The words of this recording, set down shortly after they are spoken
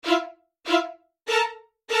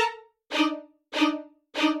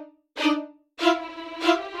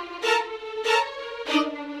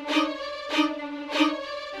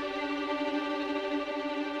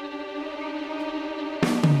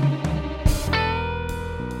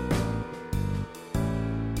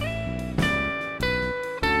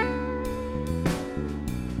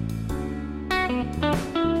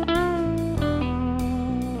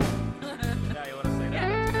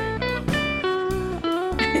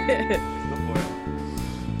Go for it.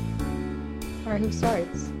 All right, who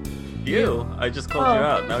starts? You. I just called you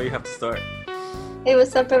out. Now you have to start. Hey,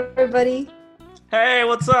 what's up, everybody? Hey,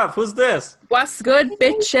 what's up? Who's this? What's good,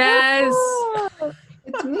 bitches?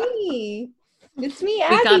 It's me. It's me,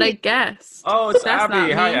 Abby. We got a guest. Oh, it's That's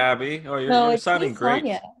Abby. not Hi, me. Abby. Oh, No, you're it's sounding me, great.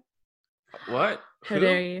 Sonia. What? How Who?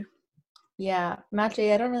 dare you? Yeah,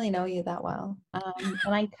 Matri, I don't really know you that well. And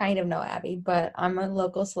I kind of know Abby, but I'm a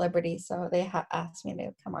local celebrity, so they asked me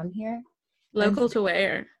to come on here. Local to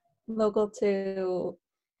where? Local to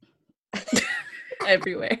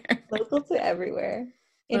Everywhere. local to everywhere.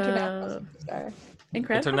 International superstar.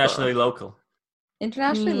 Incredible. Internationally local.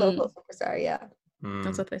 Internationally Mm. local superstar, yeah. Hmm.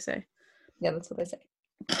 That's what they say. Yeah, that's what they say.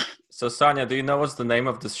 So, Sonia, do you know what's the name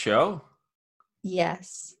of this show?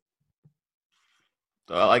 Yes.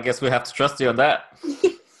 Well, I guess we have to trust you on that.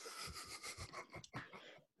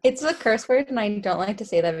 It's a curse word, and I don't like to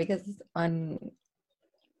say that because it's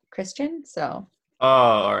un-Christian, so Oh,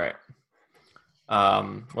 all right.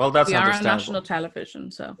 Well, that's We are on understandable. national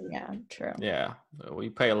television, so. yeah, true. Yeah, we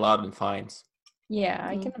pay a lot in fines. Yeah,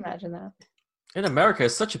 I can imagine that. In America,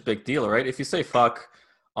 it's such a big deal, right? If you say fuck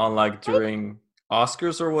on like during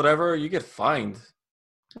Oscars or whatever, you get fined.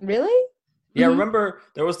 Really? Yeah, Mhm. remember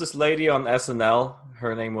there was this lady on SNL.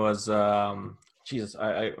 Her name was Jesus,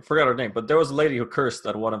 I forgot her name, but there was a lady who cursed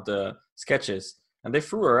at one of the sketches, and they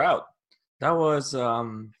threw her out. That was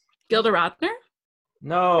Gilda Radner?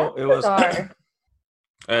 no, That's it was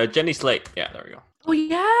bizarre. Jenny Slate. Yeah, there we go. Oh,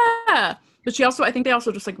 yeah. But she also, I think they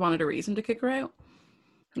also just like wanted a reason to kick her out.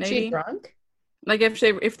 Maybe. She drunk? Like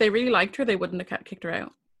if they really liked her, they wouldn't have kicked her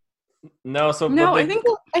out. No, so No, but they, I think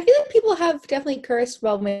I feel like people have definitely cursed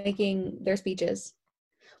while making their speeches.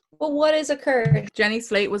 But what is a curse? Jenny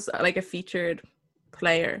Slate was like a featured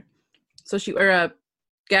player. So she, or a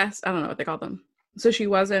guest, I don't know what they call them. So she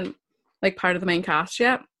wasn't like part of the main cast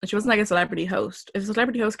yet. And she wasn't like a celebrity host. If a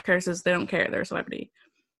celebrity host curses, they don't care. They're a celebrity.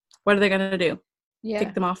 What are they going to do? Yeah.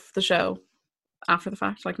 Kick them off the show after the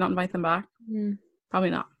fact? Like not invite them back? Mm. Probably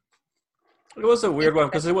not. it was a weird one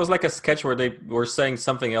because it was like a sketch where they were saying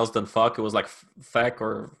something else than fuck. It was like feck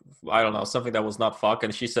or I don't know, something that was not fuck,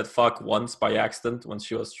 and she said fuck once by accident when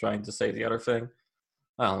she was trying to say the other thing.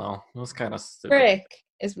 I don't know. It was kind of stupid. Frick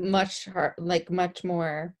is much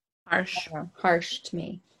more Harsh. harsh to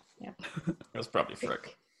me. It was probably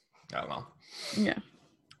frick. I don't know. Yeah.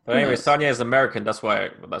 But anyway, knows? Sonia is American. That's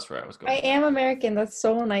where I was going. I am American. That's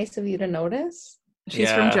so nice of you to notice. She's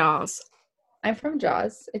Yeah. from Jaws. I'm from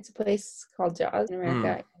Jaws. It's a place called Jaws in America.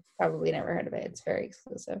 Mm. I've probably never heard of it. It's very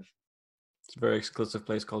exclusive. It's a very exclusive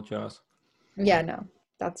place called Jaws. Yeah, no,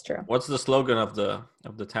 that's true. What's the slogan of the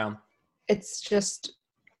town? It's just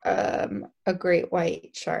a great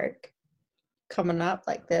white shark coming up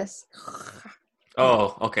like this.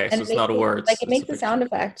 Oh, okay. So And it's not a word. Like it makes a sound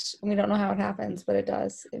effect. We don't know how it happens, but it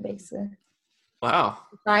does. It makes a Wow.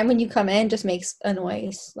 time when you come in just makes a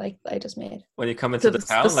noise like I just made. When you come into So the this-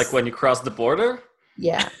 town, this- like when you cross the border.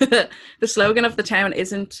 Yeah. The slogan of the town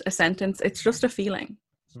isn't a sentence, it's just a feeling,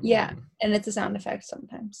 Yeah. And it's a sound effect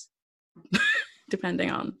sometimes. depending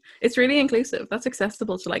on. It's really inclusive. That's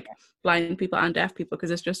accessible to like blind people and deaf people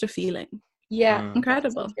because it's just a feeling. Yeah. Mm.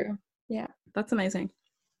 Incredible. That's true. That's amazing.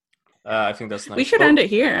 I think that's nice. We should Well, end it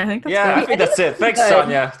here. I think that's Yeah, I good. think that's it. Thanks, good.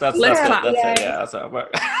 Sonia. That's Let's it. clap. That's it. Yeah. Yeah, that's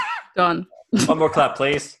it. Done. One more clap,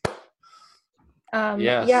 please. Yeah,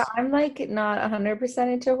 Yes. I'm like not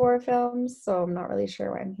 100% into horror films, so I'm not really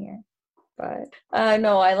sure why I'm here. But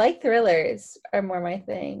no, I like thrillers are more my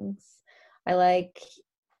things. I like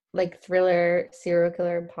thriller, serial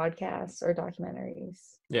killer podcasts or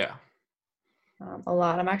documentaries Yeah. a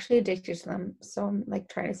lot. I'm actually addicted to them, so I'm like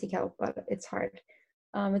trying to seek help, but it's hard.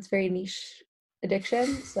 It's very niche addiction,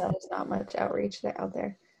 so there's not much outreach out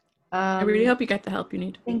there. I really hope you get the help you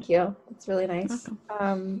need. Thank you. It's really nice.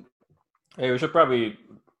 Welcome. Hey, we should probably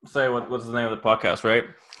say what's the name of the podcast, right?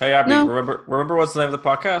 Hey, Abby, No. remember what's the name of the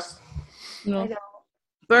podcast? No. I don't.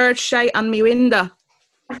 Bird shite on me window.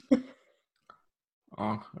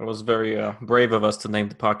 Oh, it was very brave of us to name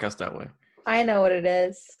the podcast that way. I know what it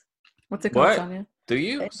is. What's it called, What? Sonia? Do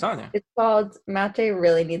you, Sonia? It's called Mate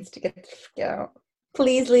really needs to get out.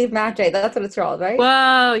 Please leave Mate. That's what it's called, right?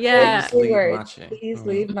 Whoa, yeah. Please leave Words. Mache. Please Mhm.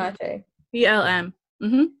 leave Mate. BLM.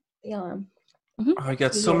 Mm-hmm. BLM. Oh, we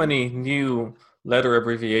got so Yeah. many new letter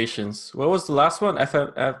abbreviations. What was the last one?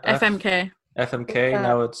 FMK. FMK. Yeah.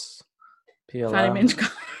 Now it's PLM. Fatty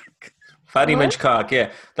Minchcock. Fatty What? Minchcock.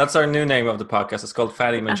 Yeah, that's our new name of the podcast. It's called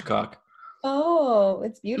Fatty Minchcock. Oh,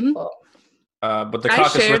 it's beautiful. But the I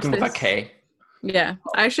cock is shared written with a this. K. Yeah.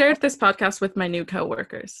 I shared this podcast with my new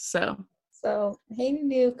co-workers, so So, hey,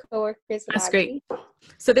 new coworkers. That's great.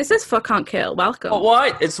 So this is Fuck Can't Kill. Welcome. Oh,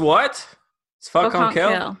 what? It's what? It's fuck on Can't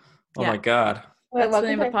kill? Oh Yeah. my god. That's the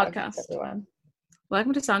name of the podcast. Everyone.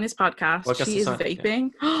 Welcome to Sonia's podcast. Welcome She to is Sonia,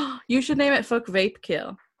 vaping. You should name it Fuck Vape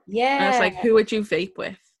Kill. Yeah. And it's like, who would you vape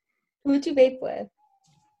with? Who would you vape with?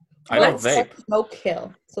 I don't vape. Smoke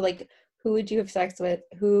kill. So, like, who would you have sex with?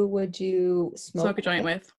 Who would you Smoke a joint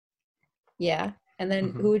with. Yeah. And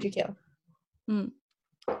then who would you kill?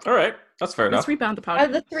 All right. That's fair enough. Let's rebound the Out podcast.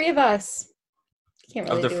 of the three of us. Can't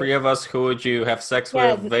really Of the do three it. of us, who would you have sex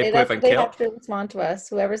Yeah, with, vape that's with, and they kill? have to respond to us.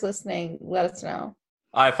 Whoever's listening, let us know.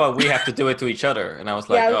 I thought we have to do it to each other. And I was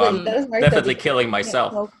like, Yeah, I was I'm like, that is Martha, definitely because killing you can't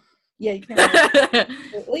myself. smoke. Yeah, you can't.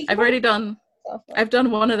 Well, you I've can already done. smoke. I've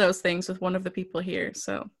done one of those things with one of the people here.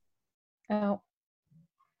 So Oh.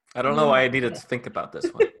 I don't know why I needed to think about this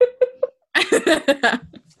one.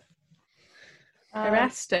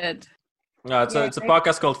 arrested. No, it's a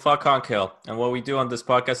podcast called Fuck on Kill. And what we do on this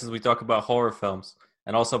podcast is we talk about horror films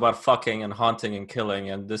and also about fucking and haunting and killing,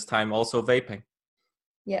 and this time also vaping.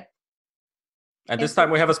 Yeah. And this time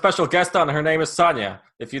we have a special guest on. Her name is Sonia.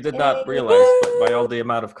 If you did not realize, but by all the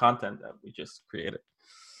amount of content that we just created.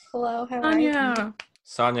 Hello, how are you? Anya.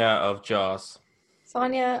 Sonia of Jaws.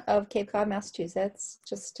 Sonia of Cape Cod, Massachusetts,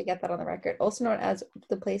 just to get that on the record. Also known as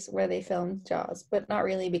the place where they filmed Jaws, but not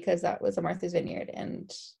really because that was a Martha's Vineyard.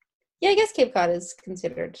 And yeah, I guess Cape Cod is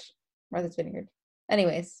considered Martha's Vineyard.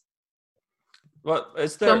 Anyways. Well,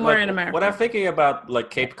 is there Somewhere like, in America. when I'm thinking about like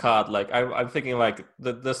Cape Cod, like I'm thinking like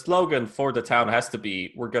the slogan for the town has to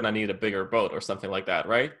be "We're gonna need a bigger boat" or something like that,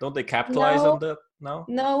 right? Don't they capitalize No. on that? No.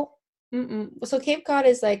 No. Mm-mm. So Cape Cod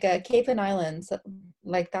is like a Cape and Islands.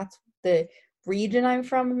 Like that's the region I'm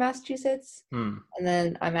from in Massachusetts. Hmm. And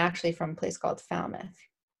then I'm actually from a place called Falmouth.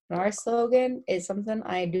 And our slogan is something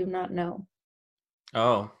I do not know.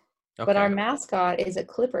 Oh. Okay. But our mascot is a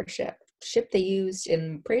clipper ship they used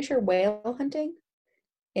in, pretty sure, whale hunting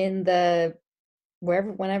in the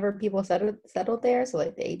whenever people settled there, so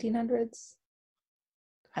like the 1800s.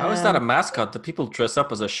 How is that a mascot? Do people dress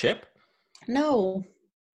up as a ship? No,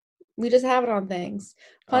 we just have it on things.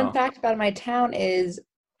 Fun Oh. fact about my town is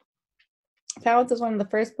Falmouth was one of the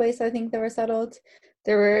first places I think that were settled.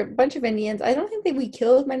 There were a bunch of Indians. I don't think that we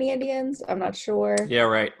killed many Indians. I'm not sure. Yeah,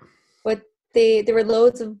 right. But there were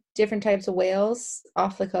loads of different types of whales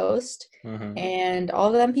off the coast. Mm-hmm. And all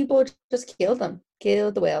of them people just killed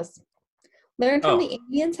the whales. Learned from Oh. the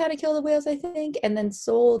Indians how to kill the whales, I think, and then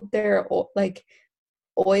sold their like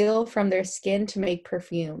oil from their skin to make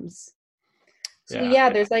perfumes. So yeah,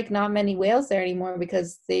 there's like not many whales there anymore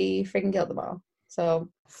because they freaking killed them all. So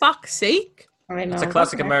Fuck's sake. I know It's a that's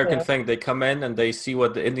classic an American extra. thing. They come in and they see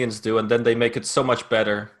what the Indians do, and then they make it so much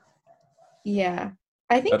better. Yeah,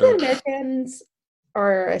 I think Better. that Americans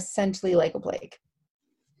are essentially like a plague.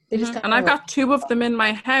 They just And kinda I've got 2 of them in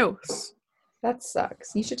my house. that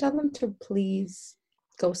sucks. You should tell them to please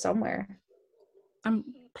go somewhere. I'm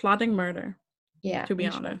plotting murder, Yeah, to be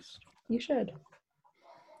you should. honest. You should.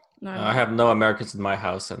 No, I have no Americans in my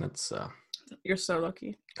house, and it's you're so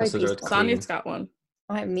lucky. considered peaceful. clean. Sonia's got one.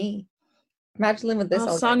 I have me. Imagine living with this. Oh,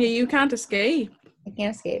 all day. Sonia, you can't escape. I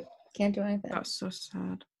can't escape. Can't do anything. That's so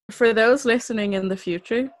sad. For those listening in the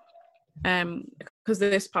future, because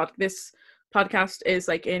this podcast is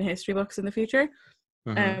like in history books in the future.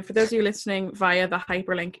 Mhm. For those of you listening via the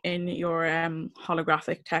hyperlink in your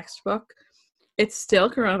holographic textbook, it's still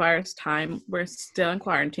coronavirus time. We're still in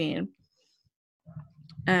quarantine.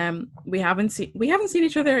 We haven't seen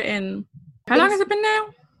each other in how long has it been now?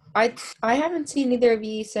 I haven't seen either of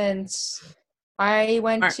you since I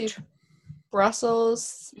went March. to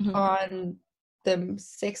Brussels Mhm. on the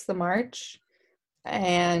 6th of March.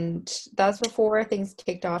 And that's before things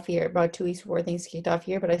kicked off here, about 2 weeks before things kicked off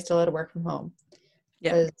here, but I still had to work from home.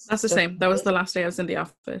 Yeah, 'Cause that's the just same. That was the last day I was in the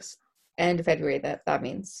office. end of February, that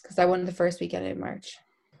means. Because I went the first weekend in March.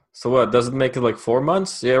 So what? Does it make it like 4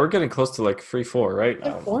 months? Yeah, we're getting close to like 3-4, right?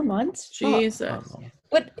 Like 4 months? Fuck. I Jesus. don't know.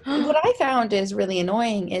 What I found is really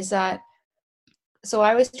annoying is that, so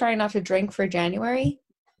I was trying not to drink for January.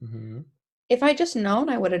 Mhm. If I just known,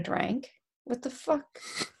 I would have drank. What the fuck?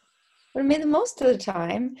 Would have made the most of the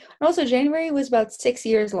time. And also, January was about 6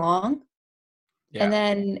 years long, Yeah. and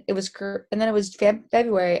then it was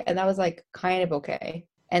February, and that was like kind of okay.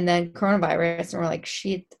 And then coronavirus, and we're like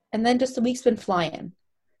shit. And then just the week's been flying.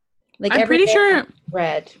 Like I'm every pretty day sure I'm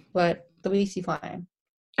red, but the week's be flying.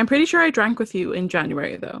 I drank with you in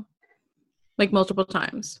January though. Like multiple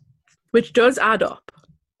times. Which does add up.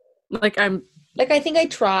 Like I'm Like I think I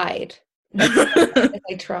tried.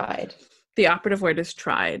 I tried. the operative word is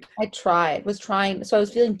tried. Was trying. So I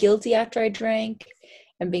was feeling guilty after I drank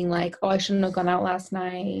and being like, oh, I shouldn't have gone out last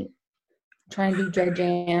night. trying to do Dry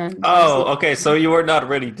Jan. Oh, okay. So you were not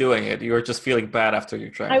really doing it. You were just feeling bad after you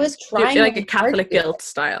tried. I was trying like a really hard Catholic to. guilt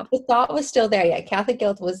style. The thought was still there. Yeah, Catholic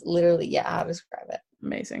guilt was literally, how to describe it.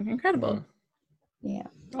 Amazing. Incredible. Mm. Yeah.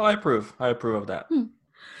 Oh, I approve. I approve of that.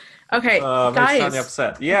 Okay, Makes Sonia guys.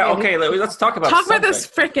 upset. Yeah. Okay. Let's talk about This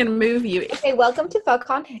freaking movie. Okay, welcome to Fuck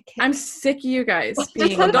Content. I'm sick of you guys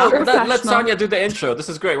being No, let Sonia do the intro. This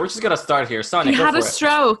is great. We're just gonna start here. Sonia, He go had for a it.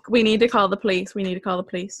 stroke. We need to call the police.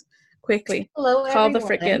 Quickly. Hello, Call the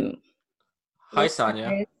everyone. freaking. Hi,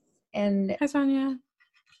 Sonia. And Hi, Sonia.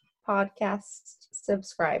 podcast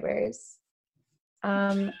subscribers.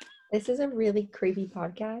 This is a really creepy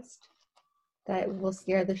podcast that will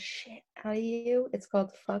scare the shit out of you. It's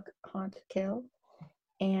called Fuck Haunt Kill,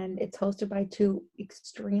 and it's hosted by two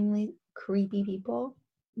extremely creepy people.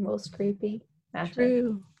 Most creepy, Ashley.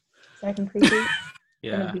 True. Second creepy, in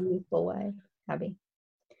Yeah. a beautiful way, Abby.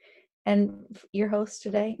 And your host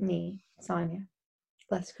today, me, Sonia.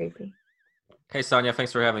 Less creepy. Hey, Sonia.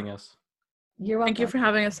 Thanks for having us. You're welcome. Thank you for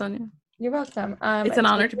having us, Sonia. You're welcome. It's an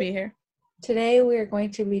honor to be here. Today we are going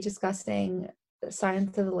to be discussing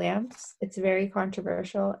Silence of the Lambs. It's very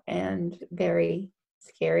controversial and very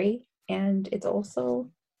scary, and it's also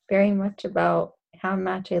very much about how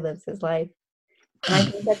Mache lives his life. And I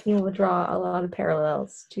think that people will draw a lot of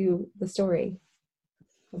parallels to the story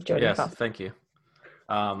of Jodie Yes. Foster. Thank you.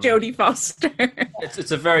 Jodie Foster.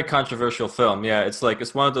 It's a very controversial film. Yeah. It's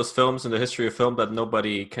one of those films in the history of film that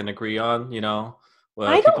nobody can agree on. You know. Well,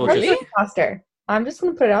 I don't like really? Jodie Foster. I'm just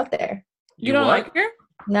going to put it out there. You don't what? like her?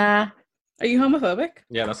 Nah. Are you homophobic?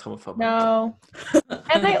 Yeah, that's homophobic. No.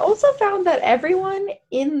 And I also found that everyone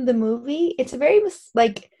in the movie, it's very,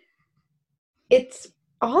 it's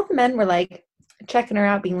all the men were like checking her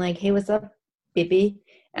out, being like, hey, what's up, baby?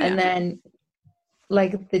 And Yeah. then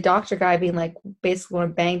like the doctor guy being like, basically want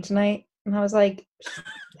to bang tonight. And I was like,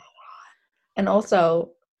 and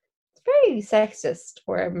also it's very sexist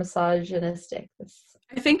or misogynistic.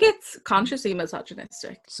 I think it's consciously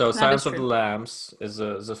misogynistic. So, That Silence is of the true. Lambs is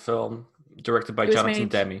a film directed by It was Jonathan made-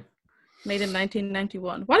 Demme. Made in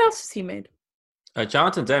 1991. What else has he made?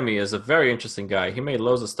 Jonathan Demme is a very interesting guy. He made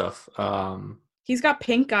loads of stuff. He's got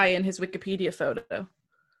pink eye in his Wikipedia photo.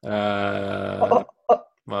 Well,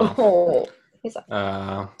 Oh, he's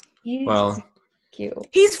well, cute.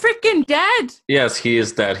 He's freaking dead. yes, he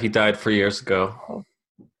is dead. He died 3 years ago.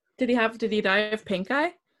 Did he die of pink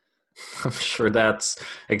eye? I'm sure that's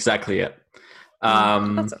exactly it.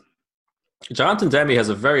 That's it. Jonathan Demme has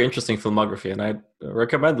a very interesting filmography, and I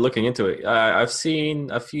recommend looking into it. I've seen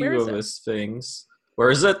a Where few is of it? his things. Where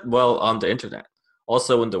is it? Well, on the internet.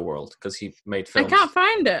 Also in the world, because he made I films. can't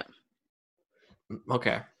find it.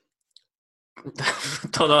 Okay.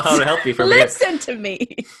 Don't know how to help you from here. Listen to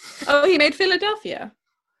me. Oh, he made Philadelphia.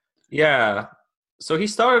 Yeah. So he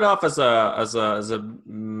started off as a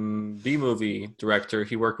B movie director.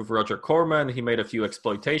 He worked with Roger Corman. He made a few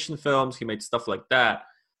exploitation films. He made stuff like that.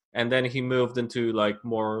 And then he moved into like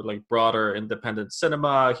more like broader independent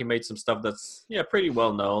cinema. He made some stuff that's pretty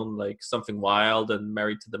well known, like Something Wild and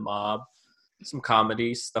Married to the Mob, some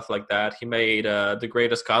comedies, stuff like that. He made the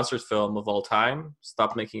greatest concert film of all time,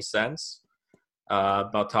 Stop Making Sense,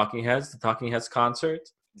 about Talking Heads, the Talking Heads concert.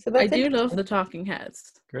 So I that's do it. love the Talking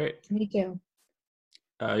Heads. Great. Me too.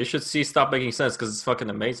 You should see Stop Making Sense because it's fucking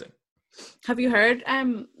amazing. Have you heard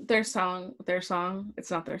their song?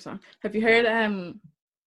 It's not their song. Have you heard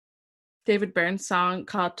David Byrne's song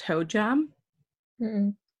called Toe Jam?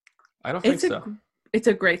 Mm-mm. I don't think so. It's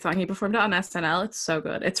a great song. He performed it on SNL. It's so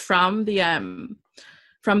good. It's from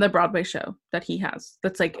the Broadway show that he has.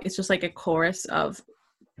 It's just like a chorus of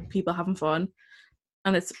people having fun,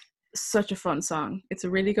 and it's such a fun song. It's a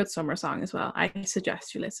really good summer song as well. I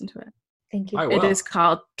suggest you listen to it. Thank you. I It will. is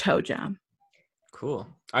called Toe Jam. Cool.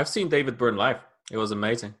 I've seen David Byrne live. It was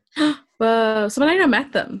amazing. Whoa! Someone I know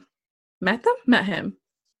met him.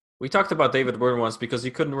 We talked about David Byrne once because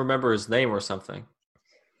you couldn't remember his name or something.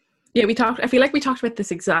 Yeah, I feel like we talked about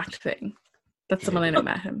this exact thing. That someone I know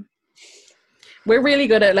met him. We're really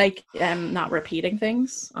good at not repeating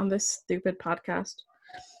things on this stupid podcast.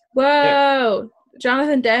 Whoa!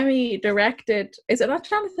 Jonathan Demme directed. Is it not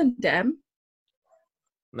Jonathan Demme?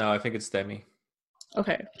 No, I think it's Demi.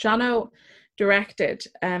 Okay, Jono directed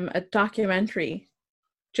a documentary,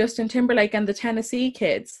 Justin Timberlake and the Tennessee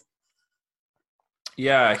Kids.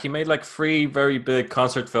 Yeah, he made like 3 very big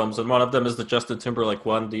concert films, and one of them is the Justin Timberlake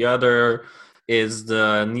one. The other is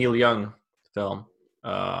the Neil Young film.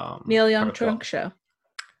 Neil Young Protocol. Drunk Show.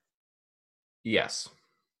 Yes,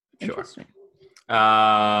 sure. Interesting.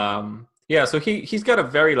 Yeah, so he's got a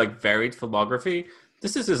very varied filmography.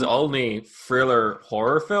 This is his only thriller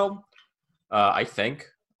horror film, I think.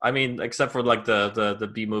 I mean, except for like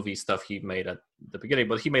the B movie stuff he made at the beginning,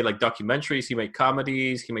 but he made like documentaries, he made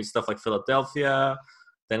comedies, he made stuff like Philadelphia.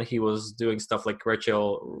 Then he was doing stuff like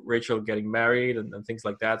Rachel getting married and things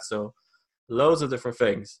like that. So loads of different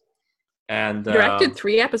things. And He directed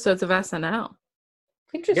 3 episodes of SNL.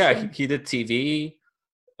 Interesting. yeah, he did TV.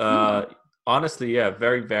 Honestly, yeah,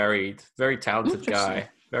 very varied, very talented guy,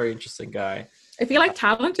 very interesting guy. I feel like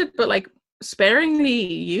talented, but like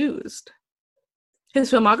sparingly used. His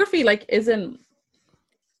filmography like isn't,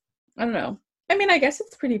 I don't know. I mean, I guess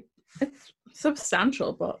it's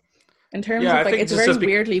substantial, but in terms Yeah, I of like think it's it's very just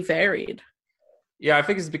weirdly varied. Yeah, I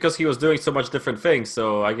think it's because he was doing so much different things.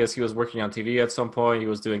 So I guess he was working on TV at some point. He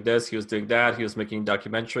was doing this, he was doing that, he was making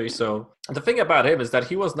documentaries. So the thing about him is that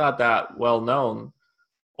he was not that well known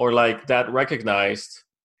or like that recognized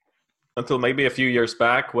until maybe a few years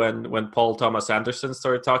back when Paul Thomas Anderson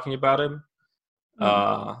started talking about him.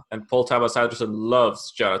 And Paul Thomas Anderson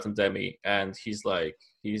loves Jonathan Demme, and he's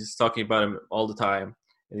talking about him all the time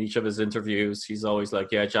in each of his interviews. He's always like,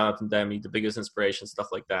 yeah, Jonathan Demme, the biggest inspiration,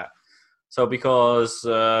 stuff like that. So because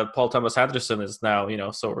Paul Thomas Anderson is now,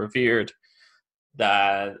 so revered,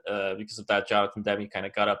 that because of that, Jonathan Demme kind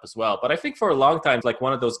of got up as well. But I think for a long time, like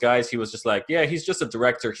one of those guys, he was just like, yeah, he's just a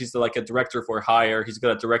director. He's like a director for hire. He's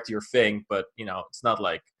going to direct your thing. But, it's not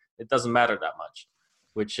like, it doesn't matter that much,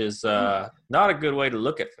 which is not a good way to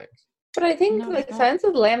look at things. But I think like Silence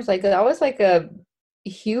of the Lambs, like that was like a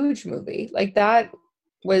huge movie. Like that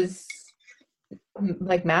was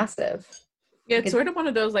like massive. Yeah, it's sort of one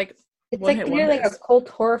of those like it's like near like a cult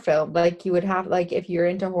horror film. Like you would have like if you're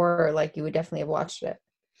into horror, like you would definitely have watched it.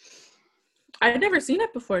 I'd never seen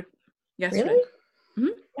it before. Yesterday. Really?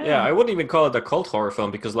 Mm-hmm. Yeah, I wouldn't even call it a cult horror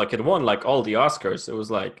film because like it won like all the Oscars. It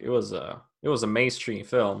was like it was a mainstream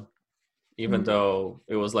film, even though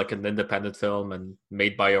it was like an independent film and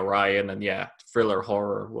made by Orion and thriller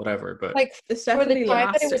horror whatever. But like for the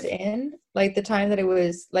time that it was in, like the time that it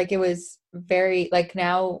was very like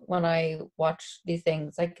now when I watch these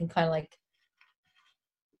things, I can kind of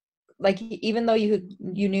like even though you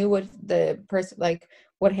knew what the person like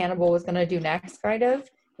what Hannibal was gonna do next, kind of.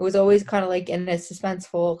 It was always kind of like in a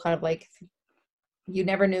suspenseful kind of like you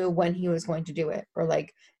never knew when he was going to do it or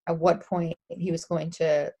like at what point he was going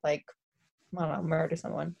to like I don't know, murder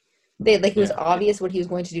someone. It was obvious what he was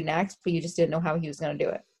going to do next, but you just didn't know how he was going to do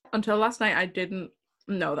it. Until last night, I didn't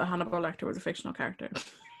know that Hannibal Lecter was a fictional character.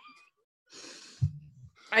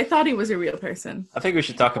 I thought he was a real person. I think we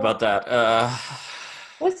should talk about that.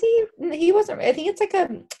 Was he? He wasn't. I think it's like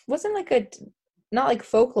not like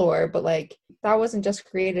folklore, but like that wasn't just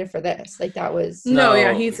created for this. Like that was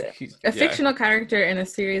he's a fictional character in a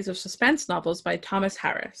series of suspense novels by Thomas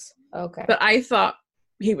Harris. Okay, but I thought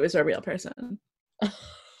he was a real person,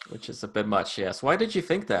 which is a bit much. Yes. Why did you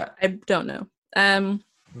think that? I don't know. I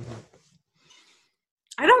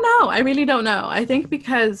don't know. I really don't know. I think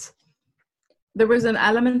because there was an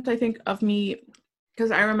element, I think, of me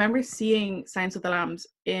because I remember seeing Silence of the Lambs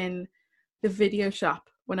in the video shop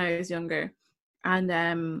when I was younger.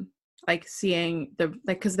 And like seeing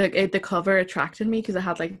because the cover attracted me because it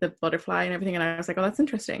had like the butterfly and everything, and I was like, oh, that's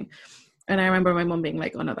interesting. And I remember my mom being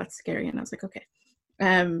like, oh no, that's scary, and I was like, okay.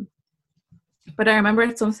 But I remember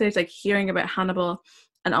at some stage like hearing about Hannibal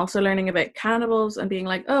and also learning about cannibals and being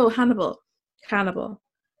like, oh, Hannibal.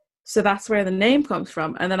 So that's where the name comes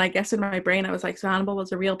from. And then I guess in my brain I was like, so Hannibal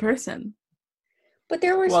was a real person. But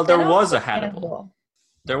there was a Hannibal.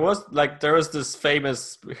 There was this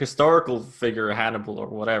famous historical figure, Hannibal or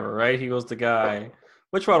whatever, right? He was the guy.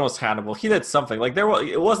 Which one was Hannibal? He did something. Like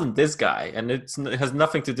it wasn't this guy, and it has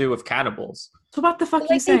nothing to do with cannibals. So what the fuck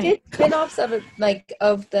are you saying? They did spin-offs of it, like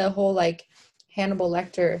of the whole like Hannibal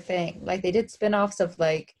Lecter thing. Like they did spin-offs of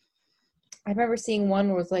like I remember seeing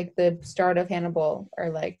one was like the start of Hannibal or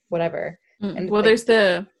like whatever. And well, like, there's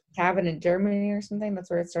the cabin in Germany or something. That's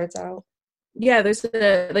where it starts out. Yeah, there's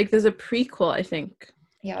a prequel, I think.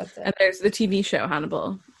 Yeah, that's it. And there's the TV show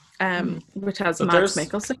Hannibal, which has Mads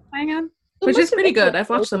Mikkelsen playing in, which is pretty good. I've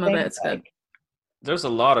watched some of it. It's good. There's a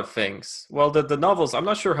lot of things. Well, the novels, I'm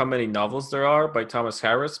not sure how many novels there are by Thomas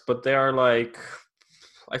Harris, but they are like,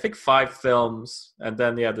 I think 5 films, and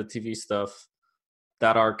then the TV stuff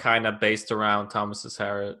that are kind of based around Thomas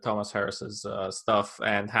Harris's stuff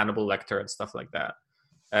and Hannibal Lecter and stuff like that.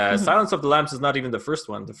 Silence of the Lambs is not even the first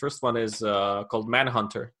one. The first one is called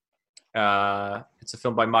Manhunter. It's a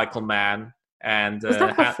film by Michael Mann. And was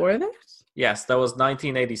that before that? Yes, that was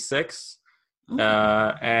 1986.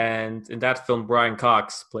 And in that film, Brian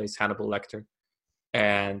Cox plays Hannibal Lecter.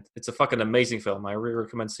 And it's a fucking amazing film. I really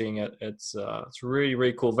recommend seeing it. It's really,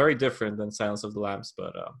 really cool. Very different than Silence of the Lambs,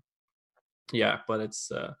 but but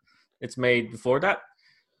it's made before that.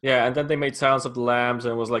 Yeah, and then they made Silence of the Lambs,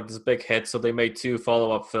 and it was like this big hit. So they made 2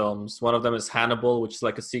 follow-up films. One of them is Hannibal, which is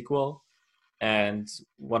like a sequel, and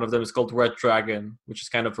one of them is called Red Dragon, which is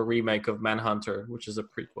kind of a remake of Manhunter, which is a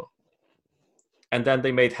prequel. And then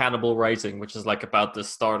they made Hannibal Rising, which is like about the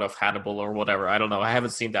start of Hannibal or whatever. I don't know. I haven't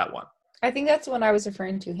seen that one. I think that's the one I was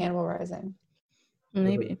referring to, Hannibal Rising.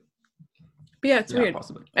 Maybe. But yeah, it's weird.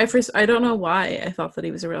 Possibly. At first, I don't know why I thought that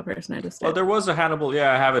he was a real person. I just did. Well, there was a Hannibal.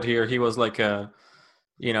 Yeah, I have it here. He was like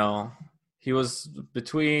he was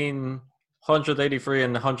between 183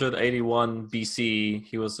 and 181 BC.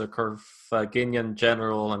 He was a Carthaginian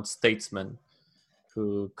general and statesman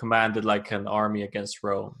who commanded like an army against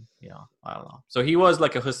Rome. I don't know. So he was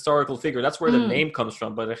like a historical figure. That's where the name comes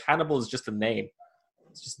from. But Hannibal is just a name.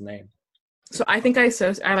 It's just a name. So I think I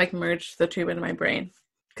like merged the two into my brain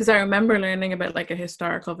because I remember learning about like a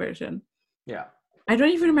historical version. Yeah. I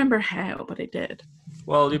don't even remember how, but I did.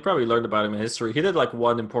 Well, you probably learned about him in history. He did like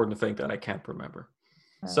one important thing that I can't remember.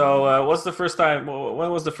 So, what's the first time?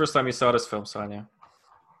 When was the first time you saw this film, Sonia?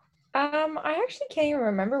 I actually can't even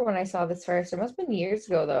remember when I saw this first. It must have been years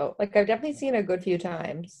ago, though. Like, I've definitely seen it a good few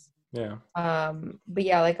times. Yeah. But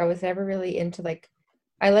yeah, like I was never really into like,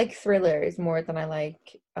 I like thrillers more than I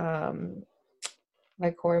like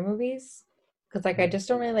horror movies, because like I just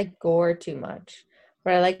don't really like gore too much,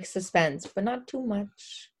 but I like suspense, but not too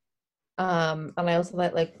much. And I also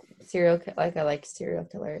like I like serial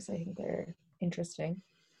killers. I think they're interesting.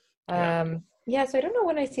 Yeah, so I don't know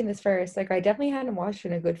when I seen this first. Like I definitely hadn't watched it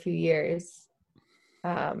in a good few years.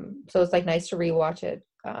 So it's like nice to rewatch it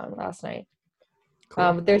last night.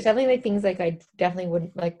 Cool. There's definitely like things like I definitely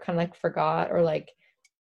wouldn't like kind of like forgot or like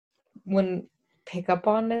wouldn't pick up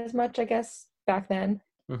on as much, I guess, back then.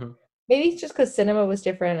 Mm-hmm. Maybe it's just because cinema was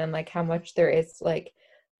different and like how much there is like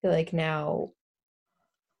now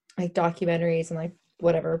like documentaries and like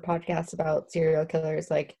whatever podcasts about serial killers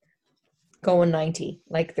like going 90.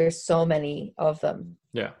 Like there's so many of them.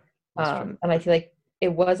 Yeah. And I feel like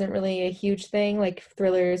it wasn't really a huge thing. Like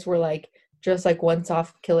thrillers were like just like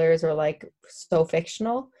once-off killers or like so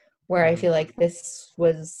fictional, where I feel like this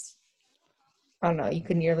was, I don't know, you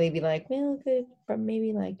could nearly be like, well, but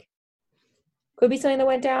maybe like could be something that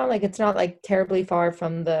went down. Like it's not like terribly far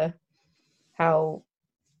from how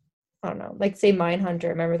I don't know, like say Mindhunter.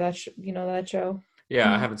 Remember that that show?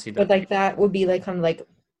 Yeah, I haven't seen that. But like that would be like kind of like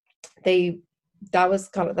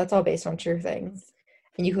that's all based on true things,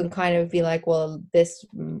 and you can kind of be like, well,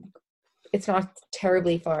 it's not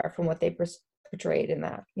terribly far from what they portrayed in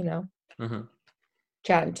that,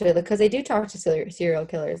 chatting to because they do talk to serial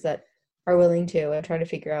killers that are willing to and trying to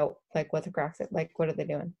figure out like what the cracks like what are they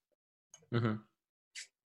doing.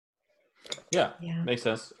 Yeah, makes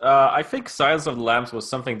sense. I think Silence of the Lambs was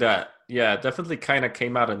something that definitely kind of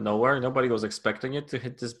came out of nowhere. Nobody was expecting it to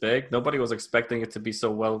hit this big. Nobody was expecting it to be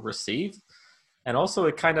so well received, and also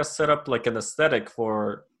it kind of set up like an aesthetic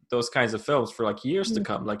for those kinds of films for like years to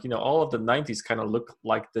come. Like all of the 90s kind of look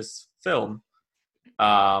like this film,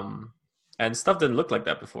 and stuff didn't look like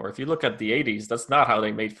that before. If you look at the 80s, that's not how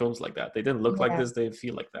they made films like that. They didn't look like this. They didn't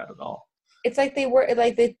feel like that at all. It's like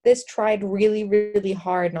this tried really, really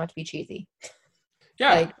hard not to be cheesy.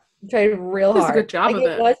 Yeah, like tried real hard. It was a good job of it.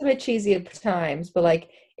 It was a bit cheesy at times, but like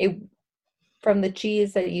it from the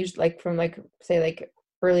cheese that used like from like say like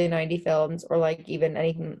early 90 films or like even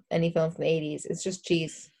any film from the 80s, it's just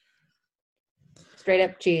cheese. Straight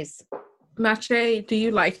up cheese. Mache, do you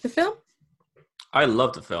like the film? I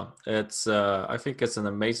love the film. It's I think it's an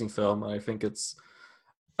amazing film. I think it's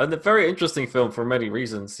a very interesting film for many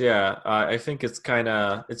reasons. Yeah, I think it's kind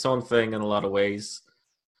of its own thing in a lot of ways.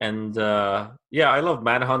 And I love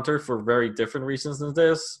Manhunter for very different reasons than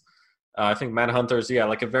this. I think Manhunter is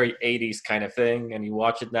like a very 80s kind of thing, and you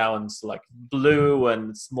watch it now and it's like blue and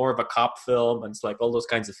it's more of a cop film and it's like all those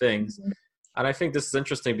kinds of things. And I think this is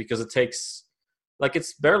interesting because it takes like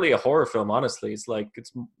it's barely a horror film, honestly. It's like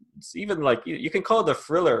it's even like you can call it a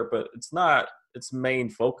thriller, but it's not its main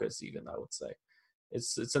focus even, I would say.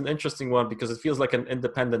 It's an interesting one because it feels like an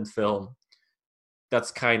independent film that's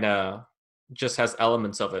kind of just has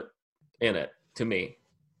elements of it in it to me.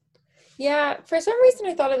 Yeah, for some reason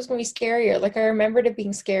I thought it was going to be scarier. Like I remembered it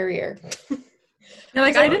being scarier.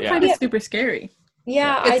 I didn't find it super scary.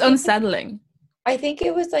 Yeah, it's unsettling. I think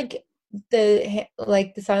it was like the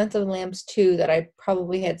Silence of the Lambs 2 that I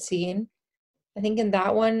probably had seen. I think in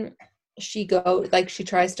that one she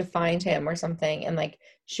tries to find him or something, and like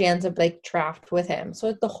she ends up like trapped with him.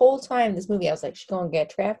 So the whole time this movie I was like, she's gonna get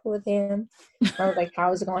trapped with him. I was like,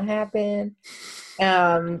 how is it gonna happen?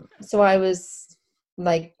 So I was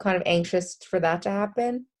like kind of anxious for that to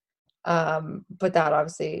happen, but that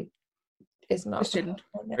obviously is not. Just didn't.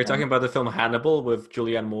 Are you talking about the film Hannibal with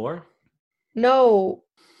Julianne Moore? No.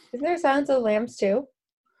 Isn't there Silence of the Lambs too?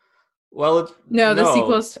 Well, No, the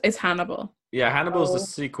sequel is Hannibal. Yeah, Hannibal's the Oh.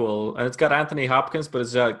 sequel, and it's got Anthony Hopkins, but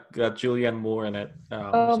it's got Julianne Moore in it.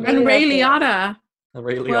 Oh, So- maybe And Ray that's it. Liotta. and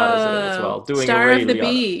Ray Liotta's in it as well, doing Star a Ray of the Liotta.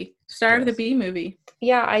 Bee. Star of the Yes. Bee movie.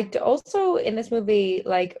 Yeah, also in this movie,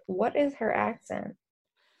 like, what is her accent?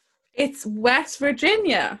 It's West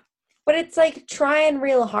Virginia. But it's like trying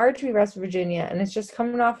real hard to be West Virginia, and it's just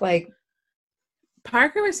coming off like,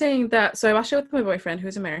 Parker was saying that, so I watched it with my boyfriend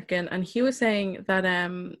who's American, and he was saying that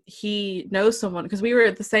he knows someone, because we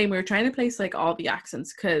were the same, we were trying to place like all the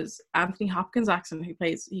accents, because Anthony Hopkins' accent, he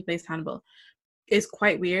plays Hannibal, is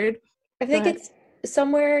quite weird. I think But- it's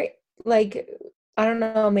somewhere like, I don't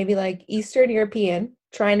know, maybe like Eastern European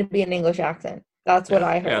trying to be an English accent. That's what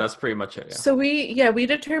I heard. Yeah, that's pretty much it. Yeah. So we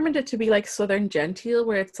determined it to be like Southern Gentile,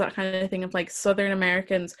 where it's that kind of thing of like Southern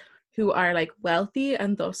Americans who are like wealthy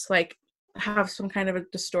and thus like have some kind of a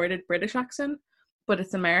distorted British accent, but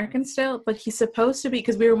it's American still. But he's supposed to be,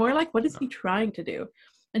 because we were more like, what is he trying to do?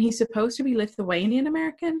 And he's supposed to be Lithuanian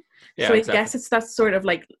American. Yeah, So I exactly. guess it's that sort of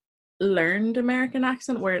like learned American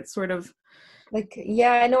accent where it's sort of Like,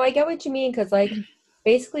 yeah, I know, I get what you mean, because like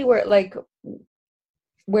basically where like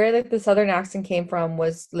the Southern accent came from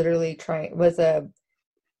was literally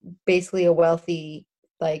basically a wealthy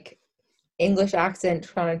like English accent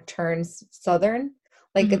trying to turn Southern.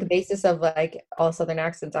 Like at the basis of like all Southern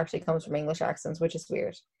accents actually comes from English accents, which is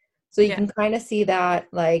weird. So you can kind of see that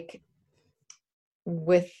like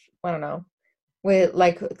with, I don't know, with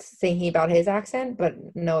like thinking about his accent, but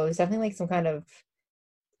no, it was definitely like some kind of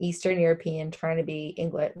Eastern European trying to be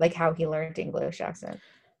English, like how he learned English accent.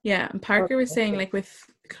 yeah. And Parker was saying like with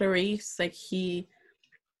Clarice, like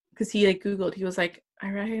because he like Googled, he was like, I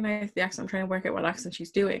recognize the accent, I'm trying to work out what accent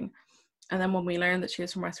she's doing. And then when we learned that she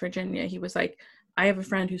was from West Virginia, he was like, I have a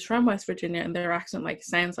friend who's from West Virginia and their accent like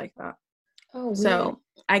sounds like that. Oh, weird. So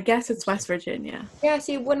I guess it's West Virginia. Yeah,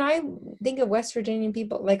 see, when I think of West Virginian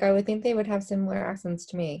people, like I would think they would have similar accents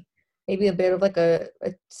to me. Maybe a bit of like a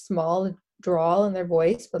small drawl in their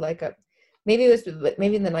voice, but like maybe in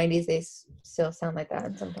the 90s they still sound like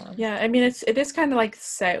that sometimes. Yeah, I mean it is kind of like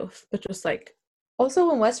South, but just like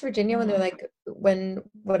Also in West Virginia, when they're like, when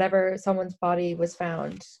whatever someone's body was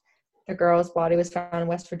found, the girl's body was found in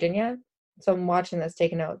West Virginia. So I'm watching this,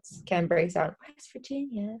 taking notes. Ken breaks out West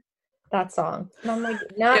Virginia, that song, and I'm like,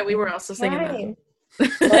 yeah, we were also singing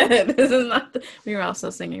that. that. This is not. We were also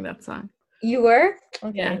singing that song. You were?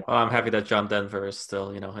 Okay. Yeah. Well, I'm happy that John Denver is still,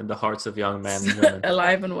 in the hearts of young men and women.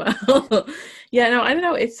 Alive and well. Yeah, no, I don't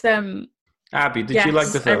know. It's Abby, did yes, you like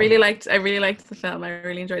the film? I really liked the film. I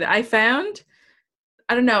really enjoyed it.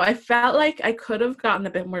 I don't know, I felt like I could have gotten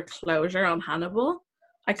a bit more closure on Hannibal.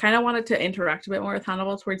 I kind of wanted to interact a bit more with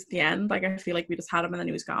Hannibal towards the end. Like I feel like we just had him and then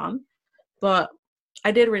he was gone. But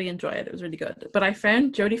I did really enjoy it. It was really good. But I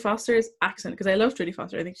found Jodie Foster's accent, because I love Jodie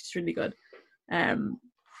Foster. I think she's really good.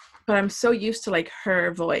 But I'm so used to like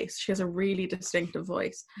her voice. She has a really distinctive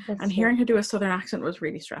voice. That's And true. hearing her do a Southern accent was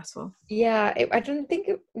really stressful. Yeah, I didn't think.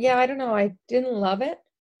 I don't know. I didn't love it.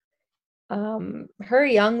 Her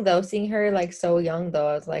young though, seeing her like so young though,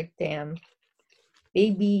 I was like, damn,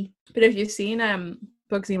 baby. But if you've seen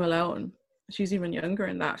Bugsy Malone, she's even younger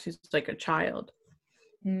in that. She's like a child.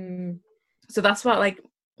 Mm. So that's what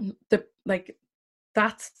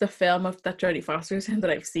that's the film of that Jodie Foster's in that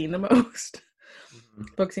I've seen the most.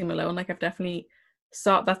 Bugsy Malone, like I've definitely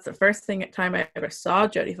that's the first time I ever saw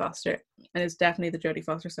Jodie Foster, and it's definitely the Jodie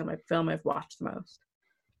Foster film I've watched the most.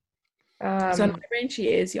 So in my brain, she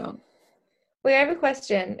is young. Wait, I have a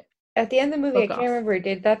question. At the end of the movie, I Fuck can't off. remember.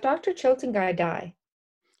 Did that Dr. Chilton guy die?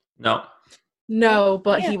 No.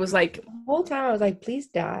 But Yeah. he was like, The whole time I was like, please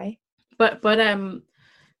die. but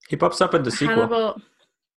He pops up in the sequel. Hannibal.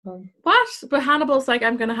 Um, What? But Hannibal's like,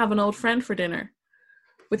 I'm gonna have an old friend for dinner,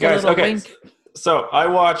 with Guys, a little okay. wink. So I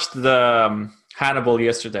watched the Hannibal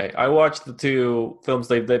yesterday. I watched the two films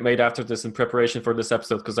they made after this in preparation for this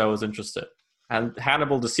episode because I was interested. And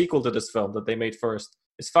Hannibal, the sequel to this film that they made first,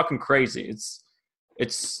 is fucking crazy.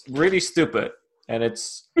 It's really stupid, and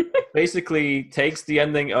it's basically takes the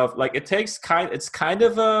ending of like it's kind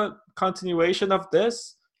of a continuation of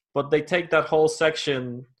this, but they take that whole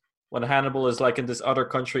section when Hannibal is like in this other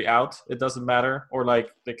country out. It doesn't matter, or like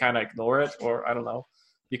they kind of ignore it, or I don't know.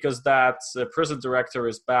 Because that prison director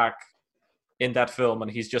is back in that film, and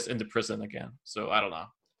he's just in the prison again. So I don't know.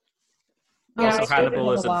 Yeah, Also, I showed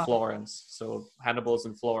Hannibal him is a in lot. Florence, so Hannibal is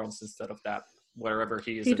in Florence instead of that wherever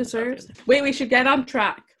he is. He in the deserves. fucking- Wait, we should get on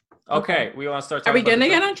track. Okay, we want to start. Are we talking gonna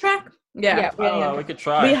about get on track? Yeah. Yeah. I don't know. We could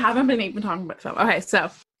try. We haven't been even talking about film. Okay, so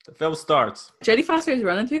The film starts. Jodie Foster is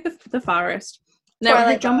running through the forest. Now, her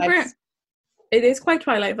Twilight jumper, vibes. it is quite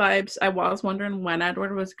Twilight vibes. I was wondering when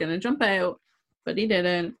Edward was going to jump out, but he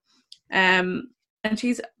didn't. And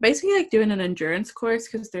she's basically like doing an endurance course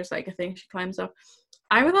because there's like a thing she climbs up.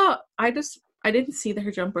 I didn't see that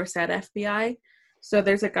her jumper said FBI. So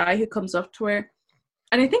there's a guy who comes up to her.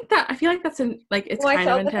 And I feel like that's it's kind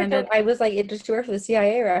of intended. I was like, did she work for the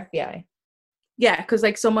CIA or FBI? Yeah, because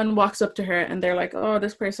like someone walks up to her and they're like, oh,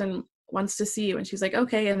 this person wants to see you. And she's like,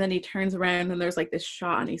 okay. And then he turns around and there's like this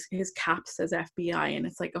shot and his cap says FBI and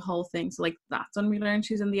it's like a whole thing. So like that's when we learn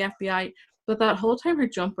she's in the FBI. But that whole time her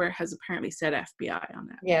jumper has apparently said FBI on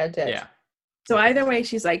it. Yeah, it did. Yeah. So either way,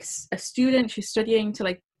 she's like a student. She's studying to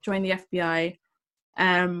like join the FBI.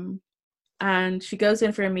 And she goes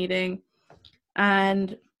in for a meeting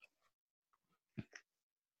and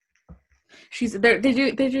she's there.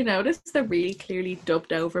 Did you notice the really clearly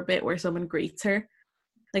dubbed over bit where someone greets her?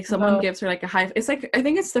 Like someone gives her like a high. It's like I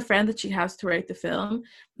think it's the friend that she has throughout the film,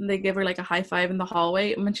 and they give her like a high five in the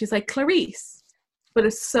hallway, and when she's like Clarice, but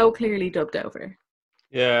it's so clearly dubbed over.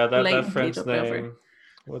 Yeah, that Blatantly friend's dubbed name. over.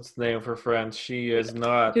 What's the name of her friend? She is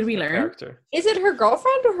not. Did we a learn? character. Is it her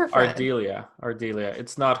girlfriend or her friend? Ardelia.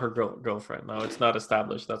 It's not her girlfriend. No, it's not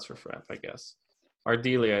established. That's her friend, I guess.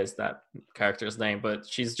 Ardelia is that character's name, but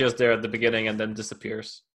she's just there at the beginning and then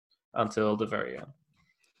disappears until the very end,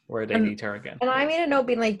 where they meet her again. And I made a note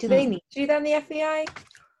being like, do they need to do that in the FBI?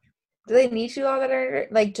 Do they need to do all that? Or,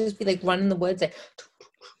 like, just be like running in the woods, like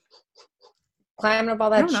climbing up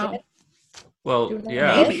all that shit? Well, Do that?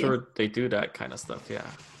 yeah, I'm Maybe. sure they do that kind of stuff. Yeah.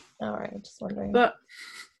 All right, just wondering. But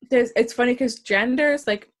it's funny because gender is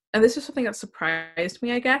like, and this is something that surprised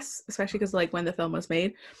me, I guess, especially because like when the film was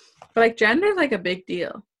made, but like gender is like a big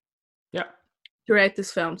deal. Yeah. Throughout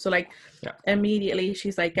this film, so like, yeah. Immediately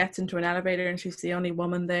she's like gets into an elevator and she's the only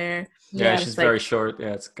woman there. Yeah, she's very short. Yeah,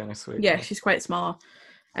 it's kind of sweet. Yeah, she's quite small.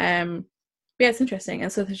 But yeah, it's interesting.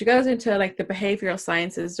 And so she goes into like the behavioral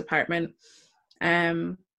sciences department,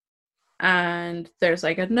 and there's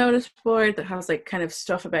like a notice board that has like kind of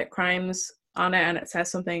stuff about crimes on it, and it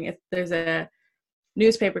says something. If there's a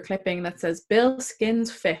newspaper clipping that says Bill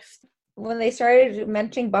Skins 5th. When they started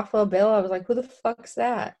mentioning Buffalo Bill, I was like, who the fuck's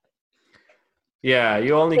that? Yeah,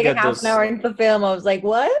 you only like get half those. an hour into the film, I was like,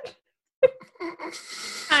 what?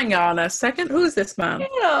 Hang on a second, who's this man? Hang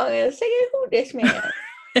on a second, who this man?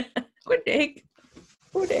 What the heck?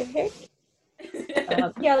 Who the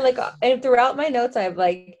heck? Yeah, like, and throughout my notes, I have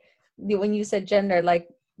like, when you said gender, like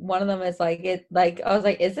one of them is like it. Like I was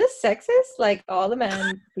like, is this sexist? Like all the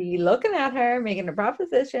men be looking at her, making her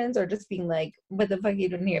propositions, or just being like, "What the fuck you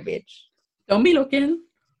doing here, bitch?" Don't be looking.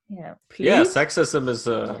 Yeah. Please. Yeah, sexism is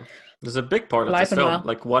a big part of Alive this and film. well.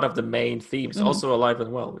 Like one of the main themes, also alive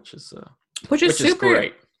and well, which is super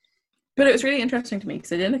great. But it was really interesting to me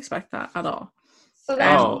because I didn't expect that at all. So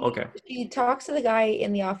then okay. She talks to the guy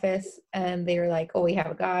in the office, and they were like, "Oh, we have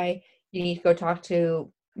a guy. You need to go talk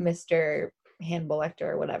to Mr. Hannibal Lecter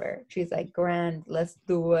or whatever." She's like, "Grand, let's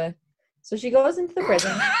do it." So she goes into the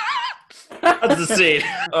prison. That's the scene.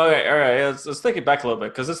 All right. Let's take it back a little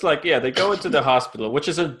bit because it's like, yeah, they go into the hospital, which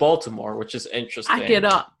is in Baltimore, which is interesting. Back it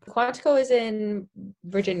up. Quantico is in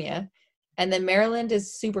Virginia, and then Maryland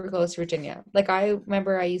is super close to Virginia. Like I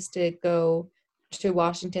remember, I used to go to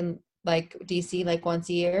Washington, like DC, like once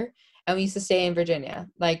a year, and we used to stay in Virginia.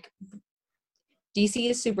 Like DC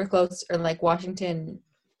is super close, or like Washington,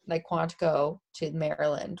 like Quantico to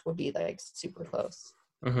Maryland would be like super close.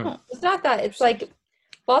 Mm-hmm. It's not that. It's like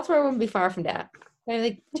Baltimore wouldn't be far from that. They're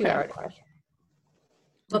like 2 hour drive.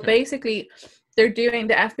 But basically, the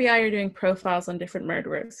FBI are doing profiles on different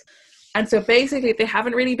murderers. And so basically, they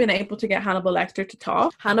haven't really been able to get Hannibal Lecter to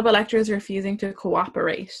talk. Hannibal Lecter is refusing to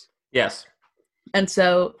cooperate. Yes. And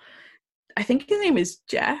so, I think his name is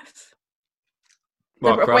Jeff.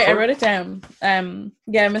 Well, Wait, I wrote it down.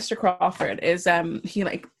 Yeah, Mr. Crawford is he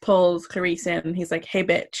like pulls Clarice in and he's like, "Hey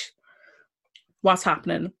bitch, what's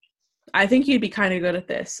happening? I think you'd be kind of good at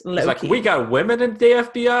this." He's like, "We got women in the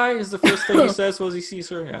FBI," is the first thing he says when he sees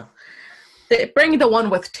her. Yeah. Bring the one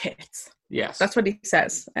with tits. Yes. That's what he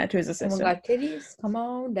says to his assistant. Someone got titties? Come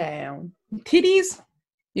on down. Titties?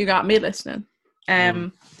 You got me listening.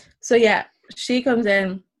 So yeah, she comes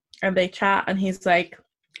in and they chat and he's like,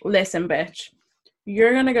 "Listen, bitch,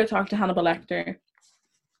 you're going to go talk to Hannibal Lecter."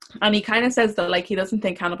 And he kind of says that like he doesn't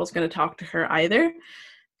think Hannibal's going to talk to her either,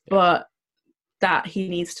 but that he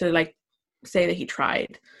needs to like say that he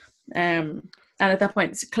tried. And at that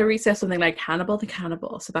point, Clarice says something like Hannibal the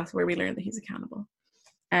cannibal. So that's where we learn that he's a cannibal.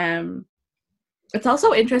 It's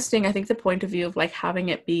also interesting, I think, the point of view of like having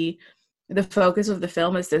it be the focus of the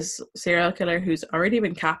film is this serial killer who's already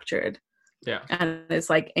been captured Yeah. and is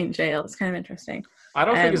like in jail. It's kind of interesting. I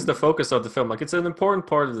don't think it's the focus of the film. Like, it's an important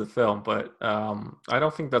part of the film, but I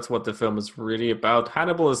don't think that's what the film is really about.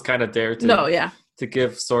 Hannibal is kind of there to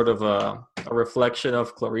give sort of a reflection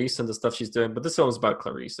of Clarice and the stuff she's doing. But this film is about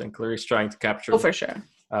Clarice, and Clarice trying to capture for sure.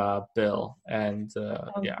 Bill. And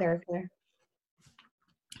Character.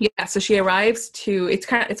 Yeah, so she arrives to,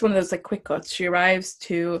 it's one of those like quick cuts. She arrives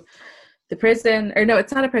to the prison, or no,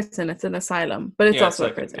 it's not a prison, it's an asylum, but it's also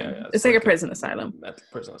a prison. It's like a prison asylum.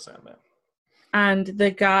 Prison asylum, yeah. And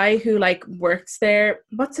the guy who like works there,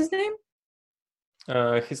 what's his name?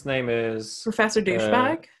 His name is Professor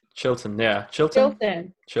Douchebag. Chilton, yeah. Chilton.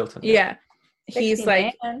 Yeah. He's 60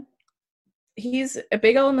 like, man. he's a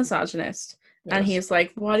big old misogynist. Yes. And he's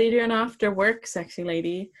like, what are you doing after work, sexy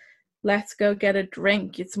lady? Let's go get a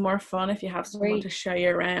drink. It's more fun if you have someone to show you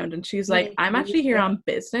around. And she's like, I'm actually here on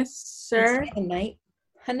business, sir. Good night,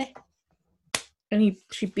 honey. And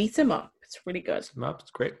she beats him up. It's really good.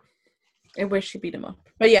 It's great. I wish she beat him up.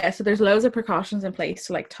 But yeah, so there's loads of precautions in place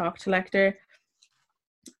to like talk to Lecter.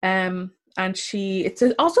 And it's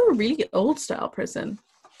also a really old style prison.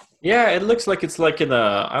 Yeah, it looks like it's like in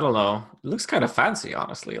a, I don't know, it looks kind of fancy,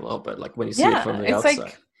 honestly, a little bit, like when you see it from the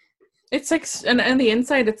outside. It's like, and the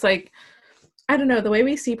inside, it's like, I don't know, the way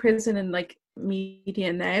we see prison in like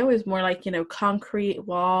media now is more like, you know, concrete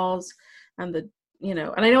walls and the, you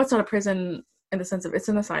know, and I know it's not a prison in the sense of it's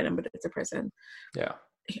an asylum, but it's a prison. Yeah.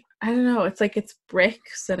 I don't know, it's like it's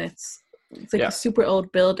bricks and it's like a super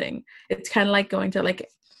old building. It's kind of like going to like,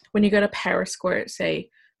 when you go to Power Square, say,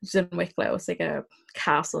 which is in Wicklow, it's like a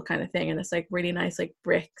castle kind of thing, and it's like really nice like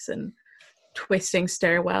bricks and twisting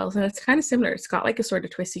stairwells, and it's kind of similar. It's got like a sort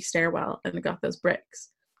of twisty stairwell and it got those bricks.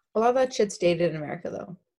 A lot of that shit's dated in America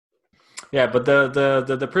though. Yeah, but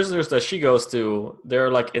the prisoners that she goes to, they're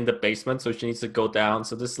like in the basement, so she needs to go down.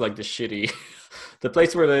 So this is like the shitty, the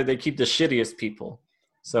place where they keep the shittiest people.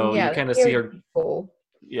 So you kind of see her. People.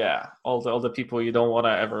 Yeah, all the people you don't want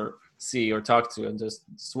to ever see or talk to, and there's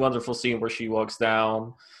this wonderful scene where she walks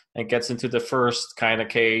down and gets into the first kind of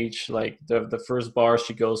cage. Like the first bar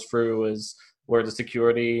she goes through is where the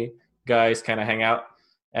security guys kind of hang out.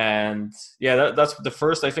 And yeah, that's the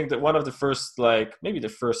first, I think that one of the first, like maybe the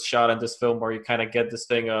first shot in this film where you kind of get this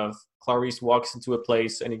thing of Clarice walks into a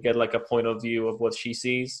place and you get like a point of view of what she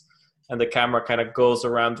sees. And the camera kind of goes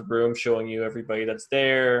around the room showing you everybody that's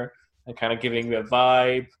there and kind of giving you a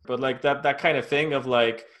vibe. But like that kind of thing of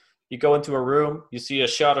like, you go into a room, you see a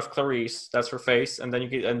shot of Clarice, that's her face, and then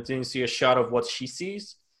you see a shot of what she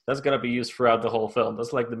sees. That's gonna be used throughout the whole film.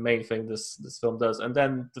 That's like the main thing this film does. And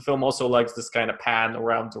then the film also likes this kind of pan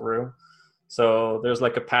around the room. So there's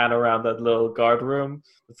like a pan around that little guard room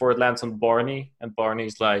before it lands on Barney, and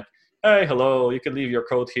Barney's like, "Hey, hello, you can leave your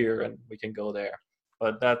coat here, and we can go there."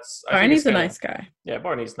 But that's Barney's a nice guy. Yeah,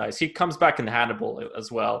 Barney's nice. He comes back in Hannibal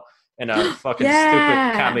as well in a fucking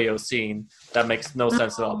stupid cameo scene that makes no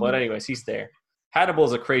sense at all. But anyways, he's there. Hannibal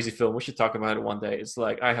is a crazy film. We should talk about it one day. It's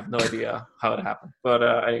like I have no idea how it happened. But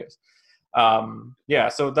anyways, yeah.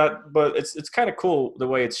 So that, but it's kind of cool the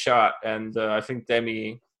way it's shot, and I think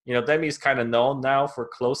Demi is kind of known now for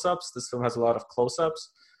close-ups. This film has a lot of close-ups,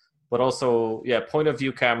 but also point of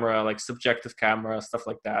view camera, like subjective camera, stuff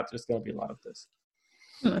like that. There's gonna be a lot of this.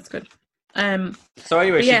 That's good. So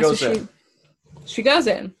anyway, she goes in. She goes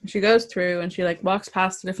in. She goes through, and she like walks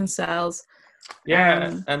past the different cells.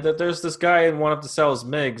 Yeah, and there's this guy in one of the cells,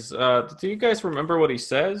 Miggs. Do you guys remember what he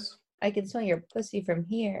says? I can smell your pussy from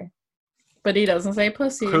here. But he doesn't say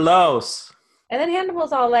pussy. Close. And then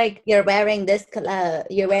Hannibal's all like, you're wearing this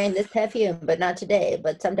perfume, but not today,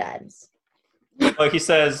 but sometimes. Like he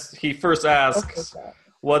says, he first asks,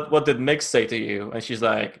 what did Miggs say to you? And she's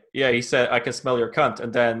like, yeah, he said, I can smell your cunt.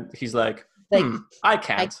 And then he's like, I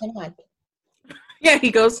can't. I cannot. Yeah,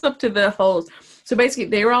 he goes up to the holes. So basically,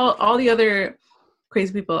 they were all the other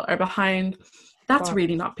crazy people are behind. That's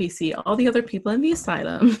really not PC. All the other people in the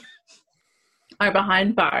asylum are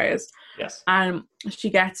behind bars. Yes. And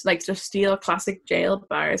she gets like to steal classic jail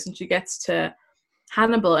bars, and she gets to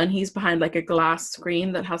Hannibal, and he's behind like a glass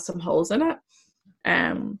screen that has some holes in it.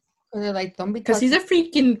 They're like, don't be because he's a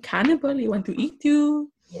freaking cannibal. He want to eat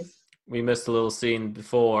you. Yes. We missed a little scene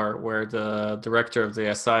before where the director of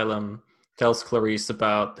the asylum tells Clarice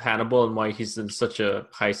about Hannibal and why he's in such a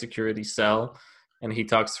high security cell, and he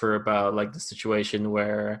talks to her about like the situation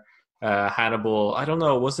where Hannibal, I don't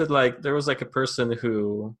know, was it like there was like a person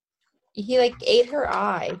who he like ate her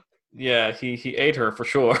eye. Yeah, he ate her for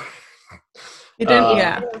sure. He didn't.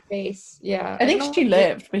 Yeah, her face. Yeah, I think she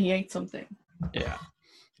lived, but he ate something. Yeah,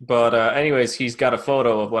 but anyways, he's got a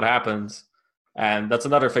photo of what happens, and that's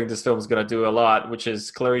another thing this film is gonna do a lot, which is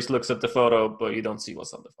Clarice looks at the photo, but you don't see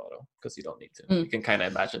what's on the photo. because you don't need to. Mm. You can kind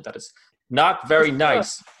of imagine that it's not very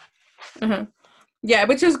nice. Uh-huh. Yeah,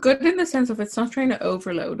 which is good in the sense of it's not trying to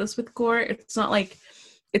overload us with gore. It's not like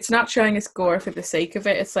it's not showing us gore for the sake of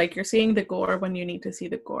it. It's like you're seeing the gore when you need to see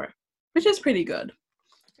the gore, which is pretty good.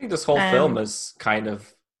 I think this whole film is kind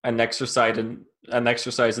of an exercise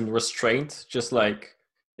in restraint. Just like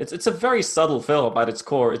it's a very subtle film at its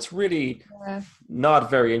core. It's really not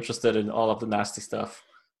very interested in all of the nasty stuff.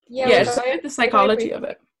 Yeah, it's about the psychology of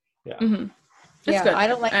it. Yeah, mm-hmm. Yeah, good. I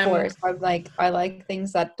don't like gore. So I like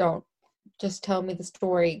things that don't just tell me the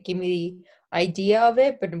story, give me the idea of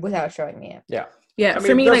it, but without showing me it. Yeah. Yeah, I mean,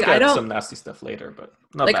 for me, like I don't some nasty stuff later, but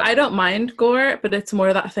not like bad. I don't mind gore, but it's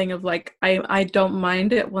more that thing of like I don't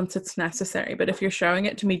mind it once it's necessary. But if you're showing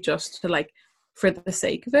it to me just to like for the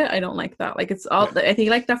sake of it, I don't like that. Like it's all I think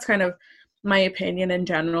like that's kind of my opinion in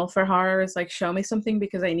general for horror is like show me something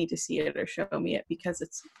because I need to see it or show me it because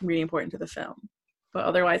it's really important to the film. But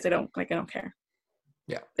otherwise I don't care.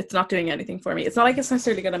 Yeah. It's not doing anything for me. It's not like it's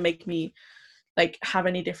necessarily gonna make me like have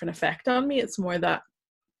any different effect on me. It's more that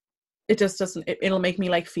it just doesn't it'll make me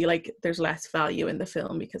like feel like there's less value in the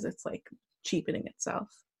film because it's like cheapening itself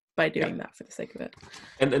by doing that for the sake of it.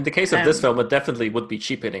 And in the case of this film, it definitely would be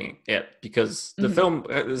cheapening it because the film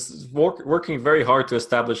is working very hard to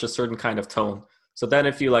establish a certain kind of tone. So then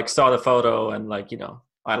if you like saw the photo and like, you know,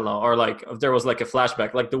 I don't know, or like if there was like a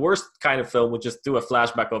flashback, like the worst kind of film would just do a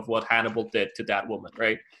flashback of what Hannibal did to that woman,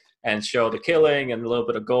 right? And show the killing and a little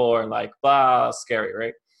bit of gore and like, blah, scary,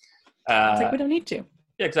 right? It's like we don't need to.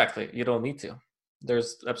 Yeah, exactly. You don't need to.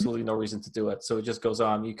 There's absolutely no reason to do it. So it just goes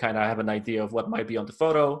on. You kind of have an idea of what might be on the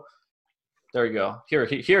photo. There you go. Here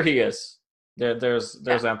he is. There's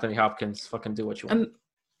Anthony Hopkins. Fucking do what you want.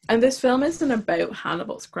 And this film isn't about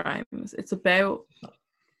Hannibal's crimes. It's about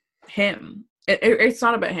him. It's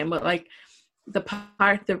not about him, but like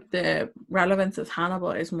the relevance of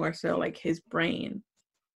Hannibal is more so like his brain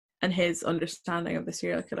and his understanding of the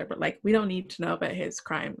serial killer. But like we don't need to know about his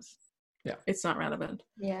crimes. Yeah, it's not relevant.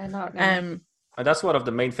 Yeah, not. And that's one of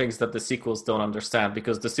the main things that the sequels don't understand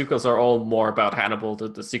because the sequels are all more about Hannibal.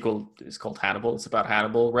 The sequel is called Hannibal. It's about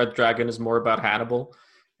Hannibal. Red Dragon is more about Hannibal.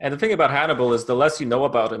 And the thing about Hannibal is the less you know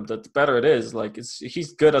about him, the better it is. Like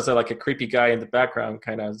he's good as a creepy guy in the background,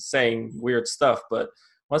 kind of saying weird stuff. But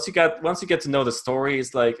once you get to know the story,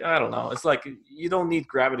 it's like I don't know. It's like you don't need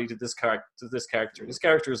gravity to this character. This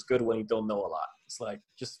character is good when you don't know a lot. It's like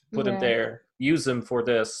just put him there, use him for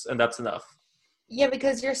this, and that's enough. Yeah,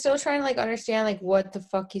 because you're still trying to like understand like what the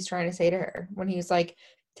fuck he's trying to say to her when he's like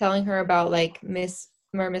telling her about like Mr.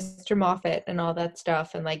 Moffat and all that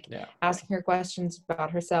stuff and like asking her questions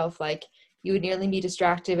about herself. Like you would nearly be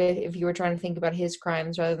distracted if you were trying to think about his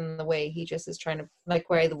crimes rather than the way he just is trying to like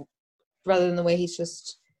rather than the way he's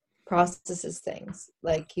just processes things.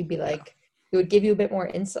 Like he'd be like it would give you a bit more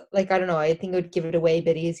insight. Like I don't know, I think it would give it away a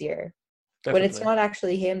bit easier. Definitely. But it's not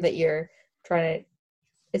actually him that you're trying to.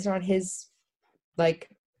 It's not his like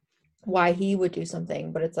why he would do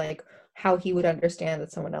something, but it's like how he would understand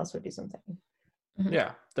that someone else would do something.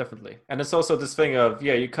 Yeah, definitely. And it's also this thing of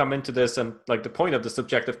you come into this and like the point of the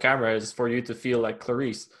subjective camera is for you to feel like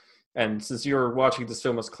Clarice. And since you're watching this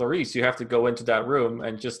film as Clarice, you have to go into that room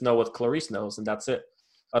and just know what Clarice knows, and that's it.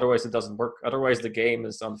 Otherwise, it doesn't work. Otherwise, the game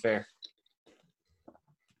is unfair.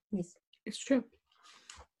 Yes, it's true.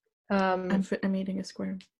 I'm eating a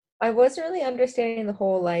square. I wasn't really understanding the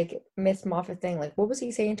whole like Miss Moffat thing. Like, what was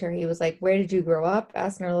he saying to her? He was like, "Where did you grow up?"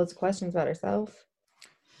 Asking her loads of questions about herself.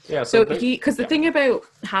 Yeah. So because the thing about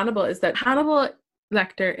Hannibal is that Hannibal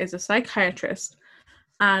Lecter is a psychiatrist,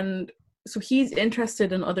 and so he's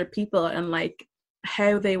interested in other people and like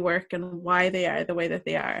how they work and why they are the way that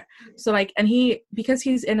they are. So like, and because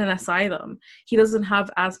he's in an asylum, he doesn't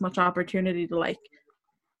have as much opportunity to like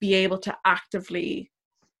be able to actively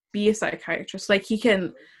be a psychiatrist. Like he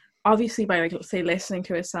can obviously by like say listening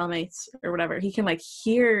to his cellmates or whatever, he can like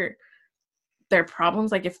hear their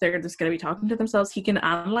problems. Like if they're just going to be talking to themselves, he can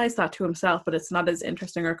analyze that to himself, but it's not as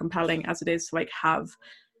interesting or compelling as it is to like have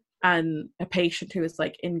a patient who is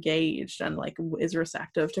like engaged and like is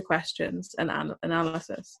receptive to questions and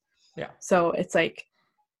analysis. Yeah. So it's like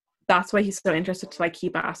that's why he's so interested to like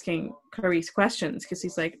keep asking Clarice questions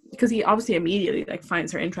because he obviously immediately like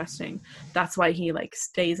finds her interesting. That's why he like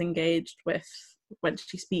stays engaged with when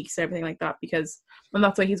she speaks, everything like that, and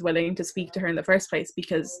that's why he's willing to speak to her in the first place,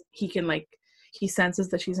 because he can like he senses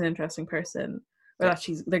that she's an interesting person, or that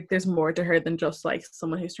she's like there's more to her than just like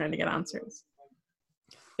someone who's trying to get answers.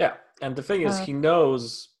 Yeah, and the thing is, he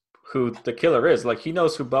knows who the killer is. Like he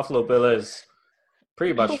knows who Buffalo Bill is,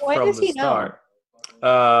 pretty much from the start.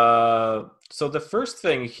 So the first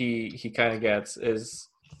thing he kind of gets is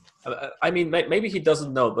I mean, maybe he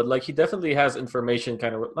doesn't know, but like he definitely has information.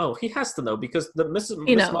 Kind of. No, he has to know because the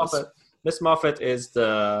He Miss knows. Moffat. Miss Moffat is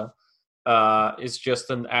just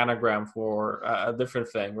an anagram for a different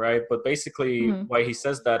thing, right? But basically, Mhm. why he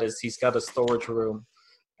says that is he's got a storage room,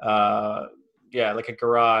 yeah, like a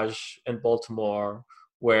garage in Baltimore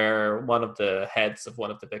where one of the heads of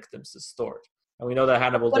one of the victims is stored, and we know that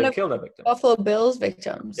Hannibal One didn't of kill that victim. Buffalo Bill's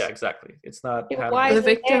victims. Yeah, exactly. It's not Yeah, Hannibal. why The is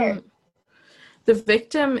it there?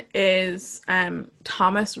 victim is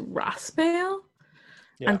Thomas Raspail,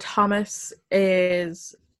 Yeah. and Thomas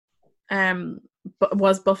is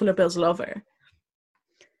was Buffalo Bill's lover.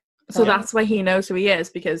 So Oh. that's why he knows who he is,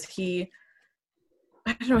 because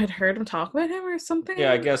I don't know, had heard him talk about him or something.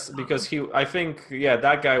 Yeah, I guess because I think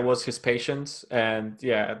that guy was his patient, and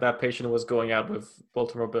that patient was going out with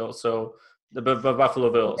Baltimore Bill, so the Buffalo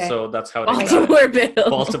Bill. Okay. So that's how they got Baltimore Bill.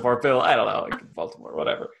 Baltimore Bill. I don't know, like Baltimore,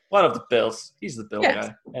 whatever. One of the Bills. He's the Bill Yes.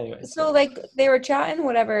 guy. Anyway. So like they were chatting,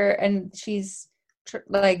 whatever, and she's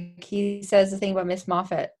like he says the thing about Miss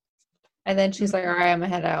Moffat, and then she's like, "All right, I'm gonna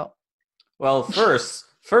head out." Well, first,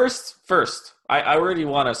 I really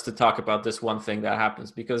want us to talk about this one thing that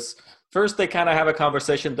happens, because first they kind of have a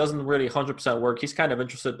conversation, doesn't really 100% work. He's kind of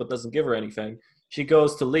interested, but doesn't give her anything. She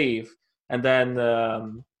goes to leave, and then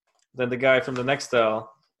the guy from the next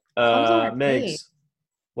cell, Comes on her Miggs. face.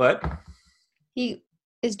 What? He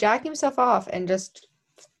is jacking himself off and just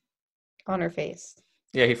on her face.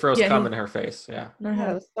 Yeah, he throws Yeah, cum he- in her face. Yeah,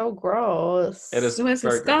 That was so gross. it is It was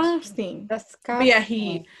very gross. disgusting. disgusting. But yeah,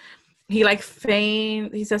 he like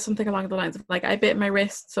he says something along the lines of like, I bit my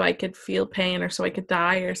wrist so I could feel pain or so I could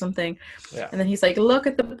die or something. Yeah. And then he's like, look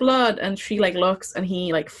at the blood, and she like looks, and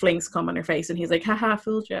he like flings cum on her face, and he's like, haha,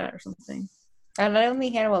 fooled ya, or something. And I don't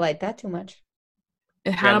think Hannibal liked that too much.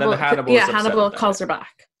 And and then Hannibal is upset Hannibal with that. calls her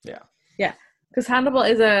back. Yeah. Because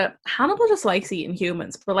Hannibal just likes eating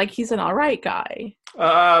humans, but like he's an alright guy.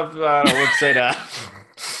 I would say that.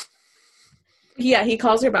 Yeah, he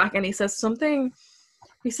calls her back and he says something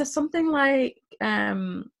like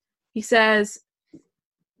he says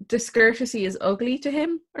discourtesy is ugly to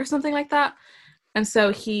him or something like that. And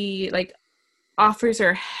so he like offers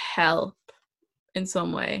her help in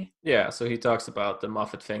some way. Yeah, so he talks about the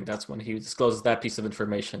Moffat thing. That's when he discloses that piece of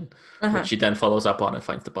information, Uh-huh. which he then follows up on and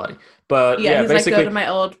finds the body. But Yeah, he's like, basically, go to my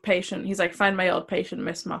old patient. He's like, find my old patient,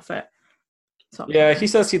 Miss Moffat. Something. yeah, he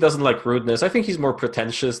says he doesn't like rudeness. I think he's more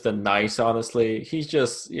pretentious than nice, honestly. He's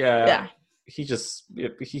just, he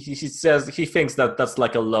says he thinks that that's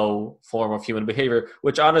like a low form of human behavior,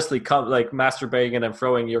 which honestly, like masturbating and then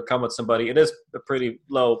throwing your cum at somebody, it is a pretty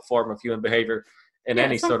low form of human behavior in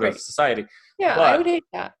any it's not sort of great. society. Yeah, But- I would hate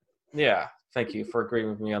that. Yeah, thank you for agreeing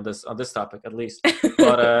with me on this topic at least.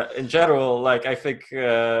 But in general, like I think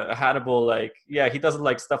Hannibal, like he doesn't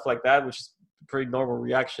like stuff like that, which is a pretty normal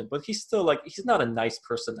reaction. But he's still like he's not a nice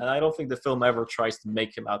person, and I don't think the film ever tries to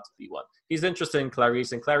make him out to be one. He's interested in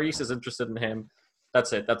Clarice, and Clarice is interested in him.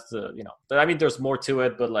 That's it. That's the I mean, there's more to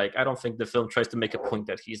it, but like I don't think the film tries to make a point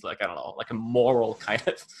that he's like I don't know, like a moral kind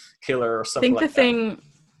of killer or something.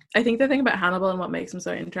 I think the thing about Hannibal and what makes him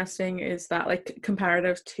so interesting is that, like,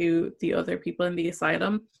 comparative to the other people in the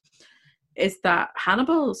asylum, is that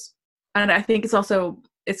Hannibal's, and I think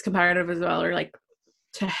it's comparative as well, or like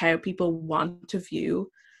to how people want to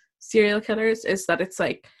view serial killers, is that it's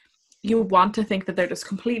like you want to think that they're just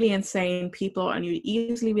completely insane people and you'd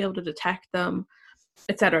easily be able to detect them,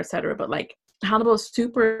 etc., etc. But like Hannibal's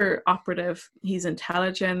super operative. He's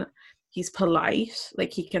intelligent. He's polite,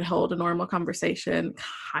 like he can hold a normal conversation,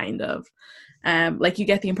 kind of. Like you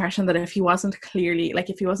get the impression that if he wasn't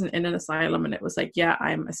in an asylum and it was like, yeah,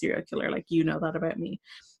 I'm a serial killer, like you know that about me.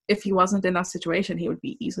 If he wasn't in that situation, he would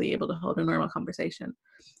be easily able to hold a normal conversation.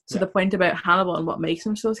 So the point about Hannibal and what makes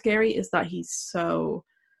him so scary is that he's so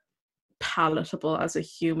palatable as a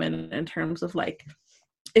human in terms of like,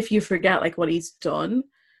 if you forget like what he's done,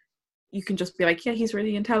 you can just be like, yeah, he's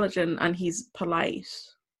really intelligent and he's polite,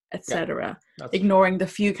 etc. Ignoring the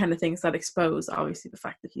few kind of things that expose, obviously, the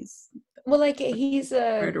fact that he's like he's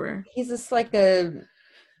a murderer. He's just like a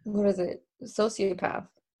sociopath.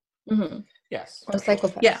 Mm-hmm. Yes, or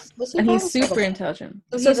psychopath. Yeah, and he's super psychopath. intelligent.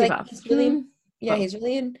 So he's Sociopath. he's really, Oh. he's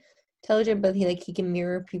really intelligent, but he can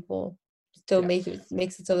mirror people. Still makes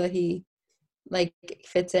it so that he like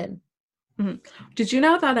fits in. Mm-hmm. Did you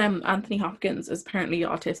know that Anthony Hopkins is apparently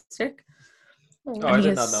autistic? I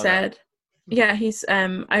did not know that. Yeah, he's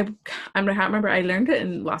I can't remember. I learned it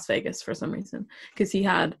in Las Vegas for some reason because he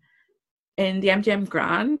had in the MGM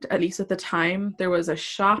Grand, at least at the time, there was a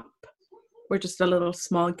shop or just a little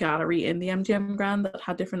small gallery in the MGM Grand that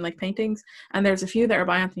had different like paintings, and there's a few that are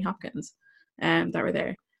by Anthony Hopkins, that were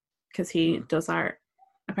there because he does art.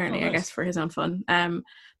 apparently, Oh, I nice. guess for his own fun.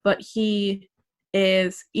 But he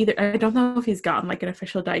is either, I don't know if he's gotten like an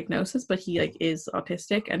official diagnosis, but he like is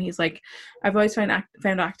autistic, and he's like, I've always found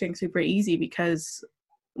acting super easy because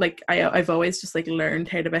like I've always just like learned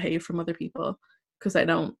how to behave from other people because I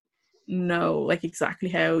don't know like exactly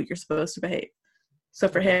how you're supposed to behave. So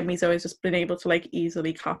for him, he's always just been able to like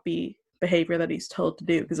easily copy behavior that he's told to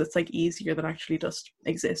do because it's like easier than actually just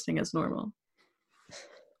existing as normal.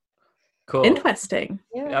 Cool. Interesting.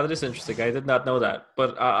 Yeah, that is interesting. I did not know that.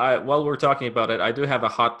 But while we're talking about it, I do have a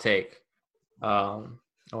hot take. I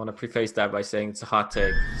want to preface that by saying it's a hot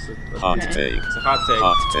take. Hot take. It's a hot take.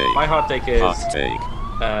 Hot take. My hot take is Hot take.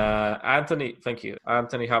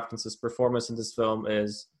 Anthony Hopkins' performance in this film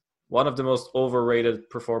is one of the most overrated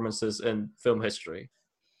performances in film history.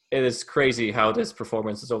 It is crazy how this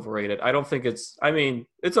performance is overrated. I don't think it's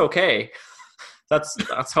okay.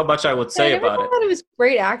 That's how much I would say about it. I thought it was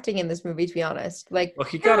great acting in this movie, to be honest. Like, Well,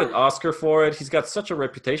 he got an Oscar for it. He's got such a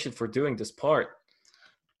reputation for doing this part.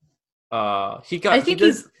 He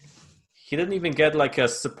didn't even get like a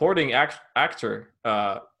supporting actor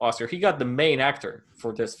Oscar. He got the main actor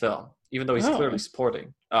for this film, even though he's clearly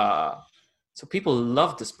supporting. So people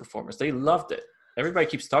loved this performance. They loved it. Everybody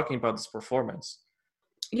keeps talking about this performance.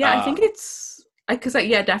 Yeah, I think it's because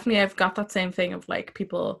definitely I've got that same thing of like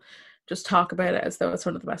people just talk about it as though it's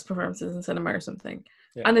one of the best performances in cinema or something.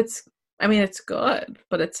 Yeah. And it's good,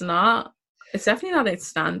 but it's definitely not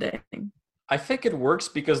outstanding. I think it works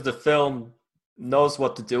because the film knows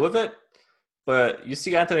what to do with it, but you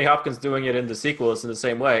see Anthony Hopkins doing it in the sequels in the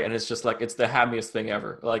same way, and it's just like it's the hammiest thing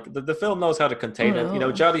ever. Like the film knows how to contain it. You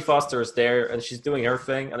know, Jodie Foster is there and she's doing her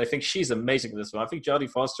thing, and I think she's amazing in this one. I think Jodie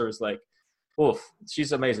Foster is like, oof,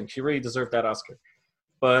 she's amazing. She really deserved that Oscar.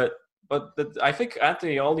 But I think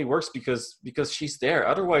Anthony only works because she's there.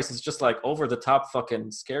 Otherwise, it's just like over the top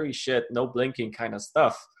fucking scary shit, no blinking kind of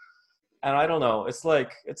stuff. And I don't know. It's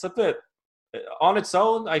like it's a bit on its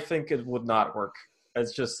own. I think it would not work.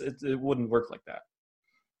 It's just it wouldn't work like that.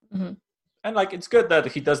 Mm-hmm. And like it's good that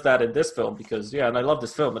he does that in this film because and I love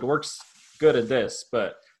this film. It works good in this,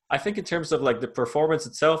 but I think in terms of like the performance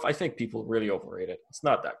itself, I think people really overrate it. It's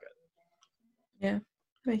not that good. Yeah,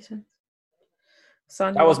 makes sense.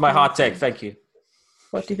 Sonia, that was my hot take. Thank you.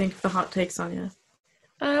 What do you think of the hot take, Sonia?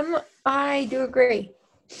 I do agree.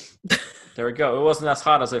 There we go. It wasn't as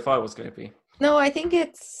hot as I thought it was going to be. No, I think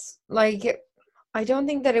it's like I don't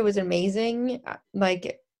think that it was amazing. Like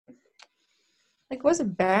it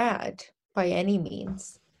wasn't bad by any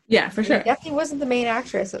means. Yeah, for sure. He definitely wasn't the main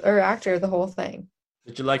actress or actor of the whole thing.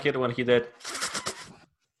 Did you like it when he did?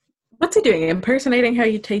 What's he doing? Impersonating how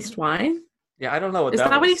you taste wine? Yeah, I don't know what Is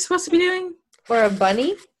that what he's supposed to be doing? Or a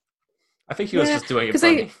bunny? I think he was just doing a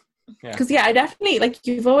bunny. Because I definitely like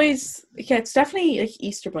you've always it's definitely like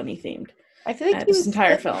Easter Bunny themed. I feel like this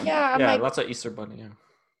entire film. Yeah, lots of Easter Bunny.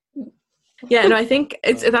 Yeah, no, I think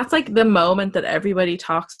that's like the moment that everybody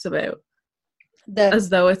talks about, as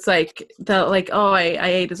though it's like I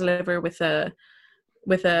ate his liver with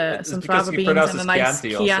some fava beans and a nice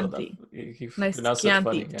Chianti. Nice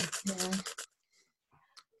Chianti. Yeah.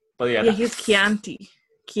 But he's Chianti.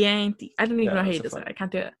 I don't even know how you say it. I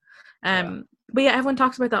can't do it. But yeah, everyone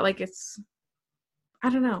talks about that like it's. I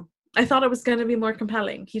don't know. I thought it was going to be more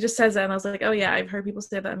compelling. He just says it, and I was like, "Oh yeah, I've heard people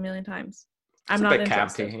say that a million times." I'm not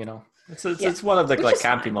interested. Campy, you know. It's one of the like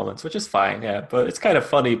campy moments, which is fine. Yeah, but it's kind of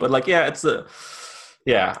funny. But like, it's a.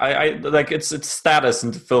 Yeah, I like its status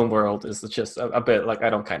in the film world is just a bit like I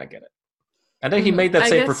don't kind of get it. And then he made that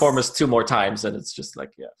same performance 2 more times, and it's just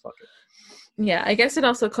like fuck it. Yeah, I guess it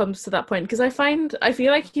also comes to that point because I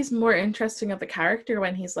feel like he's more interesting of a character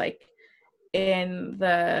when he's like in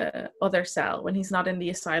the other cell, when he's not in the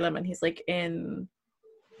asylum and he's like in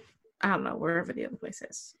I don't know, wherever the other place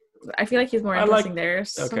is. I feel like he's more interesting there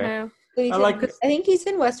somehow. I think he's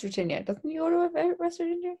in West Virginia. Doesn't he go to West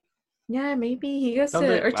Virginia? Yeah, maybe he goes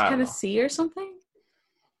to Tennessee or something.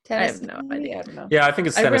 Tennessee? I have no idea. I don't know. Yeah, I think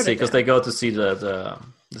it's Tennessee because they go to see the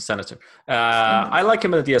senator. I like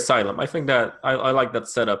him at the asylum. I think that I like that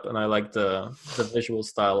setup, and I like the visual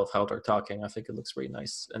style of how they're talking. I think it looks really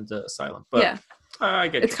nice in the asylum. But yeah, I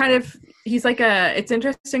get it's kind of he's like it's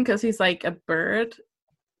interesting because he's like a bird.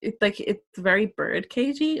 It's very bird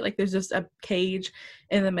cagey. Like there's just a cage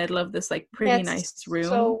in the middle of this like pretty nice room.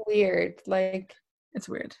 So weird. Like it's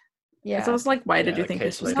weird. Yeah. It's almost like why did you think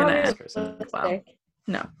this was gonna end? Well,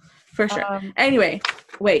 no. For sure. Anyway,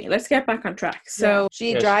 wait, let's get back on track. So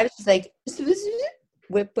she drives, she's like,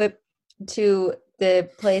 whip to the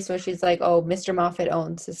place where she's like, oh, Mr. Moffat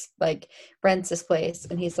owns this, like, rents this place.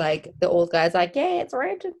 And he's like, the old guy's like, yeah, it's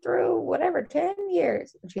rented through 10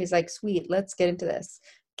 years. And she's like, sweet, let's get into this.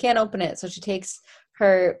 Can't open it. So she takes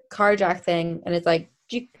her car jack thing, and it's like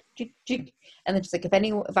jick, jick, jick. And then she's like,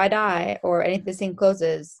 if I die or any this thing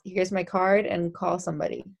closes, here's my card and call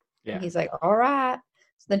somebody. Yeah. And he's like, all right.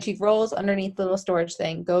 So then she rolls underneath the little storage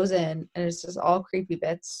thing, goes in, and it's just all creepy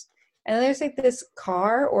bits. And then there's like this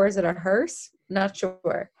car, or is it a hearse? Not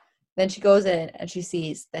sure. Then she goes in and she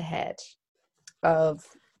sees the head of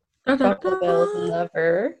Buffalo Bill's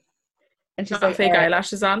lover. And she's like, fake "All right,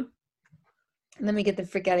 eyelashes on. let me get the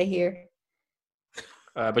frick out of here."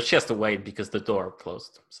 But she has to wait because the door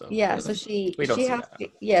closed. So Yeah, so we don't see has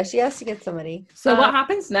that. she has to get somebody. So what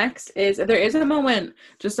happens next is there is a moment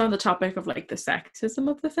just on the topic of like the sexism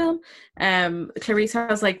of the film. Clarice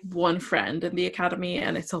has like one friend in the academy,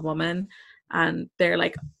 and it's a woman, and they're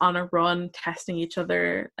like on a run testing each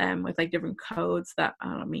other with like different codes that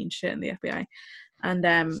I don't mean shit in the FBI,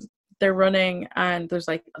 and they're running, and there's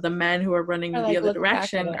like the men who are running in the other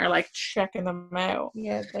direction are like checking them out.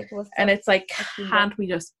 Yeah, it's like, and it's like, can't we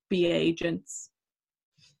just be agents?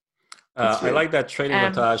 I like that training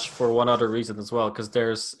montage for one other reason as well, because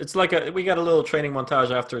we got a little training montage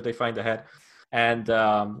after they find the head, and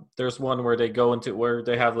there's one where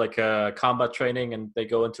they have like a combat training, and they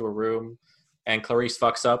go into a room, and Clarice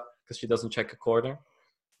fucks up because she doesn't check a corner,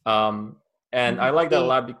 and I like that a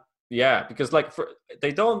lot. Yeah, because like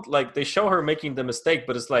they show her making the mistake,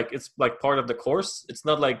 but it's like part of the course. It's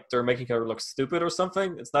not like they're making her look stupid or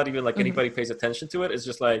something. It's not even like anybody pays attention to it. It's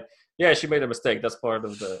just like, yeah, she made a mistake. That's part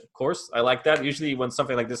of the course. I like that. Usually when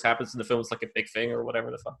something like this happens in the film, it's like a big thing or whatever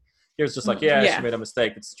the fuck. Here's just like, she made a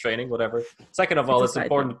mistake. It's training, whatever. Second of all, it's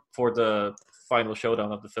important for the final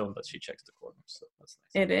showdown of the film that she checks the corner. So that's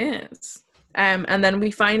nice. It is. And then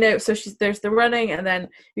we find out, so there's the running, and then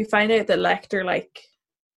we find out that Lecter like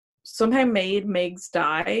somehow made Meigs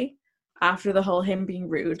die after the whole him being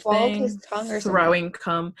rude thing, his tongue or throwing something.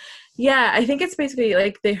 cum. Yeah, I think it's basically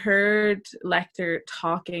like they heard Lecter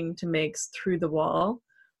talking to Meigs through the wall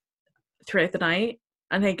throughout the night,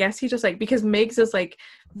 and I guess he just like, because Meigs is like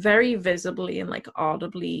very visibly and like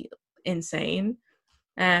audibly insane,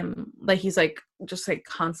 like he's like just like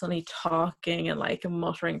constantly talking and like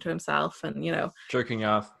muttering to himself, and jerking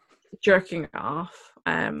off,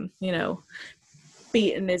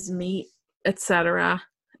 beating his meat, etc.,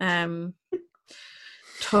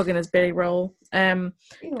 tugging his belly roll, and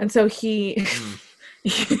so he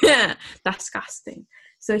yeah, disgusting.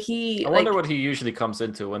 So I wonder what he usually comes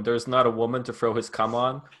into when there's not a woman to throw his cum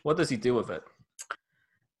on. What does he do with it?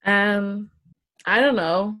 I don't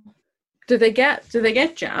know. Do they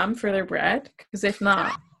get jam for their bread? Because if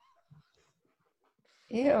not,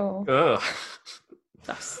 ew. Ugh.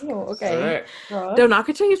 Ew, okay. Don't knock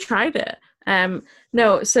it till you tried it.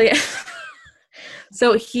 No, so yeah.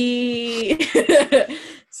 So he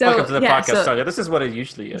welcome to the podcast, Sonia. This is what it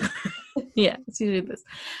usually is. Yeah, it's usually this.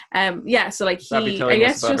 Yeah, so like be telling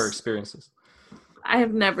us about her experiences. I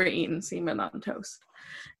have never eaten semen on toast.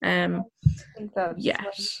 I think that's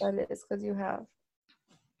yes. what it is, because you have.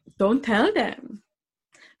 Don't tell them.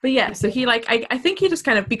 But yeah, so he like I think he just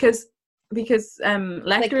kind of because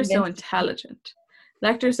Lecter is so intelligent.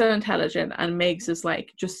 Lecter's so intelligent, and Meigs is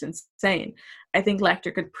like just insane. I think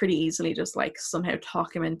Lecter could pretty easily just like somehow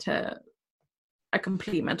talk him into a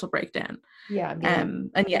complete mental breakdown. Yeah.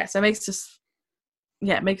 And yeah, so Meigs just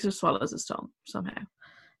swallows his tongue somehow.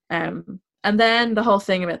 And then the whole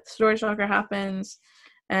thing about the storage locker happens.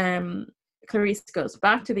 Clarice goes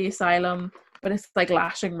back to the asylum, but it's like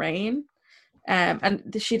lashing rain.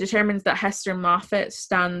 And she determines that Hester Moffat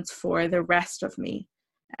stands for the rest of me.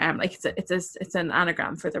 Like it's an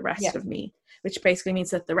anagram for the rest of me, which basically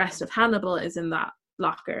means that the rest of Hannibal is in that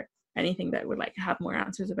locker. Anything that would like have more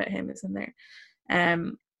answers about him is in there.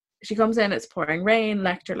 She comes in, it's pouring rain.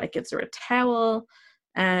 Lecter like gives her a towel,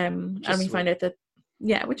 and we find out that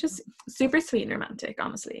which is super sweet and romantic,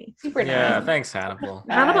 honestly. Super nice. Yeah, thanks, Hannibal.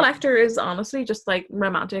 Hannibal Lecter is honestly just like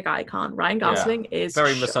romantic icon. Ryan Gosling is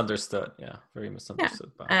very misunderstood. Yeah, very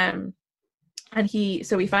misunderstood. Yeah. And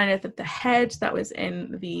so we find out that the head that was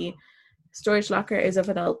in the storage locker is of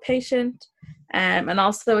an old patient. And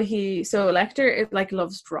also Lecter like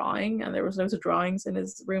loves drawing, and there was loads of drawings in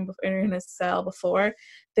his room, in his cell before.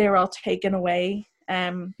 They were all taken away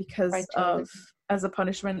because of as a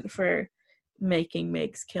punishment for making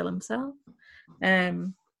Meigs kill himself.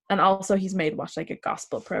 And also he's made watch like a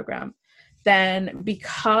gospel program. Then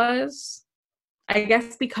because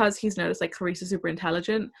he's noticed like Clarice is super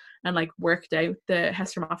intelligent and like worked out the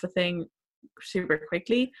Hester Moffat thing super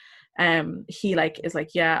quickly, he like is like,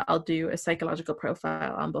 yeah, I'll do a psychological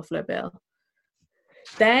profile on Buffalo Bill.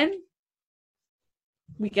 Then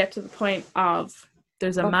we get to the point of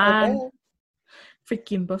there's a man,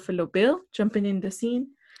 freaking Buffalo Bill, jumping in the scene.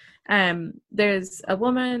 There's a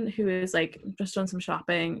woman who is like just done some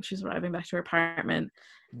shopping. She's arriving back to her apartment.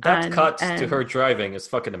 That And, cut to her driving is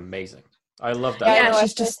fucking amazing. I love that. Yeah, I Yeah, know, I she's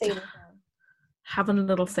was gonna just say this. having a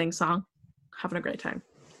little sing song, having a great time.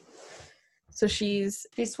 So She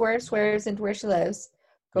swears into where she lives,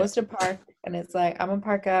 goes to park, and it's like, I'm gonna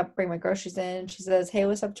park up, bring my groceries in. She says, hey,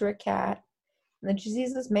 what's up to her cat? And then she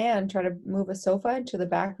sees this man try to move a sofa into the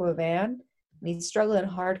back of a van, and he's struggling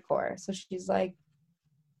hardcore. So she's like,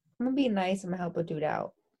 I'm gonna be nice, I'm gonna help a dude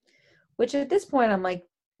out. Which at this point, I'm like,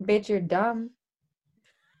 bitch, you're dumb.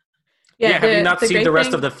 Yeah, have you not seen great the rest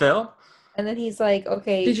thing- of the film? And then he's like,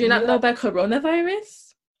 okay. Did you not know about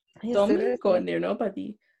coronavirus? He Don't said, go near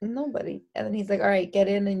nobody. nobody. And then he's like, all right, get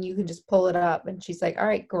in and you can just pull it up. And she's like, all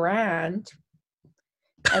right, grand.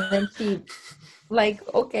 And then she, like,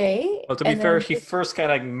 okay. Well, to be And fair, then he first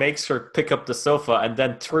kind of makes her pick up the sofa and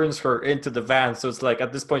then turns her into the van. So it's like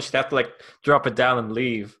at this point she'd have to like drop it down and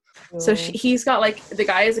leave. So he's got like the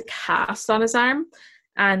guy has a cast on his arm,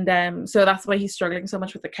 and so that's why he's struggling so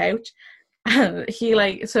much with the couch. And he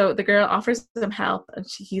like, so the girl offers him help, and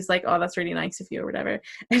he's like, "Oh, that's really nice of you," or whatever.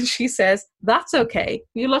 And she says, "That's okay.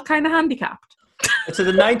 You look kind of handicapped." It's in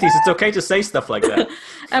the 90s. It's okay to say stuff like that.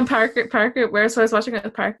 And Parker, so I was watching it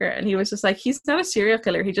with Parker, and he was just like, "He's not a serial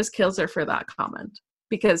killer. He just kills her for that comment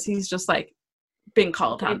because he's just like being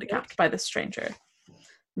called handicapped by this stranger."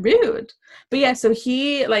 Rude. But yeah, so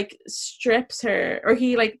he like strips her, or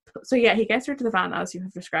he like, so yeah, he gets her to the van as you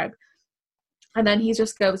have described, and then he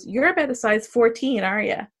just goes, "You're about a size 14, are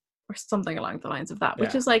you?" or something along the lines of that,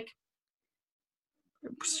 which is like a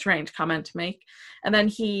strange comment to make. And then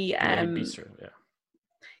he beats her,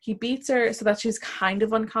 he beats her so that she's kind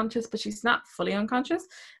of unconscious, but she's not fully unconscious,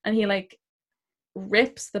 and he like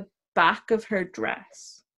rips the back of her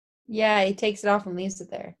dress. Yeah, he takes it off and leaves it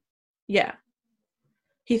there. Yeah.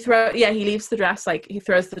 He leaves the dress, like he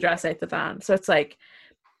throws the dress out the van. So it's like,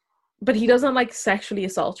 but he doesn't like sexually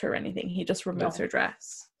assault her or anything. He just removes her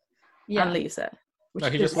dress and leaves it. No,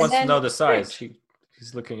 he just wants to know the size.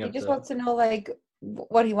 He's looking at. He just wants to know like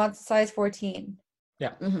what he wants, size 14.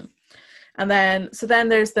 Yeah. Mm-hmm. And then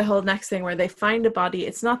there's the whole next thing where they find a body.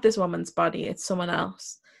 It's not this woman's body. It's someone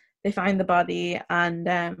else. They find the body and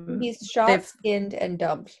he's shot, skinned, and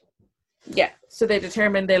dumped. Yeah, so they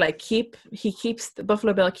determine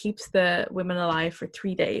Buffalo Bill keeps the women alive for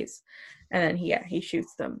 3 days, and then he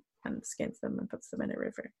shoots them and skins them and puts them in a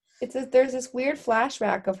river. There's this weird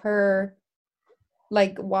flashback of her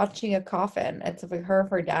like watching a coffin. It's like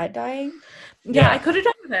her dad dying. Yeah, I could have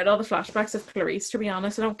done without all the flashbacks of Clarice, to be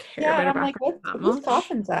honest. I don't care about her I'm like, whose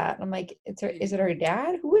coffin's that? I'm like, is it her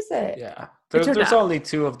dad? Who is it? Yeah. There's only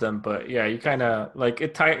two of them, but yeah, you kind of like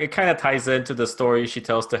it kind of ties into the story she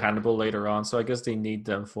tells to Hannibal later on. So I guess they need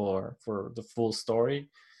them for the full story,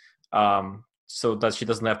 so that she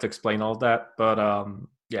doesn't have to explain all that. But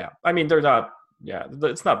yeah, I mean they're not. Yeah,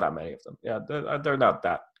 it's not that many of them. Yeah, they're not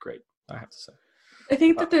that great, I have to say. I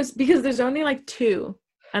think that there's only like two.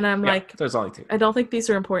 And I'm like, there's only two. I don't think these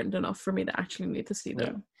are important enough for me to actually need to see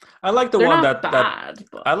them. Yeah. I like the They're one not that bad,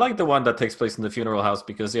 but... I like the one that takes place in the funeral house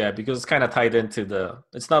because it's kind of tied into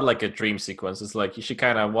it's not like a dream sequence. It's like she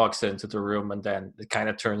kind of walks into the room and then it kind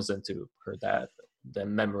of turns into her dad, the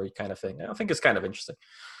memory kind of thing. I think it's kind of interesting.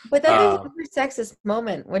 But then there's a sexist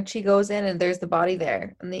moment when she goes in and there's the body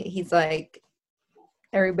there, and he's like,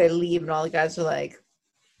 everybody leave, and all the guys are like,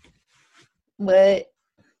 what?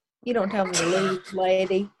 You don't tell me to leave,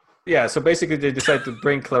 lady. Yeah, so basically they decide to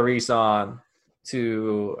bring Clarice on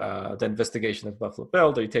to the investigation of Buffalo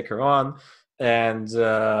Bill. They take her on, and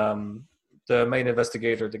the main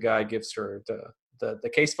investigator, the guy, gives her the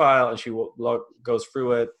case file, and she goes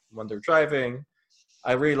through it when they're driving.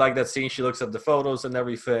 I really like that scene. She looks at the photos and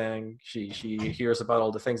everything. She hears about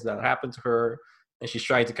all the things that happened to her, and she's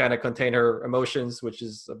trying to kind of contain her emotions, which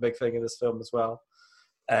is a big thing in this film as well.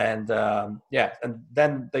 And and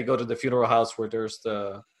then they go to the funeral house where there's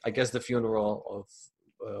the funeral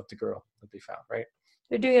of the girl that they found, right?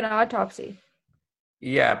 They're doing an autopsy.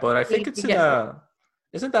 Yeah, but I think it's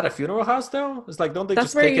isn't that a funeral house though? It's like, don't they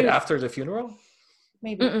just take it after the funeral?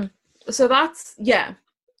 Maybe. Mm-mm. So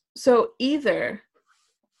so either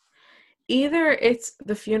it's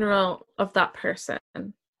the funeral of that person,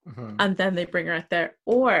 mm-hmm. and then they bring her out there,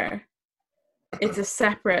 or it's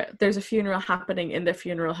there's a funeral happening in the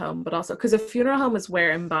funeral home, but also because a funeral home is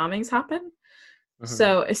where embalmings happen. Mm-hmm.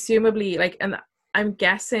 So assumably, like, and I'm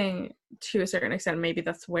guessing to a certain extent, maybe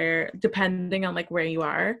that's where, depending on like where you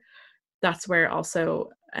are, that's where also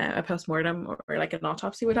a postmortem or like an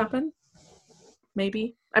autopsy would happen.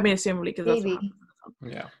 Maybe. I mean, assumably, because that's what happens in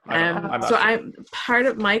Yeah. I'm So not sure. I'm part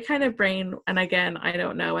of my kind of brain, and again, I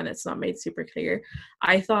don't know, and it's not made super clear.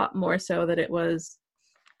 I thought more so that it was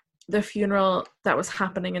the funeral that was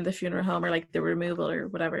happening in the funeral home, or like the removal or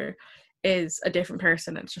whatever, is a different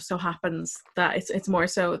person. It just so happens that it's more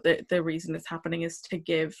so the reason it's happening is to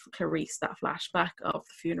give Clarice that flashback of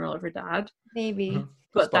the funeral of her dad. maybe. Mhm. It's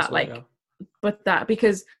But that possible, like, yeah. but that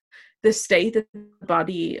because the state that the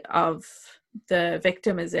body of the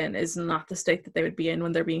victim is in is not the state that they would be in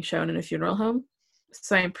when they're being shown in a funeral home.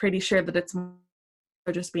 So I'm pretty sure that it's more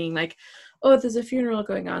just being like, oh, there's a funeral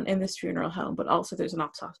going on in this funeral home, but also there's an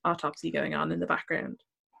autopsy going on in the background.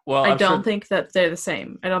 Well, I I'm don't sure. think that they're the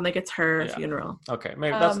same. I don't think it's her Yeah. funeral. Okay,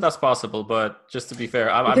 maybe Um, that's possible, but just to be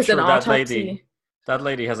fair, I'm Because an sure autopsy, that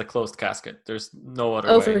lady has a closed casket. There's no other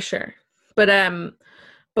oh, way. for sure. But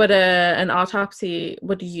an autopsy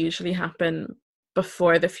would usually happen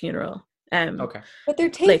before the funeral. Okay. But they're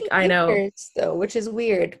Like taking I know pictures though, which is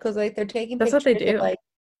weird because like they're taking that's what they pictures of do. like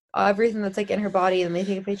everything that's like in her body, and they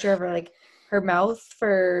take a picture of her like her mouth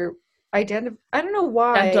for identify. I don't know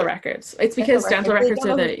why. Dental records. It's because dental They records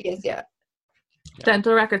don't are know who the she is yet.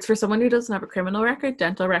 dental records for someone who doesn't have a criminal record.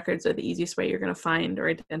 Dental records are the easiest way you're going to find or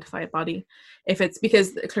identify a body. If it's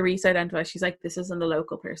because Clarice identifies, she's like, this isn't a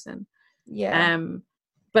local person. Yeah.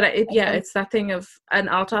 But then- it's that thing of an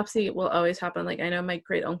autopsy will always happen. Like I know my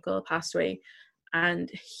great uncle passed away, and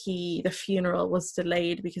the funeral was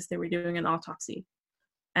delayed because they were doing an autopsy,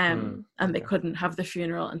 and they okay. couldn't have the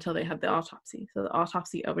funeral until they had the autopsy. So the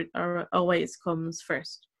autopsy always comes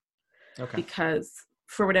first, Okay. because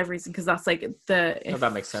for whatever reason, because that's like if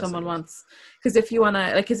that makes sense, I someone guess. wants, because if you want to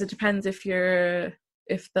like, because it depends if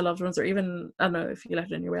the loved ones, or even I don't know if you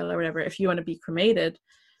left it in your will or whatever, if you want to be cremated,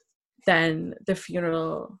 then the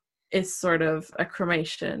funeral is sort of a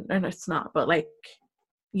cremation, and it's not, but like,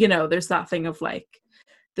 there's that thing of like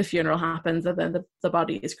the funeral happens and then the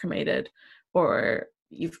body is cremated, or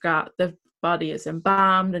you've got the body is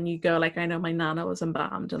embalmed and you go like, I know my nana was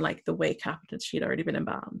embalmed, and like the wake happened, she'd already been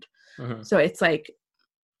embalmed. Mhm. So it's like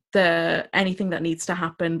anything that needs to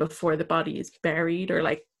happen before the body is buried or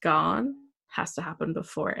like gone has to happen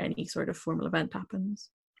before any sort of formal event happens.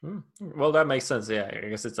 Well, that makes sense. Yeah, I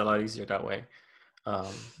guess it's a lot easier that way.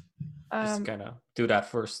 Just kind of do that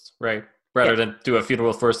first, right? Rather than do a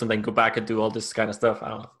funeral first and then go back and do all this kind of stuff. I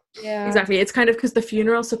don't know. Yeah. Exactly. It's kind of because the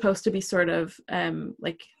funeral's supposed to be sort of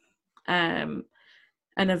like an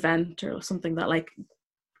event or something that like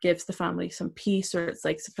gives the family some peace, or it's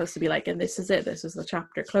like supposed to be like, and this is it, this is the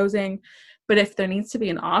chapter closing. But if there needs to be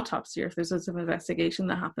an autopsy, or if there's some investigation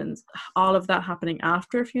that happens, all of that happening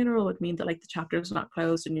after a funeral would mean that like the chapter is not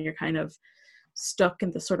closed and you're kind of stuck in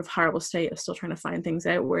this sort of horrible state of still trying to find things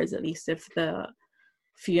out. Whereas at least if the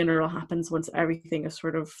funeral happens once everything is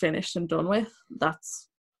sort of finished and done with, that's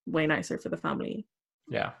way nicer for the family.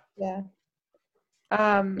 Yeah. Yeah.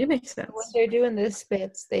 It makes sense. When they're doing this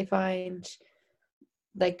bits, they find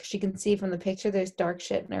like she can see from the picture there's dark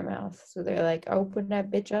shit in her mouth. So they're like, open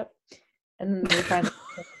that bitch up. And then they find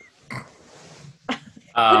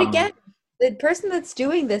but again, the person that's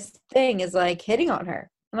doing this thing is like hitting on her.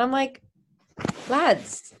 And I'm like,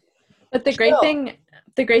 lads. But the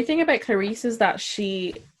great thing about Clarice is that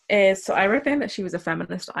she is, so I wrote down that she was a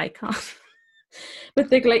feminist icon. But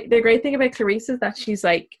the great thing about Clarice is that she's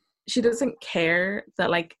like, she doesn't care that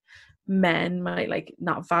like men might like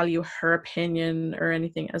not value her opinion or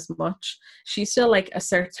anything as much. She still like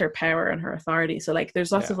asserts her power and her authority. So like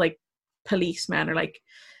there's lots of like policemen or like,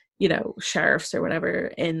 sheriffs or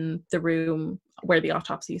whatever in the room where the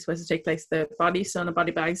autopsy is supposed to take place. The body's still in a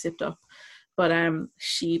body bag zipped up. But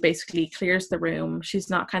she basically clears the room.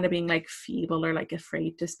 She's not kind of being like feeble or like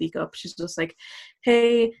afraid to speak up. She's just like,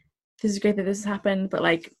 hey, this is great that this has happened, but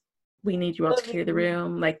like we need you all to clear the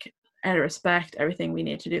room. Like out of respect, everything, we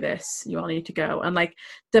need to do this. You all need to go. And like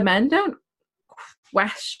the men don't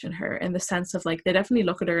question her in the sense of like, they definitely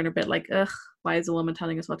look at her and a bit like, ugh, why is a woman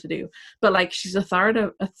telling us what to do? But like she's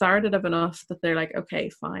authoritative enough that they're like, okay,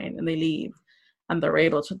 fine, and they leave, and they're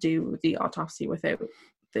able to do the autopsy without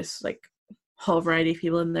this like whole variety of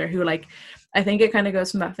people in there who like, I think it kind of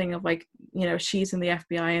goes from that thing of like, she's in the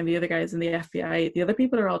FBI and the other guys in the FBI, the other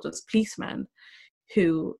people are all just policemen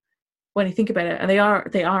who, when you think about it, and they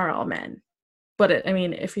are all men, but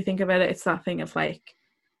if you think about it, it's that thing of like,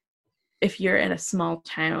 if you're in a small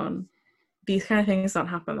town, these kind of things don't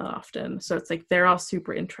happen that often. So it's like they're all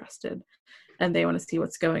super interested and they want to see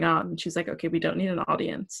what's going on. And she's like, okay, we don't need an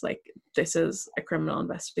audience. Like, this is a criminal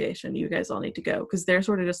investigation. You guys all need to go. Because they're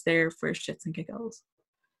sort of just there for shits and giggles.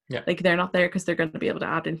 Yeah. Like, they're not there because they're going to be able to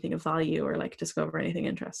add anything of value or like discover anything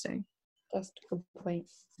interesting. That's a good point.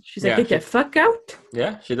 She's Yeah, like, get the fuck out.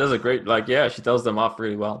 Yeah, she does a great she tells them off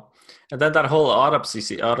really well. And then that whole autopsy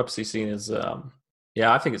scene is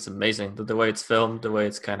I think it's amazing. The way it's filmed, the way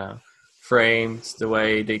it's kind of framed, the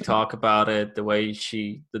way they talk about it, the way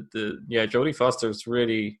Jodie Foster's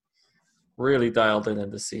really really dialed in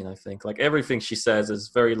the scene, I think. Like everything she says is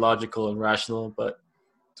very logical and rational, but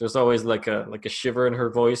there's always like a shiver in her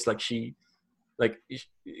voice, like you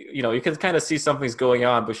can kind of see something's going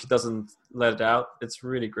on, but she doesn't let it out. It's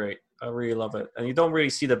really great. I really love it. And you don't really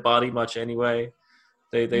see the body much anyway.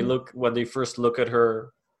 They look, when they first look at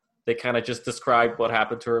her, they kind of just describe what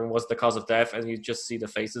happened to her and what's the cause of death, and you just see the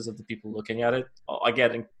faces of the people looking at it.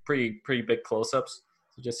 Again, in pretty big close-ups.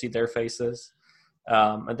 You just see their faces.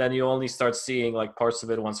 And then you only start seeing like parts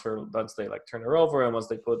of it once they like turn her over, and once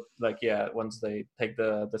they take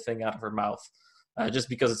the thing out of her mouth. Just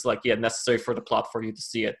because it's like necessary for the plot for you to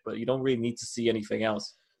see it, but you don't really need to see anything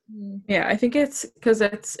else. Yeah, I think it's because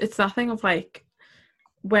it's that thing of like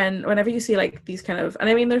whenever you see like these kind of, and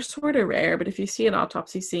I mean they're sort of rare, but if you see an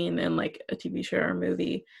autopsy scene in like a TV show or a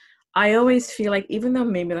movie, I always feel like, even though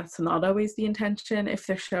maybe that's not always the intention, if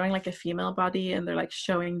they're showing like a female body and they're like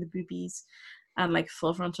showing the boobies and like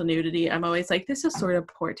full frontal nudity, I'm always like, this is sort of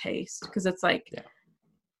poor taste, because it's like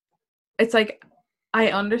it's like,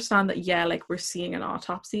 I understand that, like we're seeing an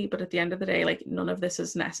autopsy, but at the end of the day, like none of this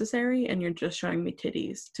is necessary, and you're just showing me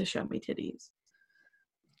titties to show me titties.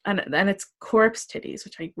 And then it's corpse titties,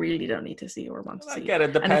 which I really don't need to see or want to see. Again,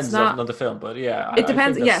 it depends on the film, but it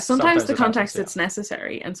depends. Sometimes the context it's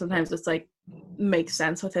necessary, and sometimes it's like makes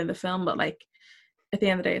sense within the film. But like at the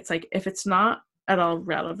end of the day, it's like if it's not at all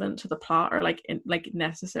relevant to the plot or like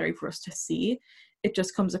necessary for us to see, it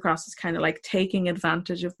just comes across as kind of like taking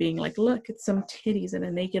advantage of being like, look, it's some titties and a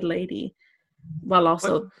naked lady, while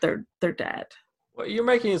also they're dead. Well, you're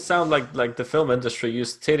making it sound like the film industry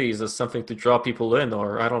used titties as something to draw people in,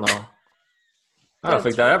 or I don't know. I don't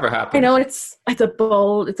think that ever happened. I know it's a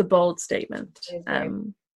bold statement.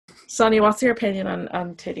 Sonia, what's your opinion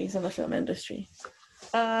on titties in the film industry?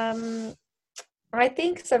 I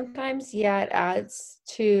think sometimes it adds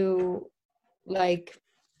to like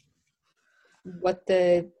what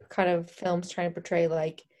the kind of film's trying to portray.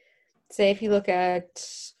 Like, say if you look at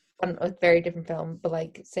a very different film, but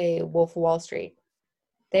like say Wolf of Wall Street,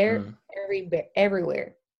 they're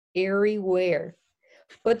everywhere.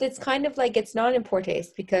 But it's kind of like, it's not in poor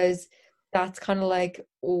taste, because that's kind of like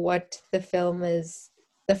what the film is.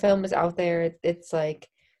 The film is out there. It's like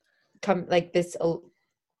like this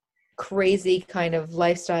crazy kind of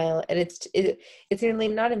lifestyle, and it's really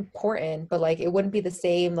not important, but like it wouldn't be the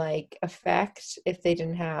same like effect if they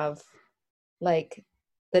didn't have like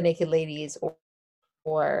the naked ladies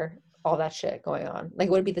or all that shit going on. Like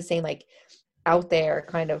it wouldn't be the same like out there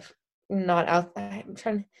kind of, not out, I'm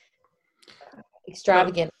trying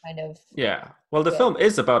extravagant kind of. Well, the film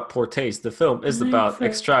is about poor taste. The film is about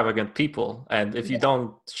extravagant people, and if you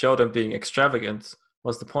don't show them being extravagant,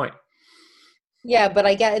 what's the point? Yeah, but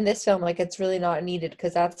I get in this film, like, it's really not needed,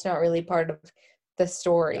 because that's not really part of the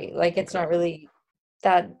story. Like, it's not really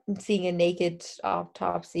that seeing a naked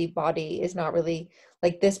autopsy body is not really,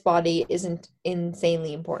 like, this body isn't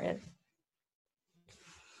insanely important.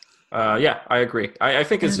 I agree. I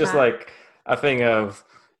think it's just like a thing of,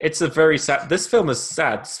 it's a very sad, this film is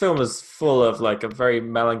sad. This film is full of like a very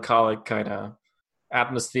melancholic kind of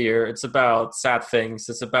atmosphere. It's about sad things.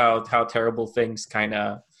 It's about how terrible things kind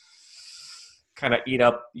of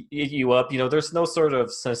eat you up. There's no sort of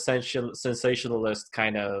sensationalist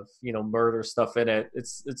kind of murder stuff in it.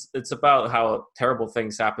 It's about how terrible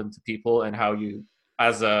things happen to people, and how you,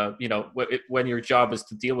 as a when your job is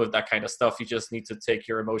to deal with that kind of stuff, you just need to take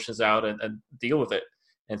your emotions out and deal with it.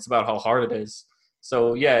 And it's about how hard it is.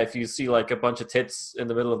 So if you see like a bunch of tits in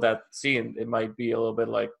the middle of that scene, it might be a little bit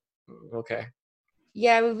like, okay.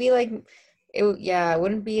 Yeah, it would be like, it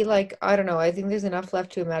wouldn't be like, I don't know. I think there's enough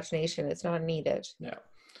left to imagination. It's not needed. Yeah.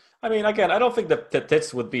 I mean, again, I don't think that the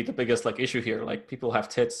tits would be the biggest like issue here. Like, people have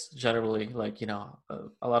tits generally, like,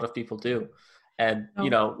 a lot of people do. And,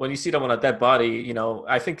 when you see them on a dead body,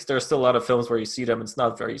 I think there's still a lot of films where you see them, it's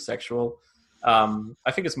not very sexual.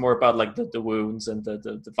 I think it's more about like the wounds and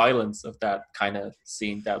the violence of that kind of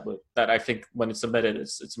scene that I think when it's omitted,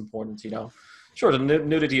 it's important, Sure, the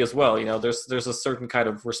nudity as well, there's a certain kind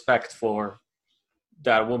of respect for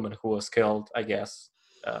that woman who was killed, I guess.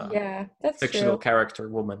 That's fictional true. character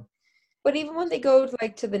woman. But even when they go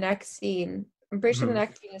like to the next scene, I'm pretty sure the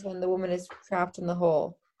next scene is when the woman is trapped in the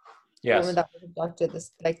hole. Yes. The woman that was abducted,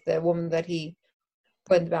 like the woman that he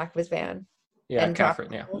put in the back of his van. Yeah, and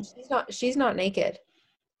Catherine, she's not naked.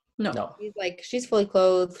 No. She's fully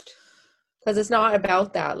clothed. because it's not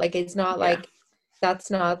about that. Like, it's not Yeah. like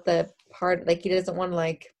that's not the part. Like, he doesn't want to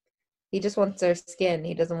like. He just wants their skin.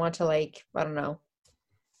 He doesn't want to like, I don't know,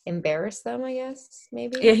 embarrass them, I guess,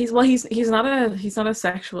 maybe. Yeah, he's not a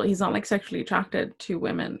sexual. He's not like sexually attracted to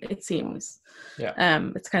women. It seems. Yeah.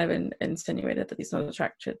 It's kind of insinuated that he's not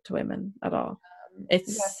attracted to women at all. Yeah,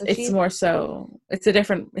 It's so it's more so it's a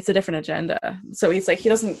different agenda. So he's like, he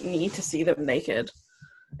doesn't need to see them naked.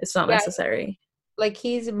 It's not Yeah. necessary. Like,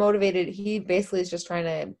 he's motivated. He basically is just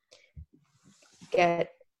trying to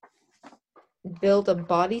build a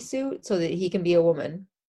bodysuit so that he can be a woman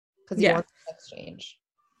because he Yeah. wants sex change.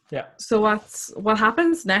 Yeah. So what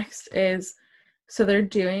happens next is, so they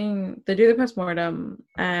do the postmortem,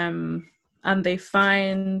 and they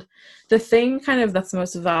find the thing kind of that's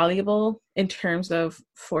most valuable in terms of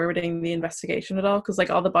forwarding the investigation at all, because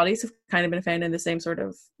like all the bodies have kind of been found in the same sort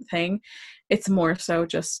of thing. It's more so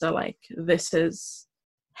just like, this is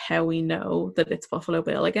how we know that it's Buffalo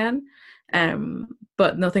Bill again.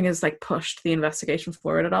 But nothing has like pushed the investigation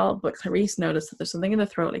forward at all. But Clarice noticed that there's something in the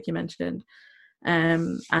throat, like you mentioned.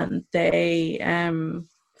 And they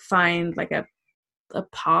find like a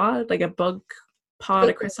pod, like a bug pod,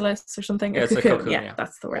 a chrysalis or something. Yeah, A it's a cocoon. cocoon, Yeah, yeah.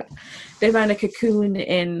 that's the word. They found a cocoon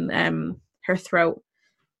in her throat,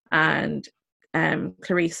 and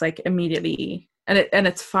Clarice like immediately, and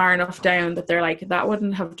it's far enough down that they're like, that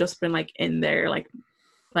wouldn't have just been like in there like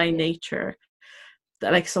by nature.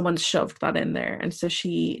 That like someone's shoved that in there. And so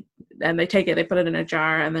they take it, they put it in a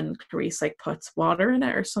jar, and then Clarice like puts water in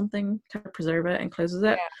it or something to preserve it and closes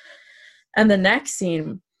it. Yeah. And the next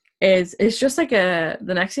scene is just like a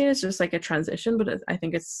transition, but I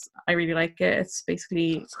really like it. It's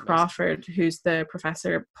basically That's amazing. Crawford, who's the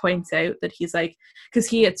professor, points out that he's like, because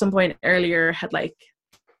he at some point earlier had like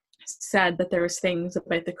said that there was things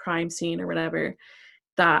about the crime scene or whatever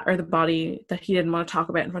or the body that he didn't want to talk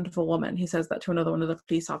about in front of a woman. He says that to another one of the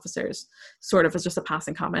police officers, sort of as just a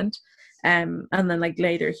passing comment. And then like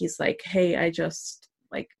later he's like, hey, I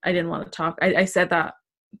didn't want to talk. I said that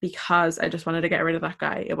because I just wanted to get rid of that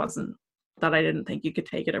guy. It wasn't that I didn't think you could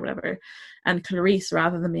take it or whatever. And Clarice,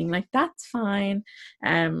 rather than being like, that's fine,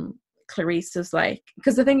 Clarice is like,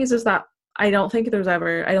 because the thing is that I don't think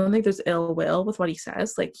there's ill will with what he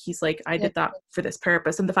says. Like, he's like, I did that for this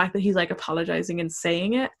purpose. And the fact that he's like apologizing and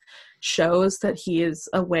saying it shows that he is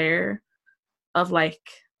aware of like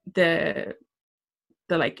the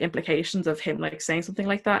like implications of him like saying something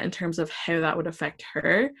like that in terms of how that would affect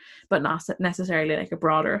her, but not necessarily like a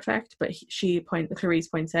broader effect. But Clarice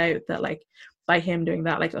points out that like by him doing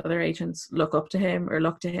that, like other agents look up to him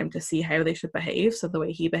to see how they should behave. So the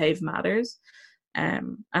way he behaved matters.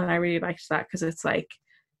 And I really liked that, because it's like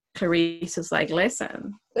Clarice is like,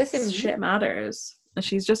 listen, shit matters, and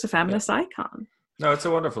she's just a feminist icon. No, it's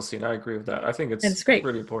a wonderful scene. I agree with that. I think it's great.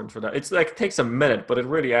 Really important for that. It's like, it takes a minute, but it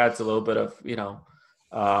really adds a little bit of,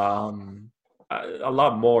 a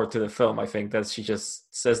lot more to the film. I think that she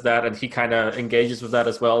just says that, and he kind of engages with that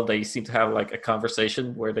as well. They seem to have like a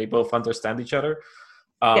conversation where they both understand each other.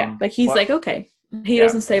 Like he's like, okay. He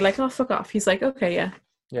doesn't say like, oh, fuck off. He's like, okay, yeah.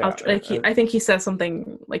 Yeah, I think he says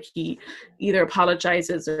something like, he either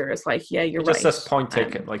apologizes or is like, yeah, you're right. Just says point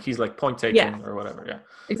taken. Like, he's like, point taken, or whatever. Yeah,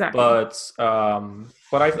 exactly. But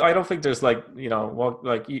I don't think there's like, you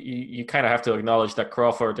kind of have to acknowledge that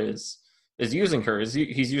Crawford is using her.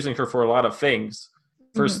 He's using her for a lot of things.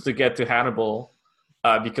 First, to get to Hannibal,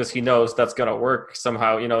 because he knows that's gonna work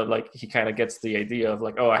somehow. Like, he kind of gets the idea of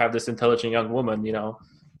like, oh, I have this intelligent young woman.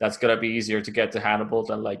 That's gonna be easier to get to Hannibal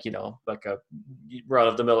than like a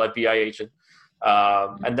run-of-the-mill FBI agent.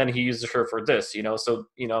 And then he uses her for this. So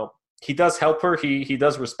he does help her. He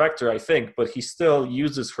does respect her, I think, but he still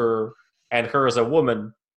uses her and her as a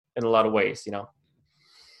woman in a lot of ways.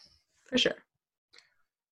 For sure.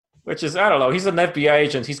 Which is, I don't know. He's an FBI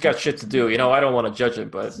agent. He's got shit to do. I don't want to judge him,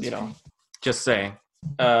 but just saying.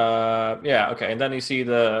 Yeah. Okay. And then you see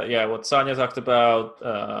what Sonia talked about.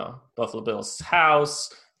 Buffalo Bill's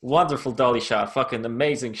house. Wonderful dolly shot, fucking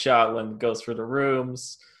amazing shot when it goes through the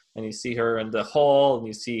rooms, and you see her in the hall, and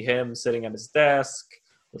you see him sitting at his desk,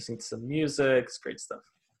 listening to some music. It's great stuff.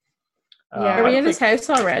 Are we in his house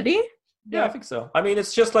already? Yeah, I think so. I mean,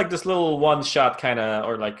 it's just like this little one shot kind of,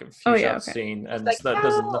 or like a few shot scene, and like,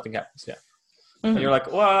 nothing happens. Yeah, and you're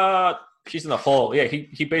like, what? She's in a hole. Yeah,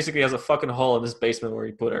 he basically has a fucking hole in his basement where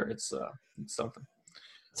he put her. It's something.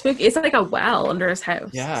 It's like a well under his house.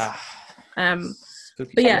 Yeah.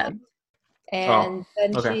 But yeah. And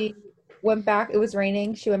then she went back. It was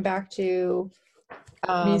raining. She went back to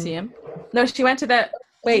museum. No, she went to the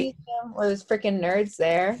museum where there's freaking nerds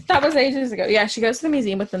there. That was ages ago. Yeah, she goes to the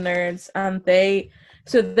museum with the nerds, and they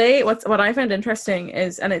So what I found interesting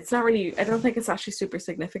is, and it's not really, I don't think it's actually super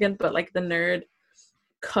significant, but like the nerd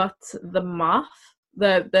cuts the moth,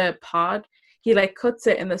 the pod, he like cuts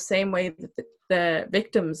it in the same way that the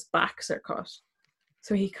victims' backs are cut.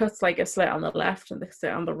 So he cuts like a slit on the left and the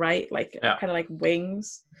slit on the right, like kind of like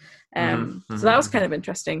wings. So that was kind of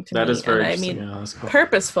interesting to me. That is very and interesting. I mean, That's cool.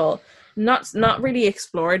 purposeful, not really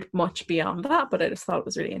explored much beyond that, but I just thought it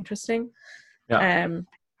was really interesting. Yeah.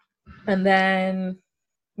 And then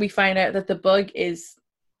we find out that the bug is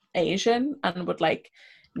Asian and would like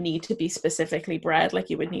need to be specifically bred, like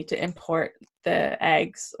you would need to import the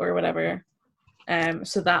eggs or whatever.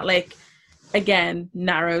 So that like again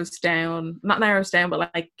not narrows down,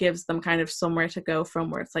 but like gives them kind of somewhere to go from,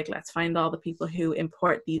 where it's like, let's find all the people who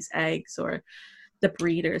import these eggs or the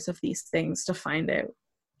breeders of these things to find out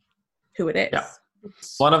who it is. Yeah.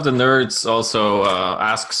 One of the nerds also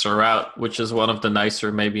asks her out, which is one of the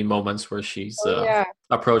nicer maybe moments where she's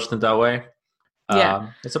approached in that way.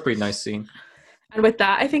 It's a pretty nice scene. And with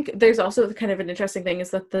that, I think there's also kind of an interesting thing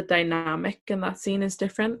is that the dynamic in that scene is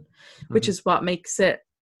different, which is what makes it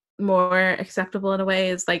more acceptable in a way.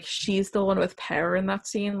 Is like she's the one with power in that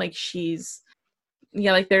scene. Like she's,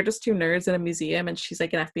 like they're just two nerds in a museum, and she's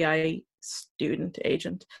like an FBI student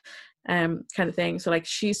agent, kind of thing. So like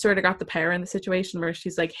she's sort of got the power in the situation where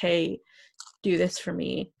she's like, hey, do this for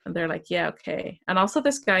me, and they're like, yeah, okay. And also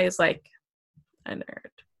this guy is like a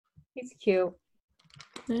nerd. He's cute.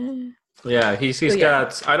 Yeah, he's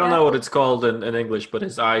got, I don't know what it's called in English, but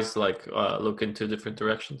his eyes like look into different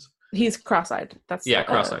directions. He's cross-eyed. That's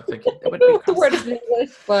cross-eyed. Thank you. It would be the word is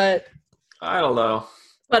English, but I don't know.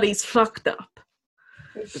 But he's fucked up.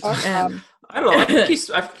 I don't know. I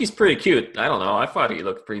think he's pretty cute. I don't know. I thought he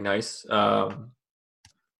looked pretty nice. I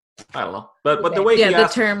don't know, but the way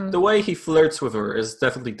the way he flirts with her is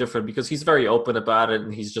definitely different, because he's very open about it,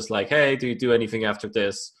 and he's just like, "Hey, do you do anything after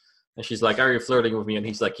this?" And she's like, "Are you flirting with me?" And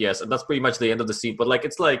he's like, "Yes." And that's pretty much the end of the scene. But like,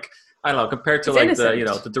 it's like, I don't know, compared to it's like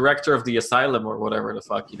innocent. the director of the asylum or whatever the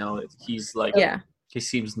fuck, he's like, he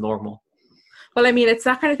seems normal. Well, I mean, it's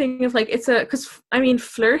that kind of thing of like, because I mean,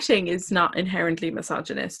 flirting is not inherently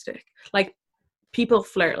misogynistic. Like, people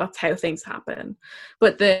flirt, that's how things happen.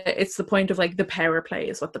 But it's the point of like the power play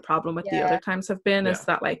is what the problem with the other times have been, is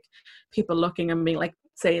that like people looking and being like,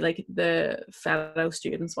 say like the fellow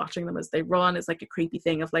students watching them as they run is like a creepy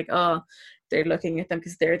thing of like, oh, they're looking at them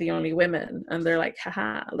because they're the only women, and they're like,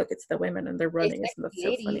 haha, look, it's the women and they're running. Isn't that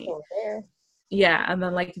so funny? Yeah. And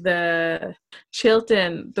then like the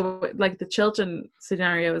Chilton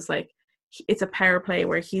scenario is like, it's a power play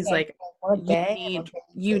where he's like,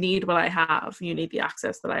 you need what I have, you need the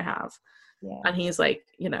access that I have. And he's like,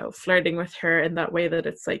 flirting with her in that way that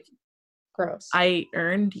it's like, gross, I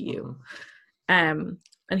earned you.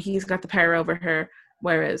 And he's got the power over her,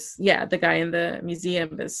 whereas the guy in the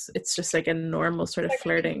museum it's just like a normal sort of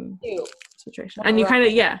flirting situation. And you kind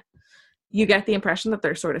of you get the impression that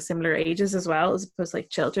they're sort of similar ages as well, as opposed to like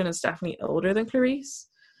Chilton is definitely older than Clarice,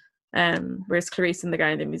 whereas Clarice and the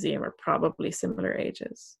guy in the museum are probably similar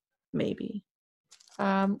ages, maybe.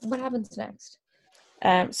 What happens next?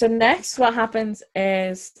 So next what happens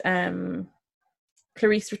is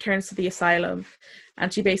Clarice returns to the asylum,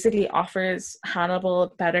 and she basically offers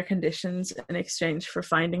Hannibal better conditions in exchange for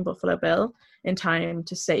finding Buffalo Bill in time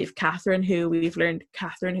to save Catherine, who we've learned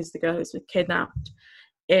Catherine, who's the girl who's been kidnapped,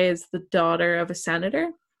 is the daughter of a senator.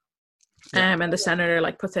 And the senator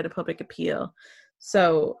like puts out a public appeal.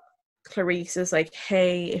 So Clarice is like,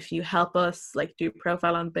 hey, if you help us like do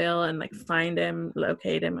profile on Bill and like find him,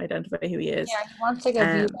 locate him, identify who he is. Yeah, he wants like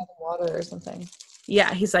a view by the water or something.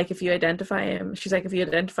 Yeah, he's like, if you identify him, she's like, if you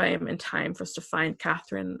identify him in time for us to find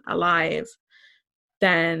Catherine alive,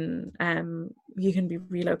 then you can be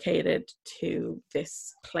relocated to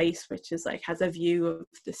this place, which is like has a view of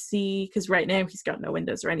the sea, because right now he's got no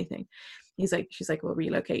windows or anything. She's like, we'll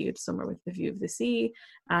relocate you to somewhere with the view of the sea,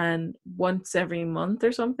 and once every month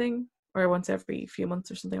or something, or once every few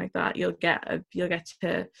months or something like that, you'll get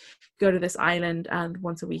to go to this island, and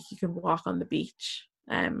once a week you can walk on the beach.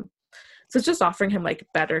 So it's just offering him like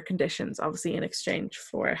better conditions, obviously in exchange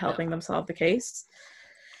for helping them solve the case.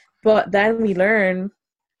 But then we learn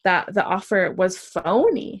that the offer was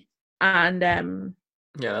phony, and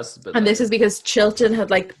that's a bit. And this is because Chilton had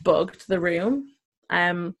like bugged the room.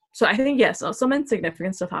 So I think so some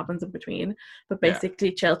insignificant stuff happens in between, but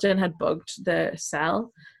basically Chilton had bugged the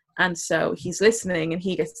cell, and so he's listening and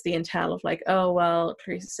he gets the intel of like, oh well,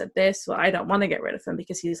 Teresa said this. Well, I don't want to get rid of him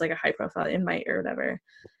because he's like a high profile inmate or whatever.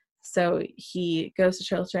 So he goes to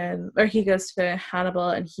Chilton, or he goes to Hannibal,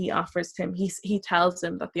 and he offers him. He tells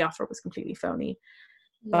him that the offer was completely phony.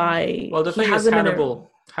 Well, the thing is,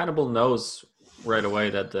 Hannibal knows right away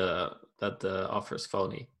that the offer is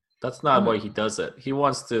phony. That's not why he does it. He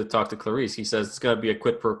wants to talk to Clarice. He says it's gonna be a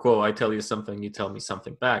quid pro quo. I tell you something, you tell me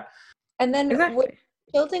something back. And then when Exactly.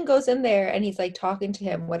 Chilton goes in there and he's like talking to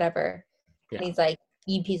him, whatever. Yeah. And he's like,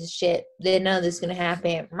 "You piece of shit. They know this is gonna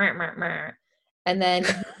happen." And then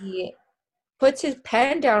he puts his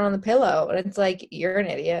pen down on the pillow, and it's like, "You're an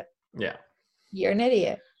idiot. Yeah. You're an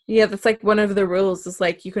idiot." Yeah, that's like one of the rules is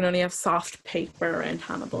like you can only have soft paper around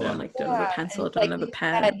Hannibal Yeah. and like don't have a pencil, and don't like have a sees the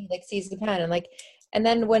pen. He like sees the pen and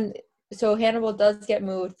then so Hannibal does get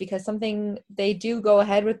moved because they do go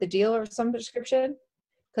ahead with the deal or some description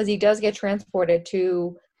because he does get transported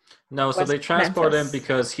to. No, so West they transport him Memphis.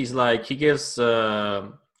 because he gives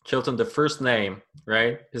Chilton the first name,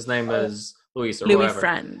 right? His name is Louis or Louis whatever.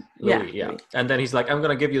 Friend. Louis, yeah. Louis. And then he's like, I'm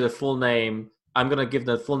gonna give you the full name. I'm gonna give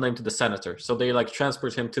the full name to the senator. So they like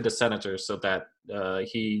transport him to the senator so that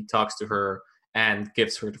he talks to her and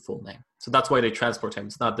gives her the full name. So that's why they transport him.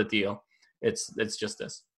 It's not the deal. It's just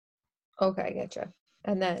this. Okay, gotcha.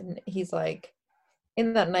 And then he's like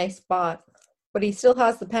in that nice spot, but he still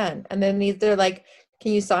has the pen. And then they're like,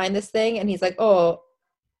 "Can you sign this thing?" And he's like, "Oh,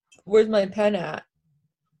 where's my pen at?"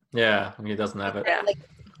 Yeah, he doesn't have it. Yeah. Like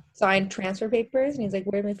signed transfer papers, and he's like,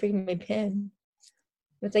 "Where's my pen?"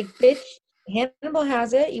 And it's like, "Bitch, Hannibal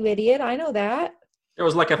has it, you idiot. I know that." There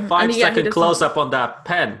was like a And 5-second he doesn't- close up on that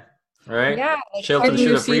pen, right? Yeah, like, Chilton Can should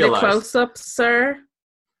you have see realized. the close-ups, sir?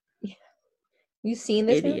 you seen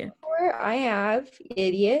this movie Idiot. before? I have,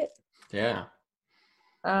 idiot. Yeah.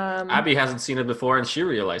 Um, Abby hasn't seen it before, and she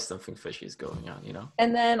realized something fishy is going on,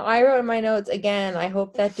 and then I wrote in my notes again, I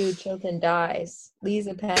hope that dude Chilton dies. Leaves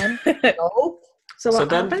a pen. Nope. So So what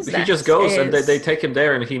then happens he next just goes and is- they take him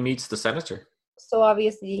there and he meets the senator. So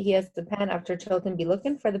obviously he has the pen after Chilton be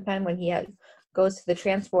looking for the pen when he goes to the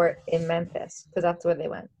transport in Memphis because that's where they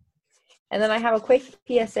went. And then I have a quick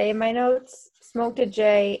PSA in my notes. Smoked a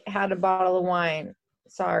J, had a bottle of wine.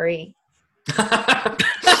 Sorry.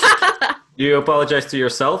 Do you apologize to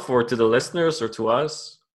yourself or to the listeners or to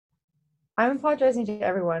us? I'm apologizing to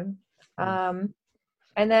everyone. And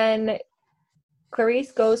then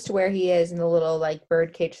Clarice goes to where he is in the little like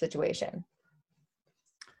birdcage situation.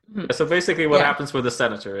 So basically what Yeah. happens with the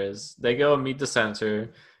senator is they go and meet the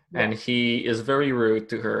senator and he is very rude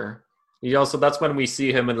to her. He also, that's when we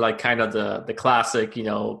see him in like kind of the classic,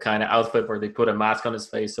 kind of outfit where they put a mask on his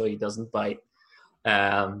face so he doesn't bite.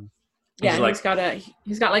 Yeah, like,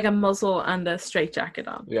 he's got like a muzzle and a straight jacket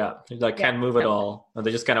on. yeah, he like can't move at all. And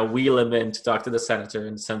they just kind of wheel him in to talk to the senator,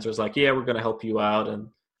 and the senator's like, yeah, we're going to help you out. And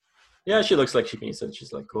yeah, she looks like she means it.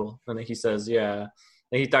 She's like, cool. And then he says, yeah.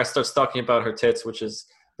 And he starts talking about her tits, which is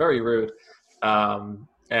very rude.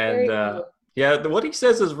 Very rude. Yeah, what he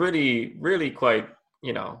says is really, really quite,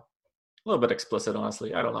 a little bit explicit,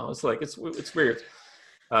 honestly. I don't know. It's like, it's weird.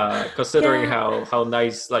 Considering how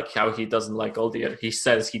nice, like how he doesn't like all he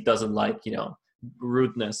says he doesn't like,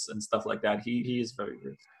 rudeness and stuff like that. He is very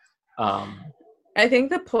rude. I think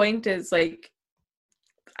the point is like,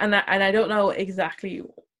 and I don't know exactly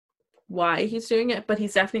why he's doing it, but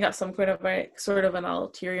he's definitely got some kind of sort of an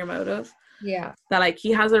ulterior motive. Yeah. That like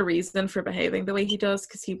he has a reason for behaving the way he does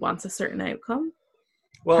because he wants a certain outcome.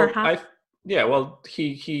 Well, Perhaps.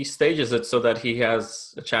 he stages it so that he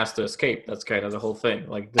has a chance to escape. That's kind of the whole thing.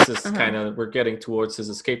 Like this is kind of, we're getting towards his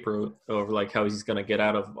escape route of like how he's going to get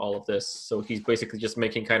out of all of this. So he's basically just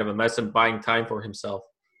making kind of a mess and buying time for himself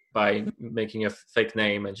by making a fake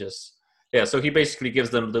name and just, so he basically gives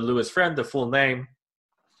them the Louis Friend, the full name,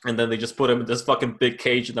 and then they just put him in this fucking big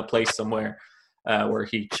cage in a place somewhere where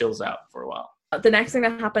he chills out for a while. The next thing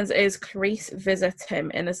that happens is Clarice visits him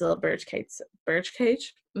in his little bird cage.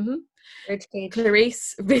 Mm-hmm. Birdcage.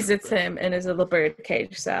 Clarice visits him in his little bird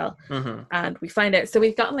cage cell, and we find out. So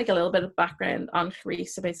we've gotten like a little bit of background on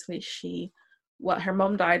Clarice. So basically, her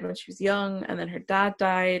mom died when she was young, and then her dad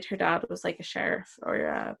died. Her dad was like a sheriff,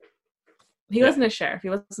 or he wasn't a sheriff. He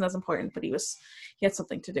wasn't as important, but he had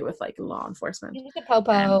something to do with like law enforcement. He's a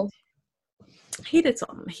popo. He did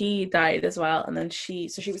something. He died as well, and then she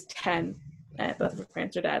was 10. Both of her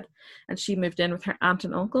parents are dead, and she moved in with her aunt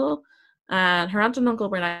and uncle. And her aunt and uncle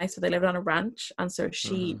were nice, so they lived on a ranch, and so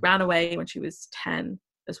she ran away when she was 10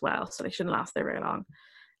 as well, so they shouldn't last there very long.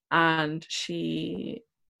 And so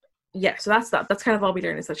that's kind of all we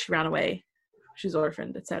learn is that she ran away, she's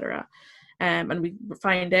orphaned, etc. And we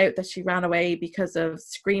find out that she ran away because of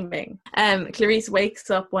screaming. Clarice wakes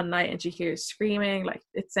up one night and she hears screaming, like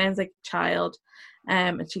it sounds like a child,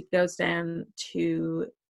 and she goes down to,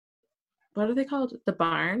 what are they called? The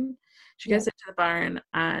barn. She goes into the barn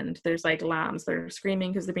and there's like lambs that are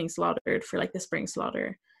screaming because they're being slaughtered for like the spring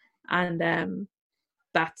slaughter. And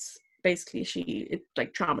that's basically it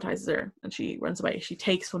like traumatizes her and she runs away. She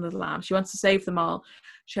takes one of the lambs. She wants to save them all.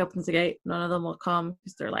 She opens the gate. None of them will come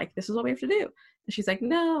because they're like, this is what we have to do. And she's like,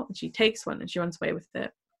 no. And she takes one and she runs away with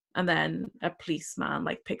it. And then a policeman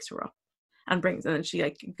like picks her up and then she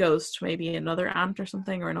like goes to maybe another aunt or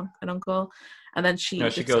something or an uncle. And then she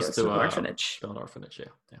goes to an an orphanage.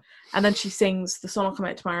 Yeah. And then she sings The Sun Will Come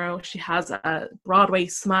Out Tomorrow. She has a Broadway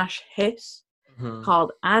smash hit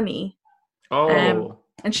called Annie. Oh.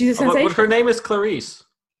 And she's a sensation. But her name is Clarice.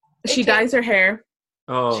 She dyes her hair.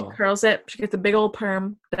 Oh. She curls it. She gets a big old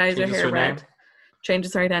perm, dyes her hair red. Name?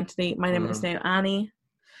 Changes her identity. My name is now Annie.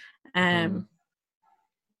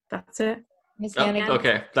 That's it.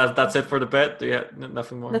 Okay, that's it for the bit. Yeah,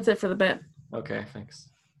 nothing more. That's it for the bit. Okay, thanks.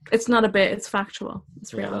 It's not a bit. It's factual.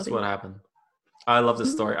 It's reality. Yeah, that's what happened. I love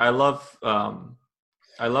this story. I love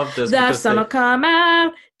this. The sun will come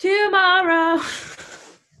out tomorrow.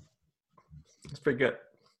 It's pretty good.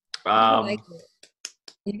 I like it.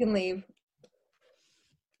 You can leave.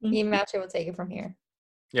 Me and Matcha will take it from here.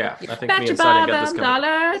 Yeah, I think me and Sonia got this covered.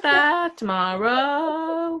 $1 that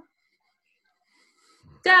tomorrow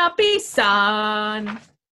there'll be sun.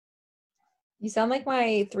 You sound like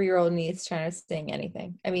my 3-year-old niece trying to sing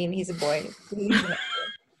anything. I mean, he's a boy.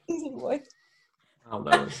 He's a boy. Oh,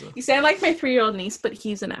 that was You sound like my 3-year-old niece, but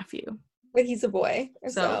he's a nephew. But he's a boy.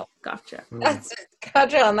 So gotcha. That's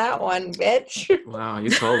gotcha on that one, bitch. Wow,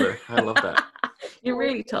 you told her. I love that. You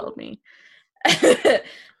really told me. That's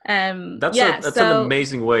an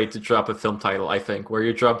amazing way to drop a film title, I think, where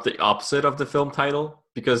you drop the opposite of the film title,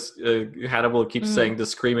 because Hannibal keeps saying the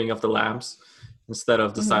screaming of the lambs instead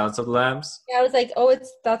of the silence of the lambs. Yeah, I was like,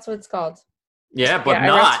 that's what it's called. Yeah, but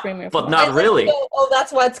not really. Like,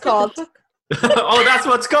 that's what it's called. Oh, that's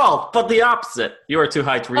what it's called, but the opposite. You are too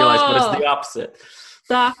high to realize, but it's the opposite.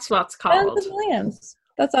 That's what's called. The lambs.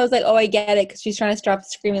 That's why I was like, I get it, because she's trying to stop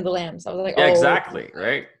screaming of the lambs. I was like, exactly,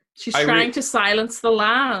 right? She's trying to silence the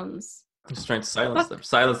lambs. She's trying to silence them.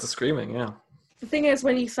 Silence the screaming, yeah. The thing is,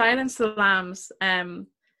 when you silence the lambs,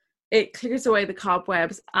 it clears away the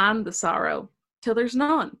cobwebs and the sorrow till there's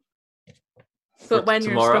none. But when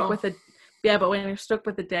you're stuck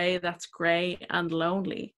with a day that's grey and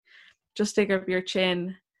lonely, just stick up your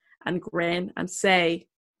chin and grin and say,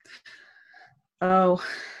 oh,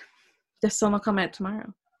 the sun will come out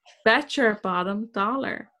tomorrow. Bet your bottom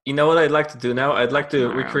dollar. You know what I'd like to do now? I'd like to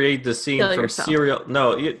recreate the scene from Serial.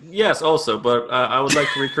 No, yes, also, but I would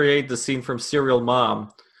like to recreate the scene from Serial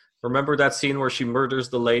Mom. Remember that scene where she murders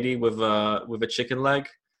the lady with a chicken leg?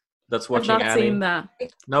 That's watching Annie. I've not seen that.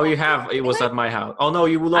 No, you have. It was at my house. Oh no,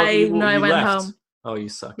 I went left. Home. Oh, you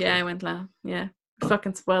suck. Yeah, I went home. Yeah,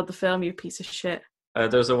 fucking spoiled the film, you piece of shit.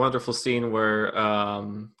 There's a wonderful scene where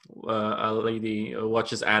a lady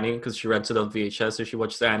watches Annie because she rented on VHS, so she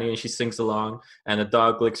watches Annie and she sings along, and a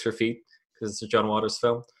dog licks her feet because it's a John Waters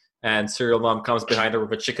film. And Serial Mom comes behind her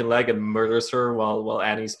with a chicken leg and murders her while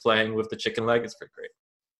Annie's playing with the chicken leg. It's pretty great.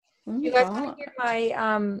 You guys want to hear my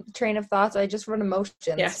train of thoughts? I just wrote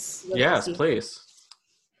emotions. Yes, please.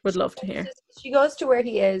 Would love to hear. She goes to where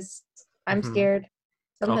he is. I'm scared.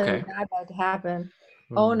 Something bad about to happen.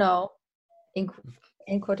 Oh no.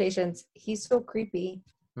 In quotations, he's so creepy.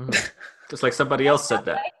 Just like somebody else said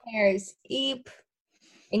that. Nightmares. Eep.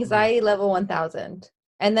 Anxiety level 1000.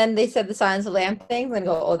 And then they said the silence of the lamb things and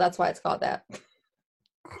go, that's why it's called that.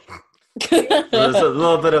 There's a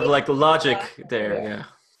little bit of like logic there, yeah.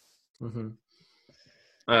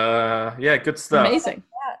 Yeah, good stuff. Amazing.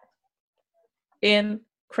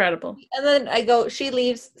 Incredible. And then I go, she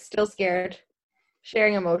leaves still scared,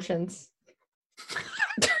 sharing emotions.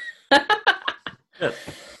 Good.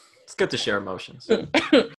 It's good to share emotions.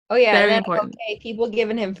 Oh yeah, very important. Okay, people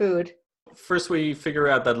giving him food. First, we figure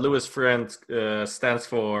out that Louis Friend stands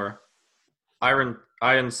for iron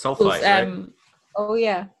sulfide, right? Oh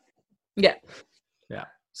yeah.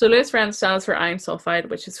 So Louis Friend stands for iron sulfide,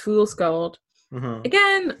 which is fool's gold.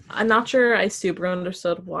 Again, I'm not sure I super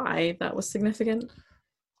understood why that was significant.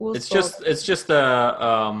 It's just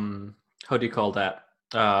how do you call that?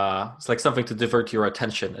 It's like something to divert your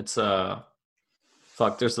attention. It's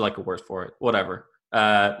there's like a word for it. Whatever.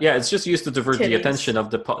 It's just used to divert the attention of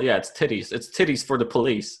the it's titties. It's titties for the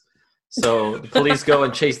police. So the police go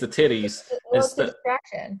and chase the titties. It's a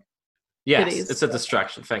distraction. Yes, titties. It's a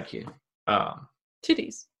distraction. Thank you.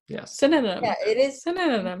 Titties. Yes. Synonym. Yeah, it is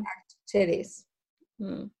synonym. Titties.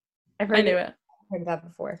 I knew it. Heard that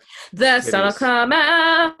before. The sun will come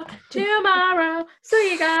out tomorrow, so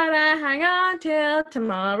you gotta hang on till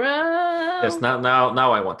tomorrow. Yes,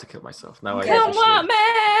 now I want to kill myself. Now Come on,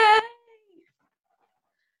 man.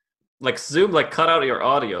 Like Zoom, cut out your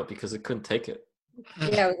audio because it couldn't take it.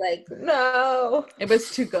 Yeah, I was like, no. It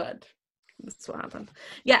was too good. That's what happened.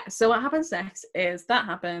 Yeah, so what happens next is that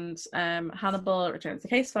happens. Hannibal returns the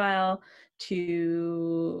case file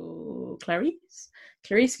to Clarice.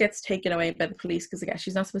 Clarice gets taken away by the police because I guess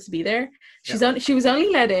she's not supposed to be there. She was only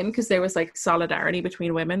let in because there was like solidarity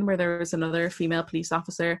between women, where there was another female police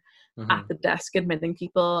officer at the desk admitting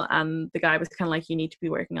people, and the guy was kind of like, you need to be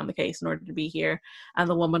working on the case in order to be here. And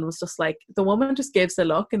the woman was just like, the woman just gives a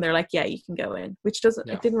look and they're like, yeah, you can go in, which doesn't,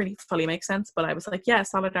 it didn't really fully make sense, but I was like, yeah,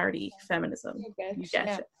 solidarity, feminism, you get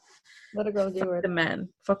it. Let her go do Fuck it. the men,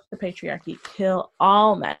 fuck the patriarchy, kill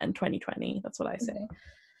all men 2020, that's what I say.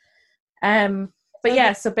 But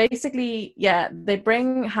yeah, so basically, yeah, they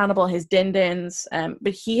bring Hannibal his din-dins,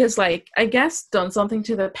 but he has like, I guess, done something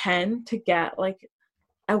to the pen to get like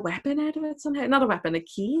a weapon out of it somehow. Not a weapon, a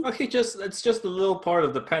key. Oh, it's just a little part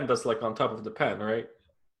of the pen that's like on top of the pen, right?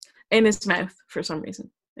 In his mouth for some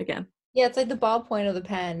reason, again. Yeah, it's like the ballpoint of the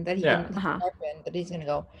pen that he can open, that he's gonna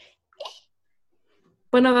go.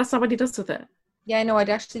 But no, that's not what he does with it. Yeah, I know. I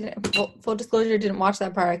actually didn't, full disclosure, didn't watch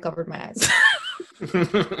that part. I covered my eyes.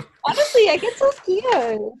 Honestly, I get so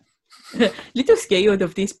scared. Little scared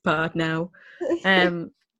of this part now.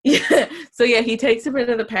 Yeah. So yeah, he takes a bit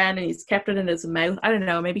of the pen and he's kept it in his mouth. I don't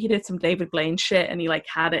know, maybe he did some David Blaine shit and he like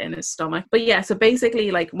had it in his stomach. But yeah, so basically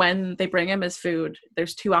like when they bring him his food,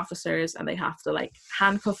 there's two officers and they have to like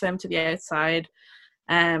handcuff him to the outside,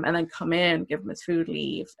 and then come in, give him his food,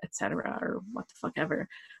 leave, etc., or what the fuck ever.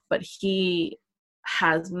 But he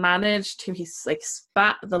has managed to, he's like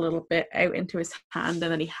spat the little bit out into his hand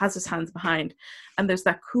and then he has his hands behind, and there's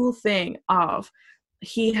that cool thing of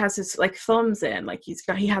he has his like thumbs in, like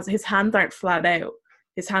he has his hands aren't flat out,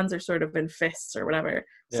 his hands are sort of in fists or whatever,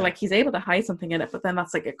 so like he's able to hide something in it. But then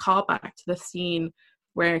that's like a callback to the scene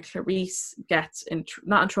where Clarice gets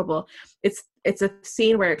not in trouble. It's a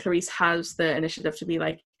scene where Clarice has the initiative to be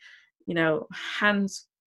like, you know, hands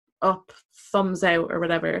up, thumbs out or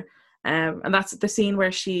whatever. And that's the scene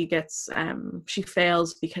where she gets she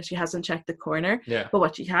fails because she hasn't checked the corner. But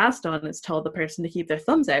what she has done is told the person to keep their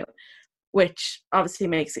thumbs out, which obviously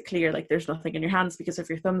makes it clear like there's nothing in your hands, because if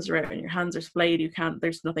your thumbs are out and your hands are splayed,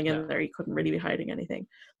 there's nothing in there, you couldn't really be hiding anything.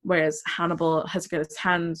 Whereas Hannibal has got his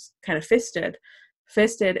hands kind of fisted,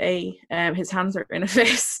 his hands are in a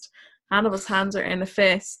fist. Hannibal's hands are in a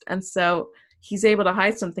fist, and so he's able to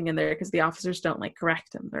hide something in there because the officers don't like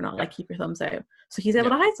correct him. They're not like, keep your thumbs out. So he's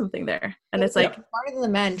able to hide something there. And it's like, smarter than the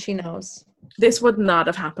men, she knows. This would not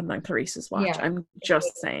have happened on Clarice's watch. I'm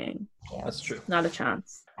just saying. That's true. Not a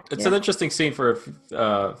chance. It's an interesting scene for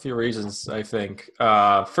a few reasons, I think.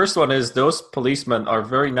 First one is those policemen are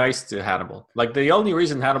very nice to Hannibal. Like, the only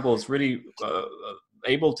reason Hannibal is really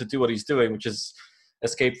able to do what he's doing, which is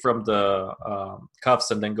escape from the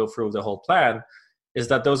cuffs and then go through the whole plan, is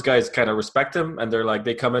that those guys kind of respect him, and they're like,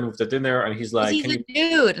 they come in with the dinner and he's like, he's a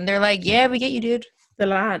dude, and they're like, yeah, we get you, dude. The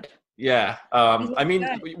lad. Yeah. I mean,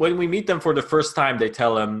 when we meet them for the first time, they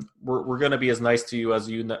tell him, we're going to be as nice to you as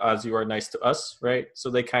you are nice to us, right? So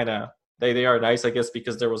they kind of, they are nice, I guess,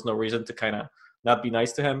 because there was no reason to kind of not be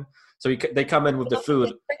nice to him. So they come in with the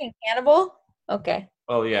food. Freaking Hannibal? Okay.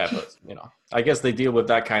 Oh, yeah, but, you know, I guess they deal with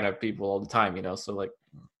that kind of people all the time, you know, so, like,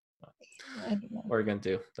 what are you going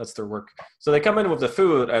to do? That's their work. So they come in with the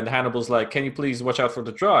food, and Hannibal's like, can you please watch out for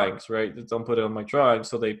the drawings, right? Don't put it on my drawings.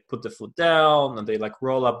 So they put the food down, and they, like,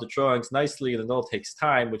 roll up the drawings nicely, and it all takes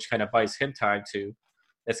time, which kind of buys him time to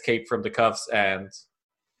escape from the cuffs and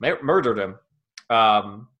murder them.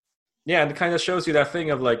 Yeah, and it kind of shows you that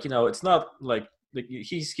thing of, like, you know, it's not, like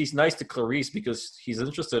he's nice to Clarice because he's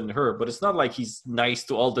interested in her, but it's not like he's nice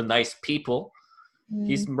to all the nice people.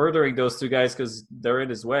 He's murdering those two guys because they're in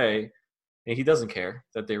his way. And he doesn't care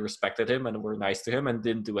that they respected him and were nice to him and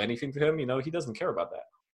didn't do anything to him. You know, he doesn't care about that.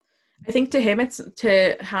 I think to him,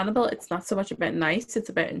 to Hannibal, it's not so much about nice, it's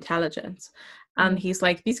about intelligence. And he's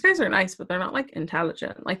like, these guys are nice, but they're not like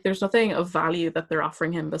intelligent. Like, there's nothing of value that they're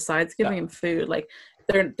offering him besides giving him food. Like,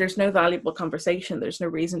 there's no valuable conversation. There's no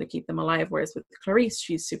reason to keep them alive. Whereas with Clarice,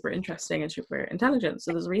 she's super interesting and super intelligent.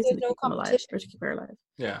 So there's a reason to keep them alive, or to keep her alive.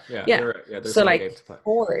 Yeah. There's so like,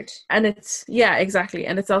 bored. And it's, exactly.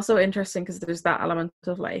 And it's also interesting because there's that element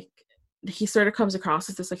of like, he sort of comes across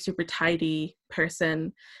as this like super tidy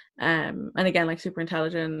person. And again, like super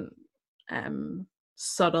intelligent,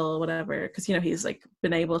 subtle, whatever. Because, you know, he's like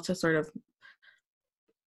been able to sort of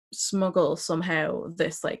smuggle somehow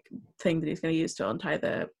this like thing that he's going to use to untie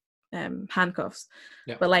the handcuffs.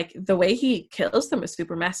 But like the way he kills them is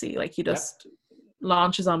super messy. Like he just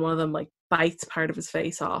launches on one of them, like bites part of his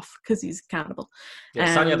face off because he's cannibal.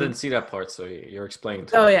 Sonia didn't see that part, so you're explaining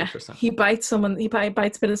to me. He bites a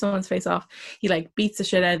bit of someone's face off. He like beats the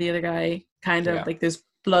shit out of the other guy, kind of like there's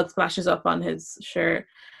blood splashes up on his shirt.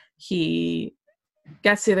 He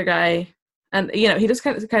gets the other guy, and he just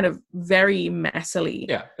kind of very messily.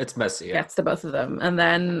 Yeah, it's messy. Yeah. Gets to both of them, and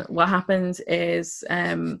then what happens is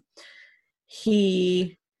so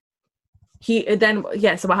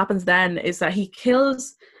what happens then is that he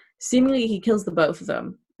kills the both of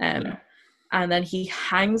them, and then he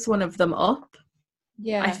hangs one of them up.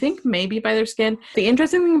 Yeah, I think maybe by their skin. The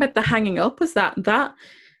interesting thing about the hanging up is that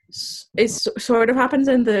is sort of happens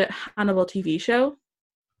in the Hannibal TV show.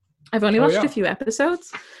 I've only watched a few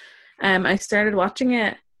episodes. I started watching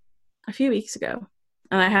it a few weeks ago,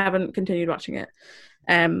 and I haven't continued watching it.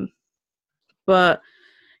 But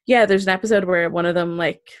yeah, there's an episode where one of them,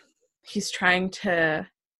 like, he's trying to.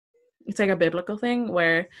 It's like a biblical thing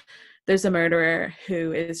where there's a murderer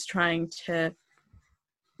who is trying to.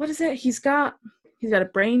 What is it? He's got a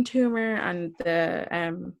brain tumor, and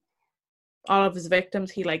the all of his victims,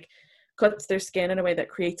 he like cuts their skin in a way that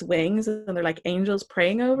creates wings, and they're like angels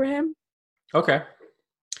praying over him. Okay.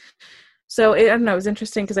 So I don't know, it was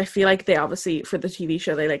interesting because I feel like they obviously, for the TV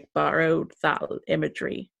show, they like borrowed that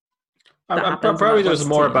imagery. Probably there's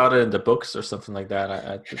more about it in the books or something like that,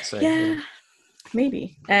 I would say. Yeah,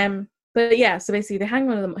 maybe. But yeah, so basically they hang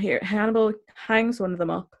one of them here. Hannibal hangs one of them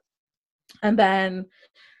up. And then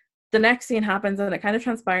the next scene happens, and it kind of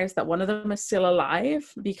transpires that one of them is still alive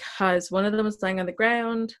because one of them is lying on the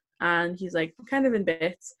ground and he's like kind of in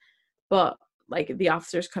bits. But like the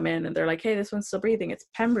officers come in and they're like, hey, this one's still breathing. It's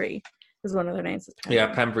Pembry. Is one of their names.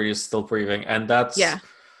 Yeah, Pembry is still breathing, and that's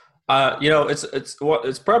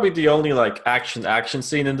it's probably the only like action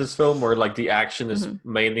scene in this film where like the action is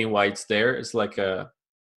mainly why it's there. It's like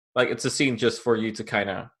it's a scene just for you to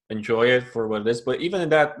kind of enjoy it for what it is. But even in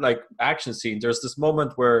that like action scene, there's this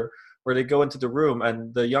moment where they go into the room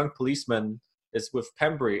and the young policeman is with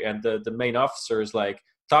Pembry, and the main officer is like,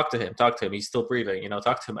 talk to him, he's still breathing,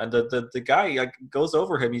 talk to him, and the guy like goes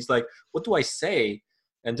over him. He's like, what do I say?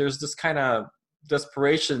 And there's this kind of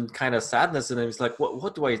desperation, kind of sadness in him. He's like,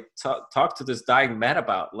 what do I talk to this dying man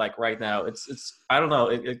about, like, right now? It's I don't know.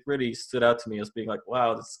 It really stood out to me as being like,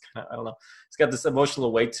 wow, this kind of, I don't know. It's got this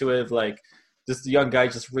emotional weight to it. Like, this young guy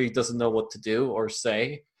just really doesn't know what to do or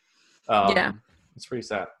say. It's pretty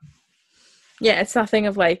sad. Yeah, it's that thing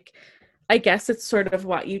of like, I guess it's sort of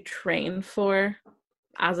what you train for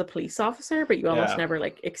as a police officer, but you almost never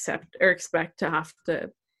like accept or expect to have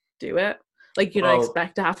to do it. Like, you don't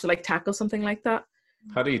expect to have to like tackle something like that.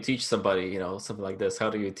 How do you teach somebody, something like this? How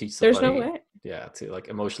do you teach somebody? There's no way. Yeah, to like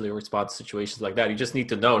emotionally respond to situations like that. You just need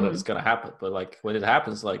to know that it's going to happen. But like when it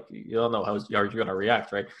happens, like you don't know how you're going to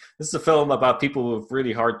react, right? This is a film about people with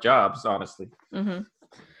really hard jobs, honestly. Mm-hmm.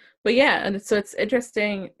 But yeah, and so it's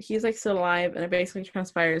interesting. He's like still alive, and it basically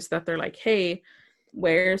transpires that they're like, "Hey,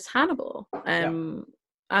 where's Hannibal?" And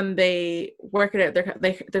they work it out.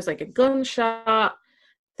 There's like a gunshot.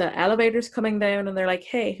 The elevator's coming down, and they're like,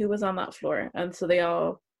 hey, who was on that floor? And so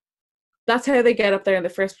that's how they get up there in the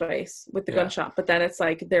first place, with the gunshot. But then it's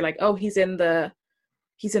like, they're like, oh, he's in the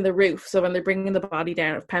roof. So when they're bringing the body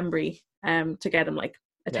down of Pembry to get him like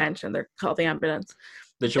attention, they're called the ambulance.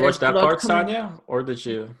 Did you watch that part, Sonia, or did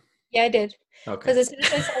you? Yeah, I did. Okay. Because as soon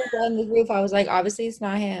as I saw it on the roof, I was like, obviously it's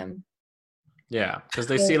not him. Yeah, because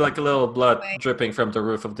they see like a little blood dripping from the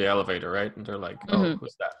roof of the elevator, right? And they're like, oh,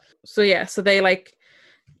 who's that? So yeah, so they like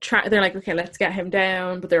they're like, okay, let's get him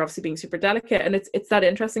down, but they're obviously being super delicate. And it's that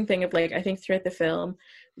interesting thing of like, I think throughout the film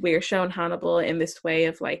we're shown Hannibal in this way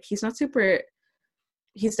of like, he's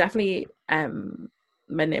definitely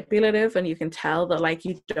manipulative, and you can tell that like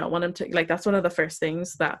you don't want him to, like, that's one of the first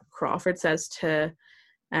things that Crawford says to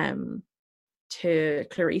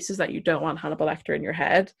Clarice, is that you don't want Hannibal Lecter in your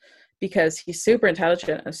head because he's super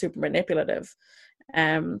intelligent and super manipulative.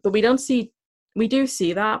 But we do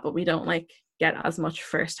see that, but we don't like get as much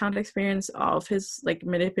first-hand experience of his like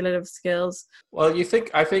manipulative skills. Well,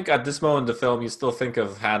 I think at this moment in the film, you still think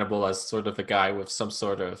of Hannibal as sort of a guy with some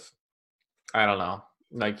sort of, I don't know,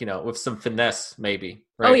 like, with some finesse, maybe.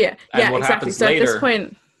 Right? Oh yeah, and what exactly. So later, at this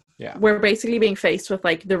point, we're basically being faced with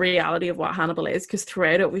like the reality of what Hannibal is, because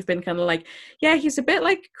throughout it we've been kind of like, yeah, he's a bit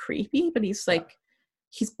like creepy, but he's like,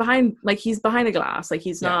 he's behind a glass, like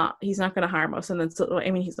he's not going to harm us. And then, so,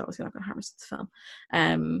 I mean, he's obviously not going to harm us in the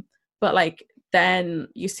film. But like, then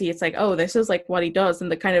you see it's like, oh, this is like what he does,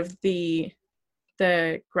 and the kind of the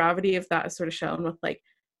gravity of that is sort of shown with like,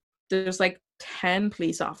 there's like 10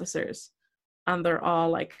 police officers, and they're all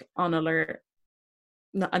like on alert,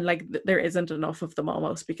 and like there isn't enough of them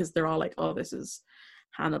almost, because they're all like, oh, this is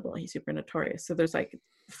Hannibal, he's super notorious. So there's like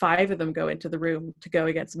 5 of them go into the room to go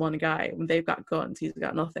against one guy. When they've got guns, he's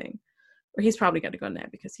got nothing, or he's probably got a gun now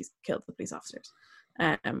because he's killed the police officers.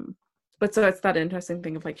 But so it's that interesting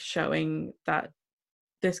thing of like showing that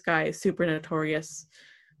this guy is super notorious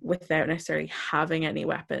without necessarily having any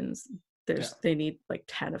weapons. They need like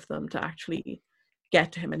 10 of them to actually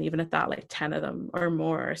get to him, and even at that, like 10 of them or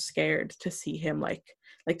more are scared to see him, like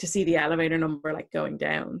to see the elevator number like going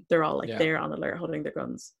down. They're all like there on alert, holding their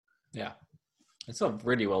guns. Yeah, it's all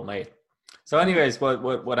really well made. So anyways,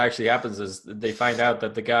 what actually happens is they find out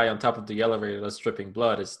that the guy on top of the elevator that's dripping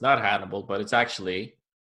blood is not Hannibal, but it's actually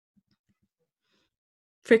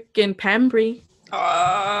freaking Pembry.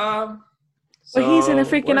 Well, he's in a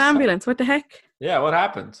freaking ambulance. What the heck? Yeah, what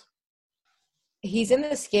happened? He's in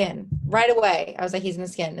the skin right away. I was like, he's in the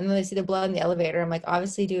skin. And then they see the blood in the elevator. I'm like,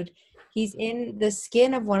 obviously, dude, he's in the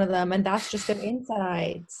skin of one of them, and that's just their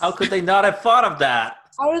insides. How could they not have thought of that?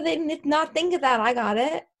 How do they not think of that? I got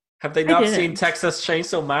it. Have they not seen Texas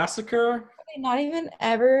Chainsaw Massacre? Have they not even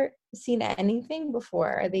ever seen anything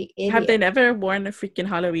before? Are they idiots? Have they never worn a freaking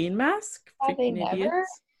Halloween mask? Have they never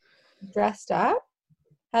idiots. Dressed up?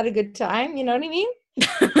 Had a good time? You know what I mean?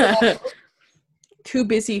 Too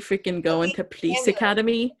busy freaking going to police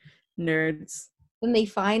academy. Nerds. When they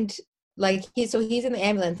find, like, he's in the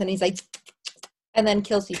ambulance and he's like, and then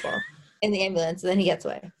kills people in the ambulance, and then he gets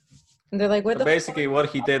away. And they're like, what the basically fuck? What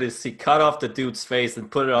he did is he cut off the dude's face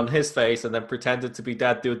and put it on his face and then pretended to be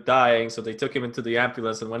that dude dying. So they took him into the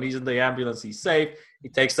ambulance, and when he's in the ambulance, he's safe. He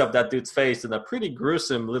takes up that dude's face in a pretty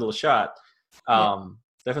gruesome little shot.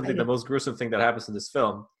 Definitely the most gruesome thing that happens in this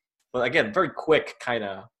film. But again, very quick, kind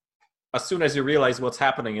of. As soon as you realize what's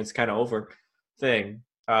happening, it's kind of over thing.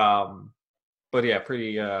 But yeah,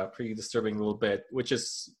 pretty disturbing little bit, which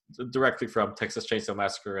is directly from Texas Chainsaw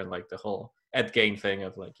Massacre and like the whole Ed Gein thing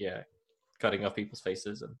of like, cutting off people's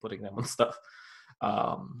faces and putting them on stuff.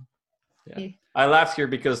 I laughed here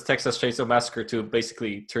because Texas Chainsaw Massacre 2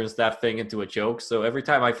 basically turns that thing into a joke. So every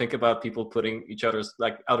time I think about people putting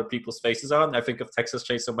other people's faces on, I think of Texas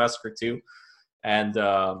Chainsaw Massacre 2. And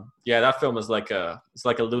that film is like a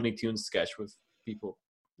Looney Tunes sketch with people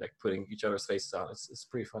like putting each other's faces on. It's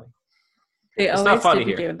pretty funny. It's not funny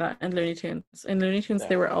here. Doing that in Looney Tunes. In Looney Tunes,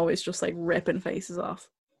 they were always just like ripping faces off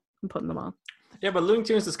and putting them on. Yeah, but Looney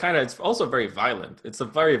Tunes is it's also very violent. It's a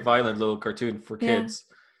very violent little cartoon for kids.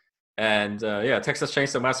 And Texas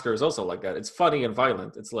Chainsaw Massacre is also like that. It's funny and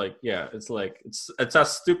violent. It's like it's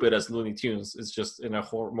as stupid as Looney Tunes. It's just in a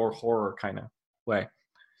more horror kind of way.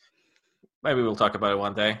 Maybe we'll talk about it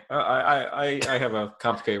one day. I have a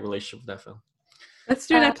complicated relationship with that film. Let's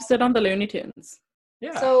do an episode on the Looney Tunes.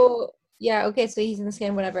 Yeah. So okay. So he's in the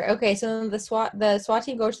skin, whatever. Okay. So the SWAT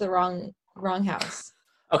team goes to the wrong house.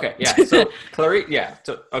 Okay. Yeah. So Clarice. Yeah.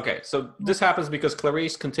 So okay. So this happens because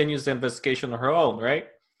Clarice continues the investigation on her own, right?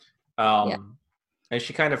 And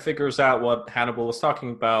she kind of figures out what Hannibal was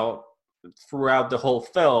talking about throughout the whole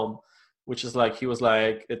film, which is like he was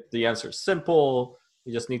like the answer is simple.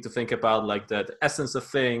 You just need to think about like the essence of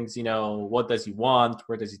things, what does he want?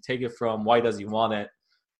 Where does he take it from? Why does he want it?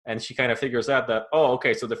 And she kind of figures out that,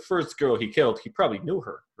 so the first girl he killed, he probably knew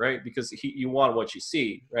her, right? Because you want what you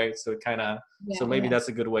see, right? So it kind of, maybe that's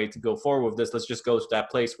a good way to go forward with this. Let's just go to that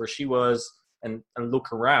place where she was and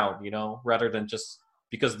look around, rather than just,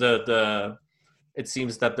 because it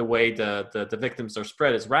seems that the way the victims are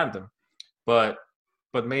spread is random. But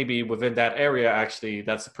maybe within that area, actually,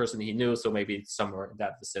 that's the person he knew. So maybe it's somewhere in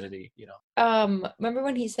that vicinity, Remember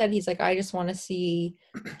when he said, he's like, I just want to see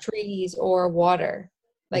trees or water.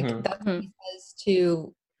 Like that's what he says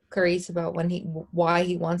to Clarice about why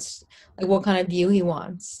he wants, like what kind of view he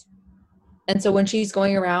wants. And so when she's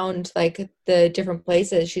going around like the different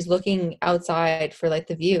places, she's looking outside for like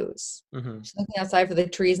the views. She's looking outside for the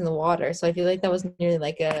trees and the water. So I feel like that was nearly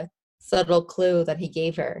like a subtle clue that he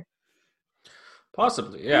gave her.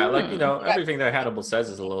 Possibly, yeah. Like everything that Hannibal says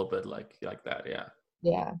is a little bit like that, yeah.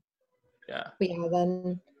 Yeah. Yeah. But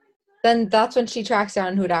yeah, then that's when she tracks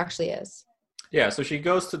down who it actually is. Yeah, so she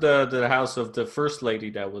goes to the house of the first lady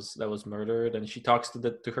that was murdered, and she talks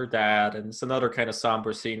to her dad, and it's another kind of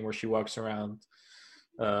somber scene where she walks around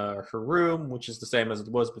her room, which is the same as it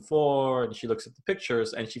was before, and she looks at the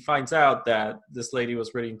pictures, and she finds out that this lady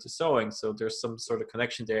was really into sewing, so there's some sort of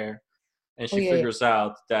connection there. And she figures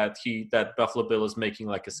out that Buffalo Bill is making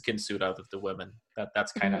like a skin suit out of the women.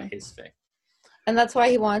 That's kind of his thing. And that's why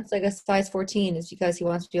he wants like a size 14, is because he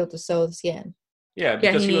wants to be able to sew the skin. Yeah,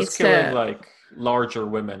 because he was killing like larger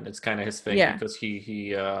women. It's kind of his thing because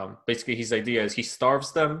he basically his idea is he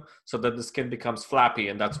starves them so that the skin becomes flappy,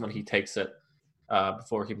 and that's when he takes it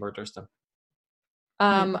before he murders them.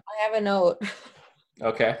 I have a note.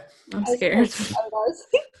 Okay. I'm scared. So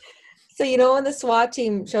when the SWAT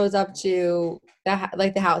team shows up to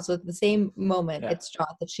the house with the same moment. Yeah. It's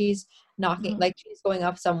shot that she's knocking, Mhm. like she's going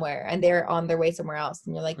up somewhere, and they're on their way somewhere else,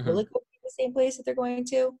 and you're like, will Mhm. it go to the same place that they're going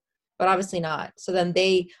to? But obviously not. So then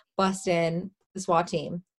they bust in the SWAT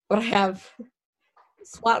team. But I have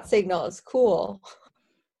SWAT signals. Cool.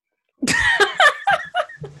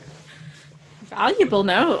 Valuable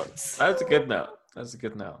notes. That's a good note. That's a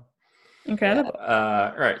good note. Incredible.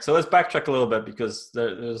 All right, so let's backtrack a little bit because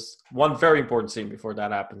there's one very important scene before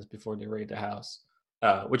that happens, before they raid the house,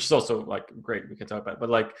 which is also like great. We can talk about it. But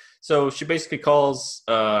like, so she basically calls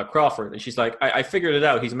Crawford and she's like, I figured it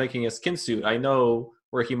out. He's making a skin suit. I know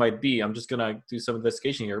where he might be. I'm just gonna do some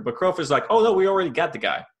investigation here. But Crawford's like, oh no, we already got the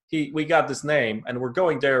guy. We got this name and we're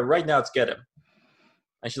going there right now to get him.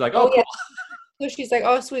 And she's like, oh, cool. Yeah. So she's like,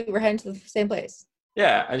 oh sweet, we're heading to the same place.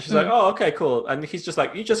 Yeah, and she's like, oh, okay, cool. And he's just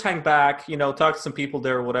like, you just hang back, talk to some people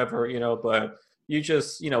there or whatever, but you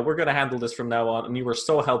just, we're going to handle this from now on. And you were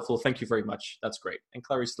so helpful. Thank you very much. That's great. And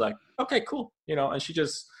Clarice is like, okay, cool. And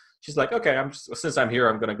she's like, okay, since I'm here,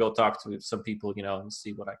 I'm going to go talk to some people, and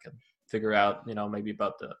see what I can figure out, maybe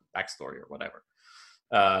about the backstory or whatever.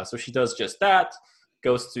 So she does just that.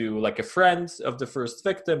 Goes to like a friend of the first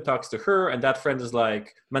victim, talks to her, and that friend is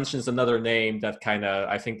like mentions another name that kind of,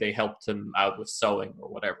 I think they helped him out with sewing or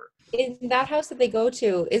whatever. In that house that they go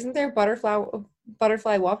to, isn't there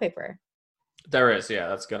butterfly wallpaper? There is, yeah.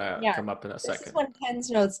 That's gonna come up in a second. This is when Ken's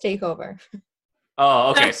notes take over. Oh,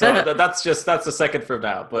 okay. So that's a second from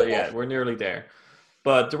now, but yeah, we're nearly there.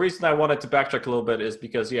 But the reason I wanted to backtrack a little bit is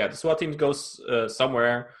because the SWAT team goes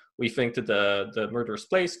somewhere. We think to the murderous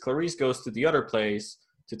place. Clarice goes to the other place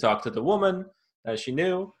to talk to the woman that she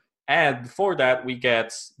knew. And before that, we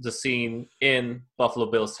get the scene in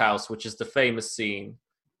Buffalo Bill's house, which is the famous scene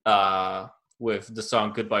with the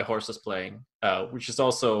song Goodbye Horses playing, which is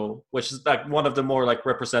like one of the more like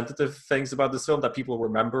representative things about this film that people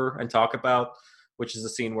remember and talk about, which is the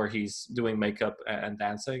scene where he's doing makeup and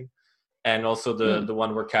dancing. And also the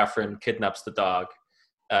one where Catherine kidnaps the dog.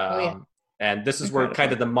 And this is where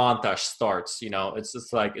kind of the montage starts. It's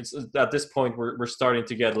just like it's at this point we're starting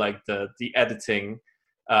to get like the editing.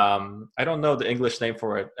 I don't know the English name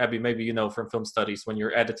for it. Abby, maybe from film studies when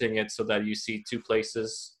you're editing it so that you see two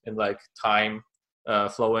places in like time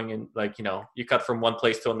flowing, and like you cut from one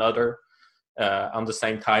place to another on the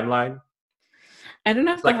same timeline. I don't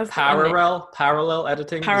know if it's like parallel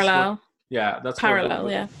editing. Parallel. That's parallel.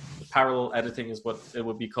 Yeah. Parallel editing is what it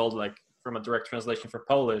would be called, like from a direct translation for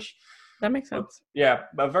Polish. That makes sense. Yeah,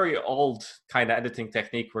 a very old kind of editing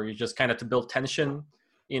technique where you just kind of to build tension.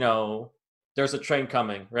 There's a train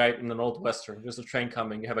coming, right? In an old Western, there's a train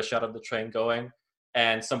coming. You have a shot of the train going,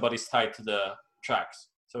 and somebody's tied to the tracks.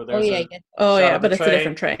 So there's but it's a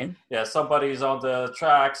different train. Yeah, somebody's on the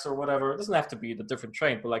tracks or whatever. It doesn't have to be the different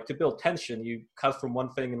train, but like to build tension, you cut from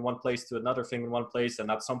one thing in one place to another thing in one place,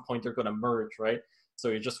 and at some point they're going to merge, right? So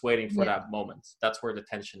you're just waiting for that moment. That's where the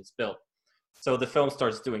tension is built. So the film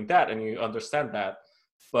starts doing that, and you understand that,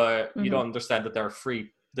 but you don't understand that there are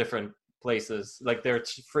three different places. Like there are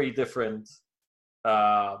three different,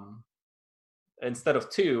 instead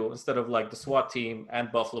of like the SWAT team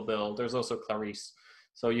and Buffalo Bill, there's also Clarice.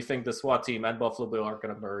 So you think the SWAT team and Buffalo Bill are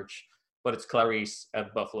going to merge, but it's Clarice and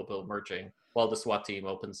Buffalo Bill merging while the SWAT team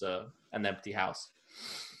opens an empty house.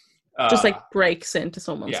 Just like breaks into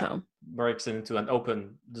someone's home. Breaks into an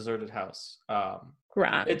open, deserted house.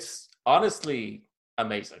 Grand. It's honestly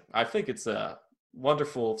amazing. I think it's a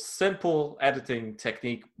wonderful, simple editing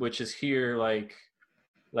technique, which is here like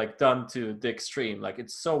done to the extreme. Like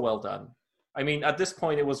it's so well done. I mean, at this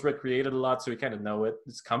point, it was recreated a lot, so we kind of know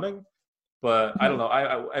it's coming. But I don't know.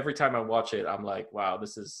 I every time I watch it, I'm like, wow,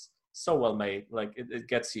 this is so well made. Like it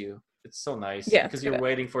gets you. It's so nice because you're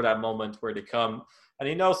waiting for that moment where they come,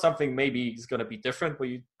 and something maybe is going to be different, but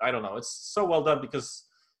I don't know. It's so well done because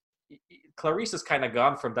Clarice is kind of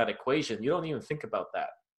gone from that equation. You don't even think about that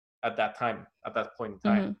at that point in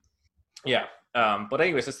time. Yeah. But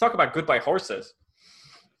anyways, let's talk about Goodbye Horses.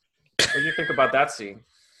 What do you think about that scene?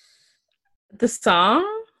 The song,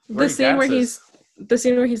 the scene where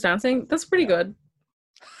he's dancing. That's pretty good.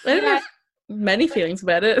 I didn't have many feelings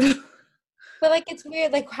about it. But like, it's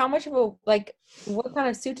weird. Like, how much of a what kind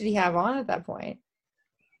of suit did he have on at that point?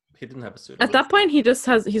 He didn't have a suit. At that point, he's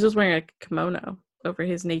just wearing a kimono over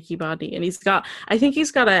his naked body, and he's got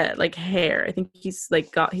a like hair. I think he's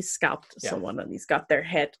scalped someone, and he's got their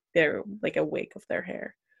like a wig of their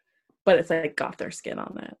hair, but it's like got their skin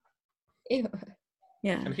on it. Ew.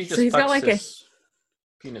 Yeah. And he's got like a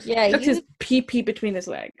penis. Yeah, he his pee between his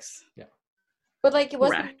legs. Yeah. But like, it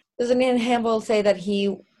wasn't. Doesn't Ian Hamble say that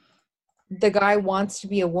the guy wants to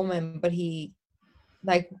be a woman, but he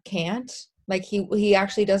like can't? Like he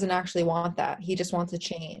actually doesn't actually want that. He just wants a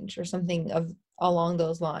change or something of along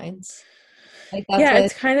those lines. Like that's Yeah, why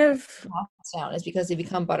it's kind of it's down is because they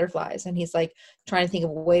become butterflies, and he's like trying to think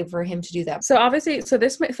of a way for him to do that. so obviously so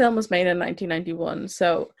this film was made in 1991.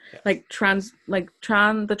 So Yeah. like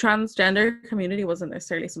the transgender community wasn't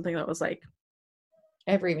necessarily something that was like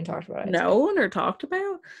Ever even talked about it? known or talked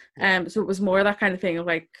about. So it was more that kind of thing of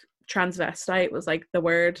like transvestite was like the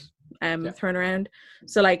word thrown around.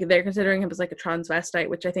 So like they're considering him as like a transvestite,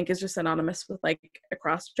 which I think is just synonymous with like a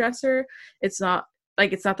cross-dresser. It's not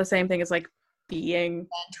the same thing as like being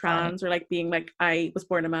trans or like being like I was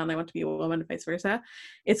born a man, I want to be a woman, and vice versa.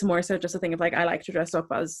 It's more so just a thing of like I like to dress up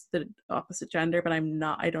as the opposite gender, but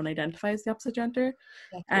I don't identify as the opposite gender.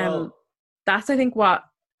 Well, That's I think what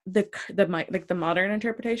the modern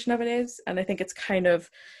interpretation of it is, and I think it's kind of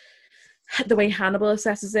the way Hannibal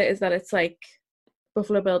assesses it is that it's like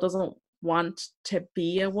Buffalo Bill doesn't want to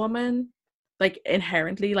be a woman, like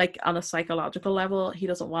inherently, like on a psychological level, he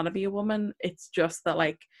doesn't want to be a woman. It's just that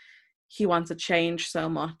like he wants to change so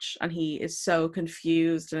much, and he is so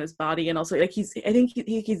confused in his body, and also like he's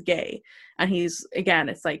gay, and he's again,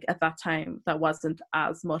 it's like at that time that wasn't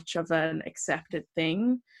as much of an accepted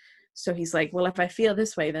thing. So he's like, well, if I feel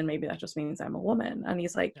this way, then maybe that just means I'm a woman. And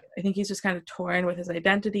he's like, I think he's just kind of torn with his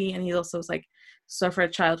identity. And he also was like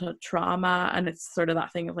suffered childhood trauma. And it's sort of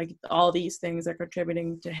that thing of like all these things are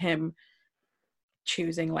contributing to him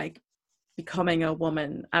choosing like becoming a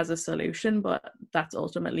woman as a solution. But that's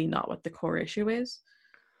ultimately not what the core issue is.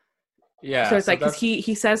 yeah. So it's like, because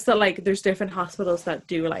he says that like there's different hospitals that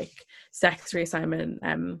do like sex reassignment,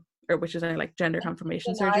 or which is like gender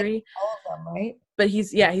confirmation surgery. All of them, right? But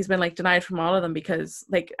he's been like denied from all of them because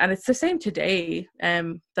like, and it's the same today,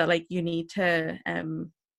 that like you need to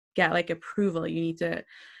get like approval, you need to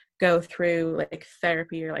go through like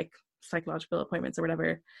therapy or like psychological appointments or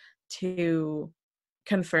whatever to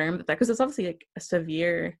confirm that, because it's obviously like a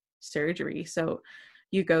severe surgery, so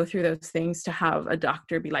you go through those things to have a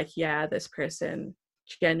doctor be like, yeah, this person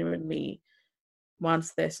genuinely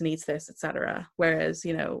wants this, needs this, etc. Whereas,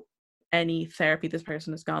 you know, any therapy this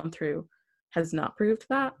person has gone through has not proved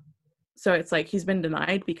that. So it's like he's been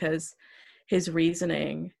denied because his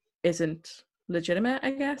reasoning isn't legitimate,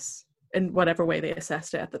 I guess, in whatever way they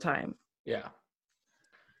assessed it at the time. Yeah.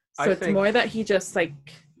 So it's more that he just like,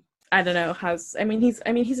 I don't know, he's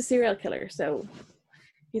a serial killer, so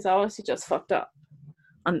he's obviously just fucked up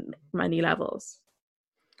on many levels.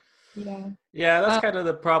 Yeah, that's kind of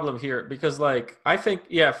the problem here, because like I think,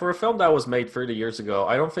 yeah, for a film that was made 30 years ago,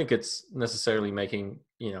 I don't think it's necessarily making,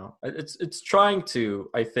 you know, it's trying to,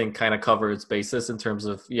 I think, kind of cover its basis in terms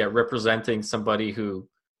of representing somebody who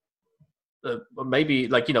maybe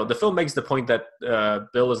like, you know, the film makes the point that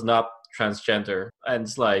Bill is not transgender, and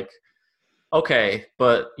it's like, okay,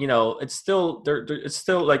 but you know, it's still there. It's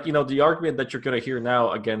still like, you know, the argument that you're gonna hear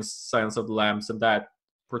now against Silence of the Lambs and that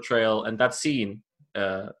portrayal and that scene,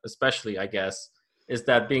 especially, I guess, is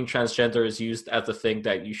that being transgender is used as a thing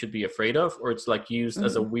that you should be afraid of, or it's like used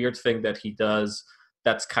as a weird thing that he does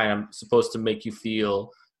that's kind of supposed to make you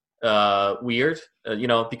feel weird, you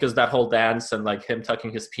know, because that whole dance and like him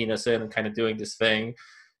tucking his penis in and kind of doing this thing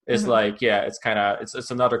is like, yeah, it's kind of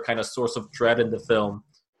it's another kind of source of dread in the film,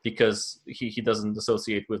 because he doesn't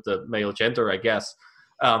associate with the male gender, I guess.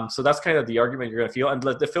 So that's kind of the argument you're going to feel. And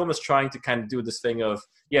the film is trying to kind of do this thing of,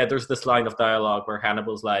 yeah, there's this line of dialogue where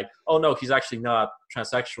Hannibal's like, oh no, he's actually not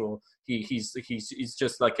transsexual. He's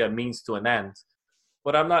just like a means to an end.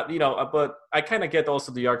 But I'm not, you know, but I kind of get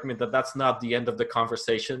also the argument that that's not the end of the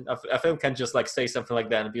conversation. A film can just like say something like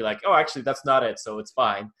that and be like, oh, actually, that's not it, so it's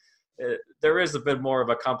fine. There is a bit more of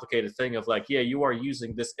a complicated thing of like, yeah, you are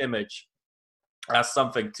using this image as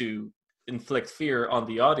something to inflict fear on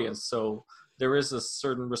the audience. So there is a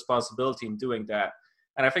certain responsibility in doing that.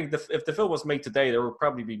 And I think if the film was made today, there would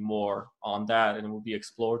probably be more on that and it would be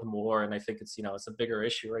explored more. And I think it's, you know, it's a bigger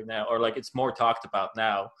issue right now, or like it's more talked about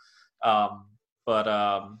now.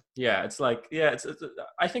 Yeah, it's like, yeah, it's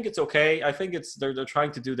I think it's okay. I think they're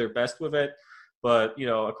trying to do their best with it. But, you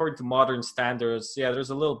know, according to modern standards, yeah, there's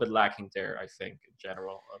a little bit lacking there, I think, in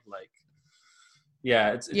general, of like,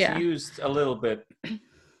 yeah, it's used a little bit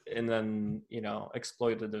in an, you know,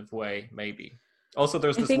 exploitative way, maybe. Also,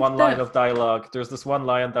 there's this one line of dialogue. There's this one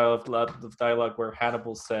line of dialogue where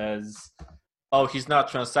Hannibal says, "Oh, he's not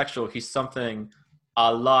transsexual. He's something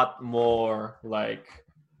a lot more like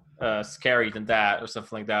scary than that, or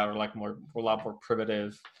something like that, or like a lot more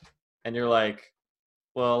primitive." And you're like,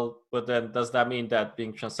 well, but then does that mean that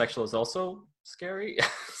being transsexual is also scary?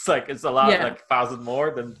 It's like it's a lot, like 1,000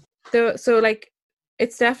 more than. So like,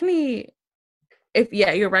 it's definitely if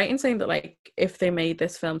you're right in saying that like if they made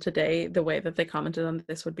this film today, the way that they commented on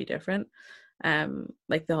this would be different.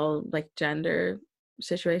 Like the whole like gender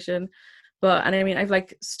situation. But and I mean I've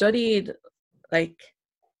like studied like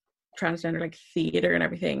transgender like theater and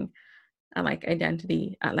everything and like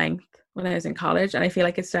identity at length when I was in college, and I feel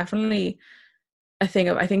like it's definitely a thing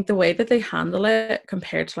of, I think the way that they handle it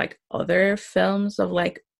compared to like other films of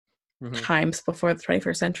like times before the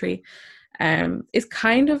 21st century is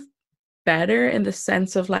kind of better in the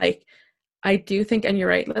sense of like, I do think, and you're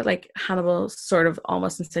right, like Hannibal sort of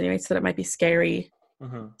almost insinuates that it might be scary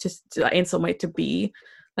just to, in some way, to be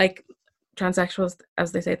like transsexuals,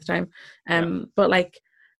 as they say at the time. But like,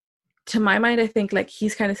 to my mind, I think like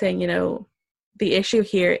he's kind of saying, you know, the issue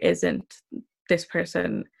here isn't this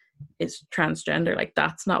person is transgender, like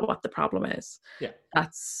that's not what the problem is.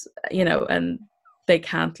 That's, you know, and they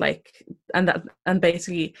can't like, and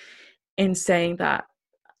basically in saying that,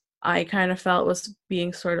 I kind of felt was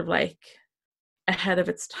being sort of like ahead of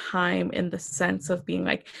its time in the sense of being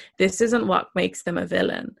like, this isn't what makes them a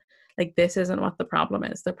villain, like this isn't what the problem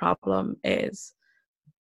is. The problem is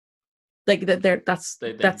like that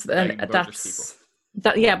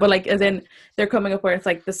but like as in they're coming up where it's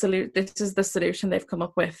like this is the solution they've come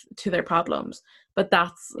up with to their problems, but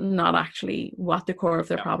that's not actually what the core of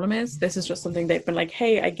their problem is. This is just something they've been like,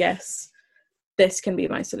 hey, I guess this can be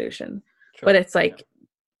my solution. But it's like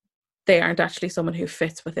they aren't actually someone who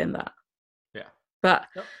fits within that. But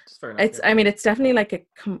it's I mean it's definitely like a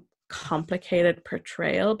complicated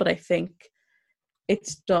portrayal, but I think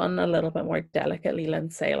it's done a little bit more delicately than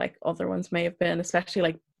say like other ones may have been, especially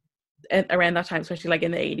like around that time, especially like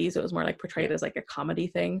in the 80s, it was more like portrayed as like a comedy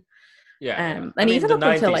thing. And I mean, even up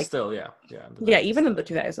until like still, even in the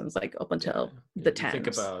 2000s, like up until the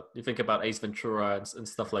 10s. You think about Ace Ventura and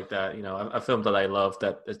stuff like that. You know, a film that I love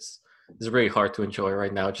that it's really hard to enjoy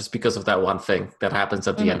right now just because of that one thing that happens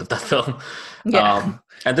at the end of that film.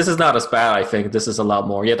 And this is not as bad. I think this is a lot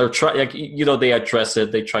more. They're like, you know, they address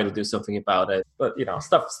it. They try to do something about it, but you know,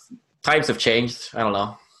 times have changed. I don't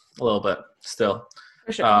know, a little bit still.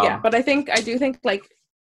 For sure. But I do think like,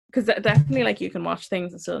 because definitely like you can watch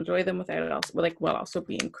things and still enjoy them without it also like while also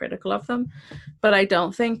being critical of them, but I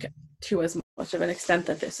don't think to as much of an extent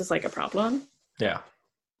that this is like a problem.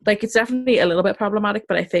 Like it's definitely a little bit problematic,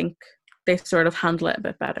 but I think they sort of handle it a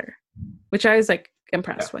bit better, which I was like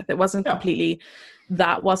impressed with. It wasn't completely,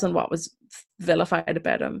 that wasn't what was vilified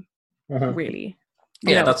about him, really.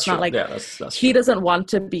 You know, that's it's not true. like that's he doesn't want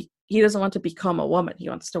to become a woman. He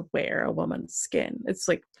wants to wear a woman's skin. It's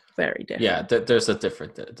like very different. Yeah, there's a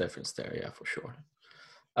difference there. Yeah, for sure.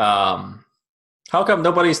 How come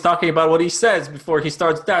nobody's talking about what he says before he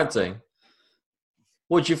starts dancing?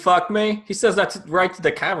 Would you fuck me? He says that right to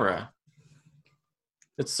the camera.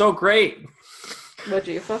 It's so great. Would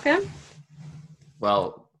you fuck him?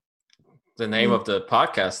 Well, the name of the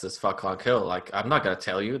podcast is Fuck Hog Hill. Like, I'm not gonna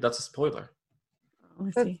tell you. That's a spoiler.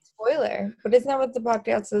 That's a spoiler, but isn't that what the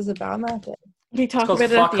podcast is about, Matthew? We talk about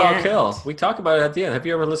it at the end. Hill. We talk about it at the end. Have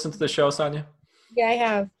you ever listened to the show, Sonia? Yeah, I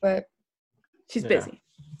have, but she's busy.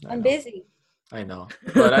 I'm busy. I know,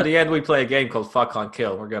 but at the end we play a game called Fuck on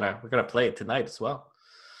Kill. We're gonna play it tonight as well.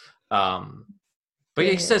 But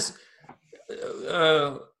he says,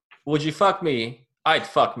 "Would you fuck me? I'd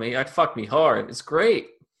fuck me. I'd fuck me hard." It's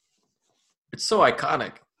great. It's so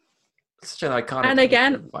iconic. It's such an iconic.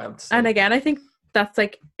 And again, I think that's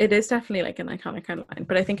like, it is definitely like an iconic kind of line,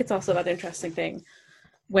 but I think it's also that interesting thing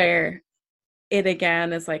where it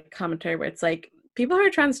again is like commentary where it's like people who are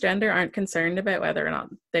transgender aren't concerned about whether or not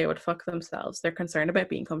they would fuck themselves. They're concerned about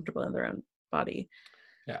being comfortable in their own body.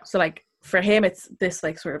 So like for him, it's this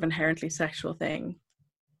like sort of inherently sexual thing.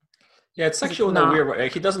 Yeah, it's sexual in a weird way.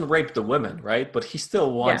 Like, he doesn't rape the women, right? But he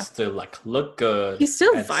still wants to like look good. He's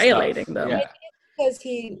still violating them. Yeah. Because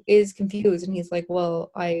he is confused and he's like,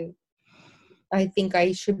 well, I think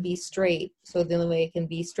I should be straight. So the only way I can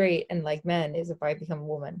be straight and like men is if I become a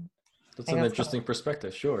woman. That's an interesting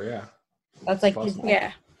perspective. Sure, yeah. That's like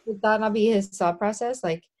would that not be his thought process?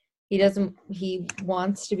 Like he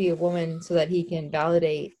wants to be a woman so that he can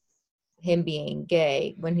validate him being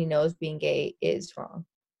gay when he knows being gay is wrong.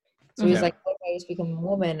 So he's like, okay, I just become a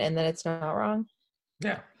woman and then it's not wrong.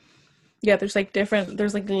 Yeah, there's like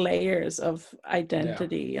layers of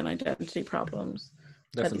identity and identity problems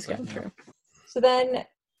that he's getting through. So then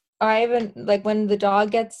like when the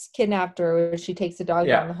dog gets kidnapped or she takes the dog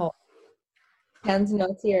down the hole, Ken's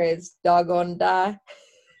notes here is dog gonna die.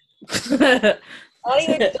 Not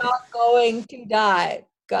even dog going to die.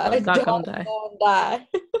 God, dog gonna die.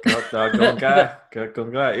 Dog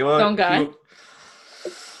gonna die.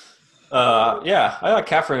 Yeah, I like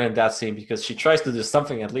Catherine in that scene because she tries to do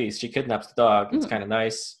something at least. She kidnaps the dog. It's kind of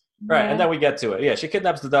nice. Right, and then we get to it. Yeah, she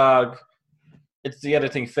kidnaps the dog. It's the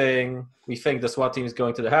editing thing. We think the SWAT team is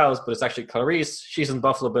going to the house, but it's actually Clarice. She's in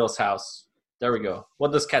Buffalo Bill's house. There we go.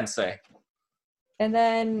 What does Ken say? And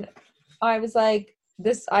then I was like,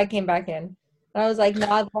 I came back in. And I was like,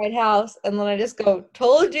 not the right house. And then I just go,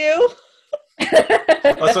 told you.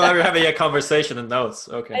 Oh, so now you're having a conversation in notes.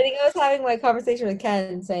 Okay. I think I was having my conversation with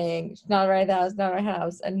Ken saying, not the right house, not the right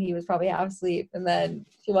house. And he was probably half asleep. And then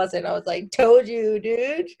he wasn't. I was like, told you,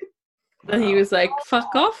 dude. And he was like,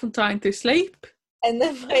 fuck off, I'm trying to sleep. And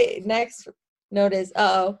then my next note is,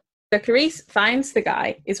 So Clarice finds the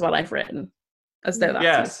guy, is what I've written. As though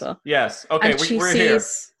that's useful. Yes. Okay, we're here.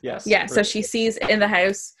 Yes. Yeah, so she sees in the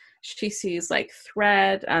house, she sees like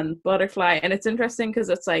thread and butterfly. And it's interesting because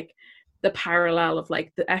it's like the parallel of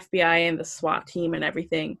like the FBI and the SWAT team and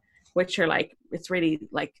everything, which are like, it's really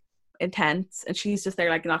like intense. And she's just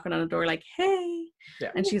there like knocking on the door like, hey.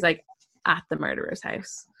 Yeah. And she's like at the murderer's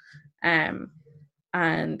house. And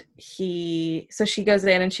so she goes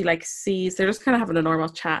in and she like sees, they're just kind of having a normal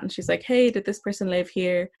chat. And she's like, hey, did this person live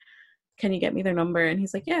here? Can you get me their number? And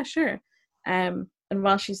he's like, yeah, sure. And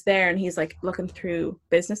while she's there and he's like looking through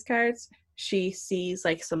business cards, she sees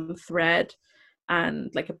like some thread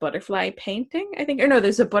and like a butterfly painting, I think. Or no,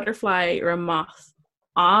 there's a butterfly or a moth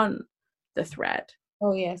on the thread.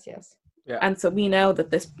 oh, yes. Yeah. And so we know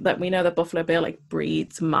that Buffalo Bill like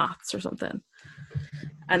breeds moths or something.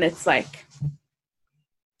 And it's like,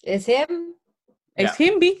 It's him? it's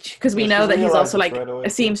him, Beach, because we know that he's also like a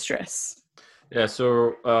seamstress. Yeah,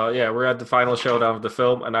 so we're at the final showdown of the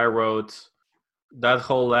film, and I wrote, that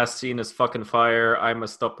whole last scene is fucking fire. I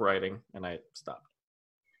must stop writing, and I stopped.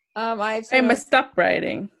 I must stop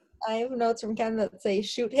writing. I have notes from Ken that say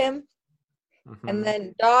shoot him, Mm-hmm. and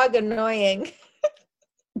then dog annoying.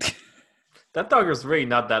 That dog is really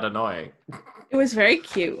not that annoying. It was very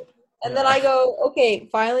cute. And then I go, okay,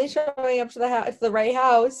 finally showing up to the right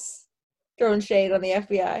house, throwing shade on the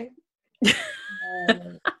FBI.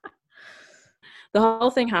 The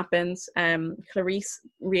whole thing happens. Clarice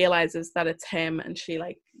realizes that it's him, and she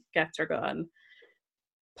like gets her gun,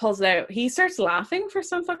 pulls it out. He starts laughing for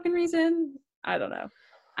some fucking reason. I don't know.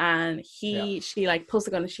 And she like pulls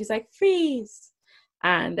the gun, and she's like, freeze.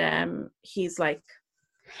 And he's like,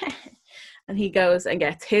 and he goes and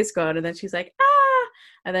gets his gun, and then she's like, ah.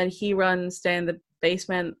 And then he runs down the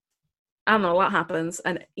basement. I don't know what happens.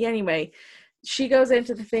 And anyway, she goes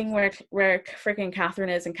into the thing where freaking Catherine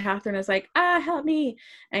is, and Catherine is like, help me.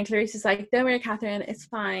 And Clarice is like, don't worry, Catherine, it's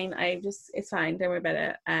fine. It's fine. Don't worry about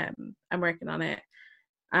it. I'm working on it.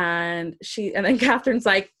 And then Catherine's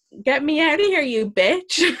like, get me out of here, you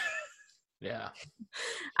bitch. Yeah.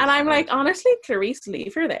 And I'm like, honestly, Clarice,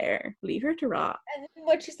 leave her there. Leave her to rot. And then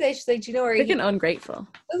what'd she say? She's like, do you know where Freaking ungrateful.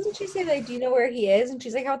 Doesn't she say, like, do you know where he is? And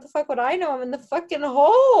she's like, how the fuck would I know? I'm in the fucking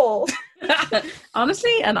hole.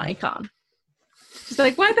 Honestly, an icon. She's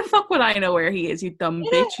like, why the fuck would I know where he is, you dumb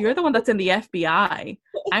bitch? You're the one that's in the FBI.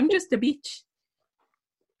 I'm just a bitch.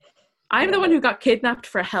 I'm the one who got kidnapped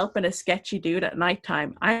for helping a sketchy dude at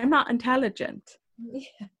nighttime. I'm not intelligent.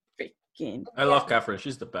 Yeah. Freaking. I love Catherine.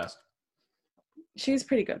 She's the best. She's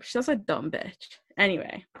pretty good. She's also a dumb bitch.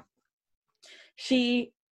 Anyway.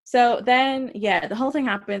 So then, the whole thing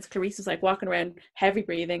happens. Clarice is like walking around, heavy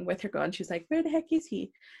breathing with her gun. She's like, where the heck is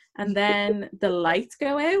he? And then the lights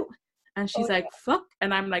go out. And she's like, fuck.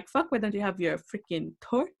 And I'm like, fuck, why don't you have your freaking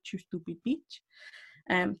torch, you stupid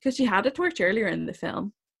bitch? Because she had a torch earlier in the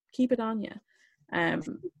film. Keep it on you.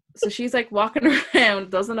 So she's like walking around,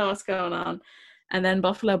 doesn't know what's going on. And then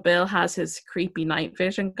Buffalo Bill has his creepy night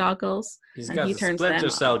vision goggles. He's got the Splinter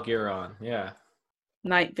Cell gear on. Yeah.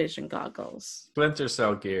 Night vision goggles. Splinter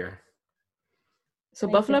Cell gear. So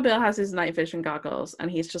Buffalo Bill has his night vision goggles,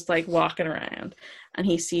 and he's just like walking around, and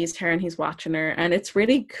he sees her and he's watching her, and it's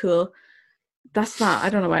really cool. I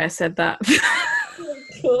don't know why I said that.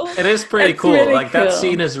 Cool. It is pretty cool. Really like cool. That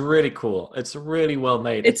scene is really cool. It's really well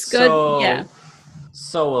made. It's good.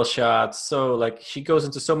 So well shot. So like she goes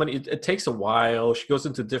into so many. It takes a while. She goes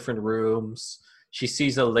into different rooms. She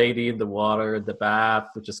sees a lady in the water in the bath,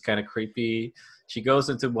 which is kind of creepy. She goes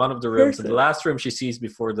into one of the rooms, and the last room she sees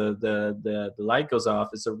before the light goes off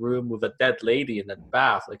is a room with a dead lady in that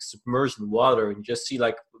bath, like submerged in water, and you just see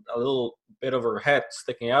like a little bit of her head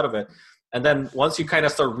sticking out of it. And then once you kind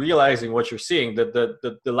of start realizing what you're seeing,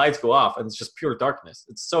 the lights go off, and it's just pure darkness.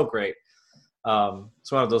 It's so great.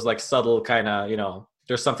 It's one of those like subtle kind of,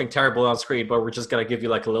 there's something terrible on screen, but we're just gonna give you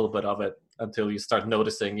like a little bit of it until you start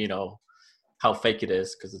noticing, how fake it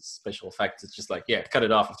is, because it's special effects. It's just like, cut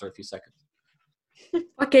it off after a few seconds.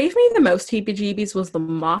 What What gave me the most heebie-jeebies was the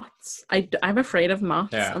moths. I'm afraid of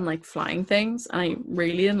moths Yeah. and like flying things, and I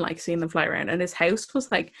really didn't like seeing them fly around. And his house was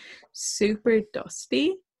like super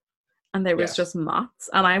dusty, and there was Yes. just moths,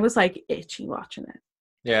 and I was like itchy watching it.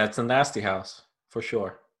 Yeah, it's a nasty house for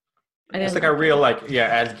sure. I It's didn't like a real it. like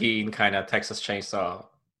Ed Gein kind of Texas Chainsaw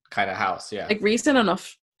kind of house. Yeah. Like reason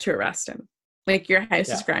enough to arrest him. Like your house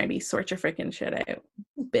is Yeah. grimy, sort your freaking shit out,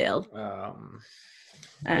 Bill.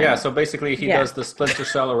 Yeah, so basically he does the Splinter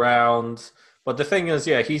Cell around, but the thing is,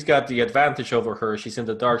 yeah, he's got the advantage over her. She's in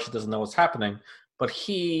the dark, she doesn't know what's happening, but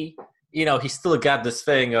he, he's still got this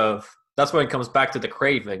thing of, that's when it comes back to the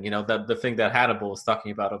craving, that the thing that Hannibal was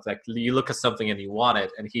talking about, of like, you look at something and you want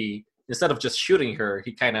it, and he, instead of just shooting her,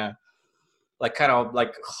 he kind of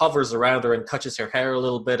hovers around her and touches her hair a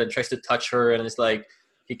little bit and tries to touch her, and it's like,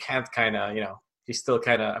 he can't he still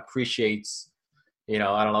kind of appreciates, I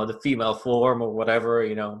don't know, the female form or whatever,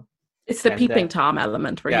 It's the and peeping then- Tom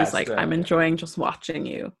element where Yeah, he's it's like, the- I'm enjoying just watching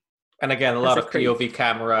you. And again, a As lot a of creep. POV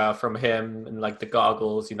camera from him and like the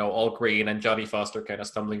goggles, all green, and Jodie Foster kind of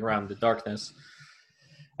stumbling around in the darkness.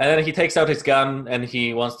 And then he takes out his gun and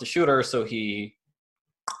he wants to shoot her, so he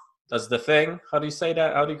does the thing. How do you say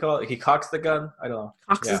that? How do you call it? He cocks the gun? I don't know.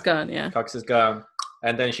 Cocks his Yeah. gun, yeah. Cocks his gun.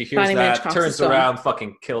 And then she hears Fanny Mitch that, cocks his turns gun. around,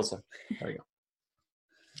 fucking kills him. There you go.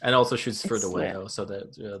 And also shoots through the It's- window so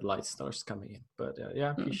that the light starts coming in. But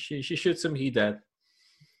yeah, Mm. she shoots him. He dead.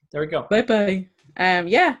 There we go. Bye-bye.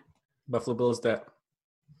 Yeah, Buffalo Bill is dead.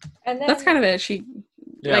 And then that's kind of it. She,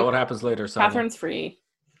 Yeah, Like, what happens later? Sonia? Catherine's free.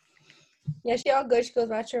 yeah, she all good. She goes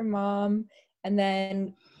back to her mom, and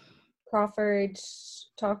then Crawford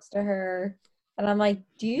talks to her, and I'm like,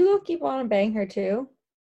 "Do you keep on and bang her too?"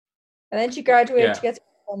 And then she graduated. Yeah. She gets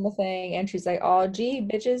on the thing, and she's like, "Oh, gee,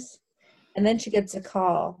 bitches!" And then she gets a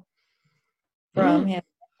call from him.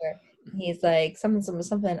 He's like,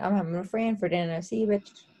 something. I'm having a friend for dinner. See you, bitch.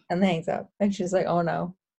 And then hangs up. And she's like, "Oh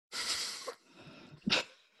no."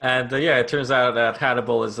 And yeah, it turns out that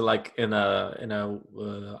Hannibal is like in a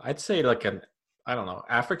I'd say like an, I don't know,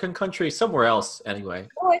 African country, somewhere else anyway.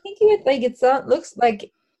 Oh, I think he went like looks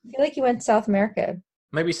like I feel like he went to South America.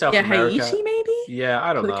 Maybe South Yeah, America. Haiti maybe? Yeah,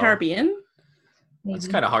 I don't To the know. Caribbean? It's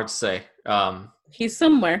Maybe. kind of hard to say. He's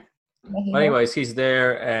somewhere. Maybe. But anyways, he's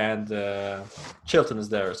there, and Chilton is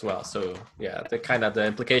there as well. So yeah, the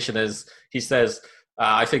implication is he says,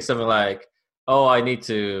 I think something like, "Oh, I need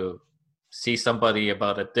to see somebody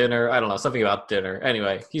about a dinner." I don't know, something about dinner.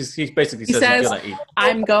 Anyway, he basically He says says- he's gonna eat.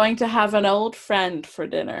 I'm going to have an old friend for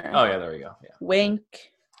dinner. Oh yeah, there we go. Yeah, Wink.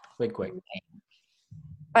 wink, wink.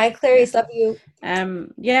 Bye, Clarice. Love you.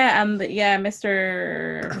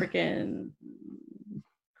 Mr. freaking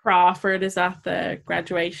Crawford is at the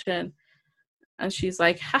graduation, and she's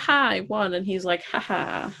like, haha, I won, and he's like,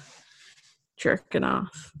 haha, jerking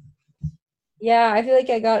off. Yeah, I feel like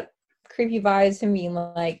I got creepy vibes from being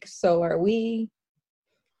like, "So are we?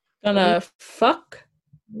 Gonna fuck?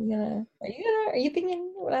 Are you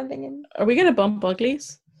thinking what I'm thinking?" Are we gonna bump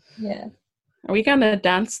uglies? Yeah. Are we gonna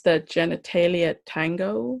dance the genitalia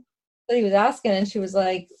tango? So he was asking, and she was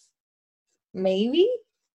like, "Maybe."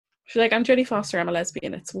 She's like, I'm Jodie Foster, I'm a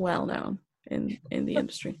lesbian. It's well known in the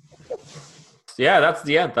industry. Yeah, that's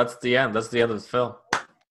the end. That's the end. That's the end of the film.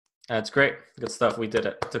 It's great. Good stuff. We did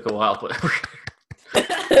it. It took a while, but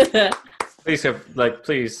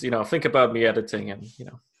please think about me editing, and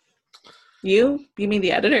You mean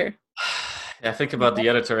the editor? yeah, think about the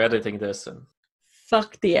editor editing this, and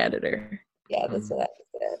Fuck the editor. Yeah, that's what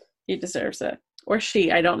I said. He deserves it. Or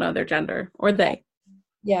she, I don't know their gender. Or they.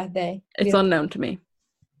 Yeah, they. It's Yeah. unknown to me.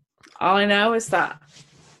 All I know is that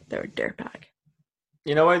they're a dirtbag.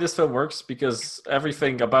 you know why this film works? Because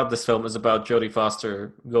everything about this film is about Jodie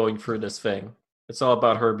Foster going through this thing. It's all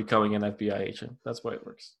about her becoming an FBI agent. That's why it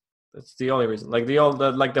works. That's the only reason. Like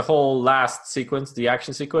the whole last sequence, the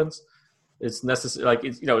action sequence, it's necessary. Like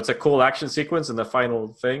it's a cool action sequence and the final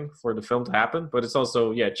thing for the film to happen. But it's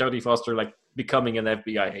also Jodie Foster like becoming an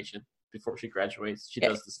FBI agent before she graduates. She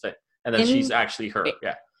does this thing, and then she's actually her.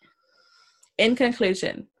 Yeah. In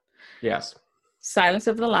conclusion, Yes. Silence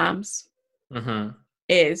of the Lambs Mm-hmm.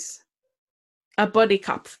 is a buddy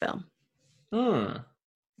cop film.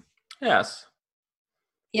 Yes.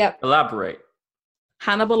 Yep. Elaborate.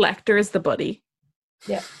 Hannibal Lecter is the buddy.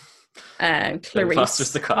 Yeah. And Jodie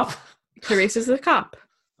Foster's the cop. Clarice is the cop.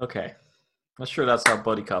 Okay. Not sure that's how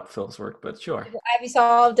buddy cop films work, but sure. Abby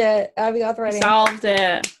solved it. Abby got the right answer. Solved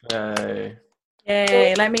it. Yay.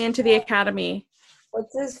 Yay. Let me into the academy.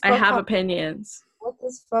 What's this? I have opinions. What's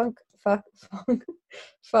this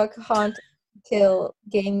fuck haunt kill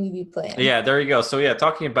game you be playing? Yeah, there you go. So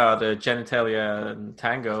talking about genitalia and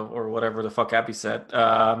tango or whatever the fuck Abby said.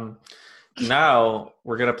 now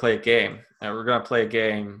we're gonna play a game, and we're gonna play a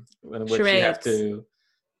game in which you have Charades. to.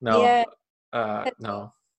 No, Yeah.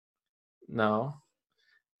 no.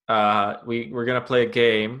 We're gonna play a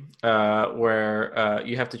game where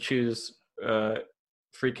you have to choose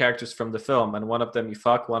three characters from the film, and one of them you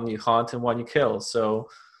fuck, one you haunt, and one you kill. So,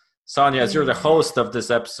 Sonia, as you're the host of this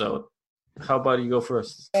episode, how about you go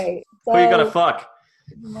first? Okay, Who are you gonna so fuck?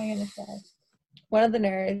 who am I gonna say? One of the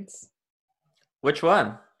nerds. Which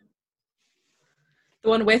one? The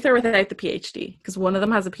one with or without the PhD? Because one of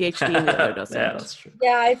them has a PhD and the other doesn't. Yeah, that's true.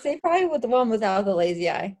 Yeah, I'd say probably with the one without the lazy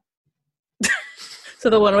eye. So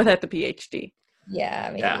the one without the PhD. Yeah,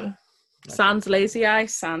 maybe. Yeah. Sans lazy eye,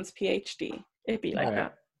 sans PhD. It'd be like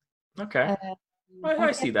Alright. that. Okay,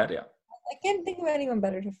 I see that. Yeah, I can't think of anyone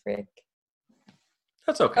better to frick.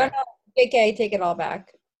 that's okay. Oh no, JK, take it all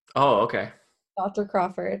back. Oh, okay. Dr.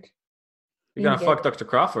 Crawford, You're gonna Okay. fuck Dr.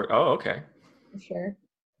 Crawford. Oh, okay. for sure.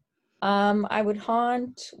 I would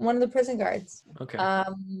haunt one of the prison guards. Okay.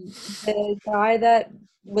 The guy that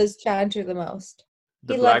was chatting to the most.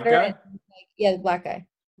 The he black left her guy? and, yeah, the black guy.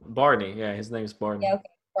 Barney. Yeah, his name's Barney. Yeah, okay,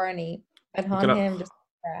 Barney. I'd haunt gonna- him just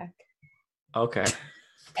crack. Okay. And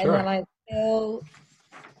Sure. then I'd kill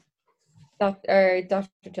Dr.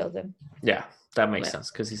 Tilden. Yeah, that makes Yeah.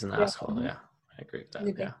 sense because he's an Yeah. asshole. Yeah, I agree with that.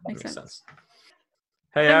 Okay, Yeah, that makes makes sense. sense.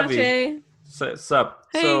 Hey, Hi, Abby. Mache. What's up?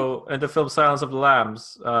 Hey. So, in the film Silence of the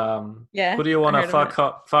Lambs, Yeah. who do you I want to heard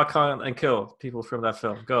of it. fuck on and kill people from that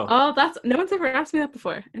film? Go. Oh, that's no one's ever asked me that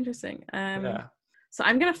before. Interesting. Yeah. So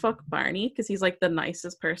I'm gonna fuck Barney because he's like the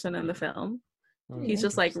nicest person in the film. Mm, He's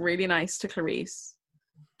just like interesting. really nice to Clarice,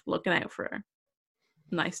 looking out for her.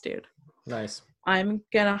 Nice dude. Nice. I'm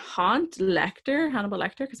gonna haunt Hannibal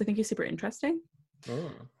Lecter, because I think he's super interesting.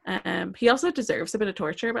 Mm. He also deserves a bit of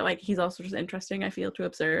torture, but like he's also just interesting, I feel, to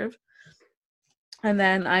observe. And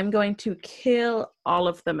then I'm going to kill all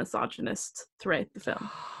of the misogynists throughout the film.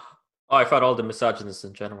 Oh, I thought all the misogynists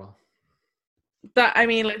in general. That, I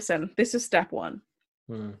mean, listen, this is step one.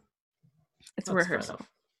 Hmm. It's a That's fair rehearsal. enough.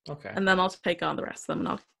 Okay. And then I'll take on the rest of them and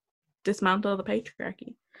I'll dismantle the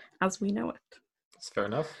patriarchy as we know it. That's fair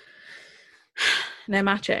enough. Now,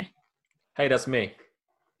 Mache, Hey, that's me.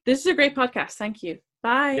 this is a great podcast. Thank you.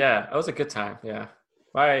 Bye. Yeah, that was a good time. Yeah.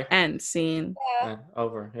 Bye. End scene.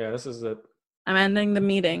 Over. Yeah, this is it. I'm ending the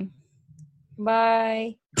meeting.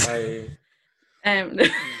 Bye. Bye.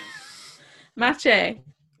 Mache,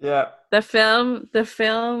 Yeah. the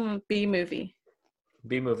film B movie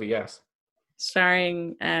B movie, yes.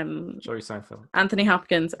 starring Jerry Seinfeld. Anthony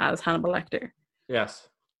Hopkins as Hannibal Lecter. Yes.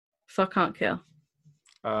 Fuck, can't kill.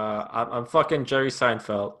 I'm fucking Jerry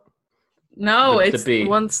Seinfeld. No, The it's B. the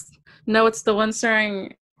one. No, it's the one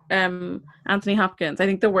starring Anthony Hopkins. I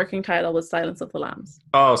think the working title was Silence of the Lambs.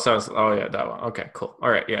 Oh, oh yeah, that one. Okay, cool. All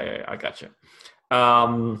right, yeah, I got you.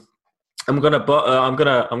 I'm gonna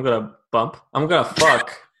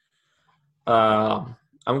fuck.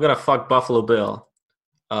 I'm gonna fuck Buffalo Bill.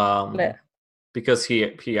 Yeah. Because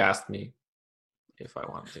he asked me if I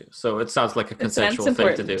wanted to. So it sounds like a Consent's consensual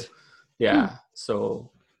thing to do. important. Yeah.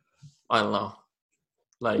 So I don't know.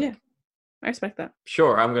 Like, Yeah. I respect that.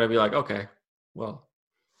 sure, I'm gonna be like, okay, well,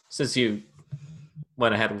 since you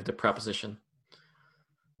went ahead with the proposition,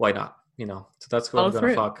 why not? You know, so that's who I'm Follow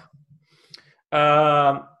gonna through. fuck.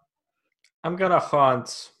 I'm gonna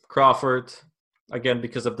haunt Crawford again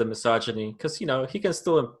because of the misogyny. Because he can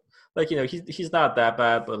still, like, he's not that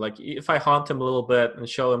bad, but like if I haunt him a little bit and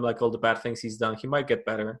show him like all the bad things he's done, he might get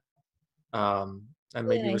better. And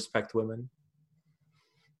maybe Really? respect women.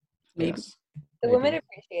 Maybe. Yes. The Maybe. women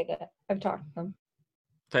appreciate it. I've talked to them.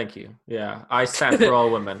 Thank you. Yeah, I stand for all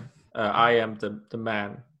women. I am the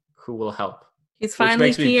man who will help. He's Which finally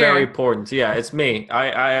makes me here. very important. Yeah, it's me.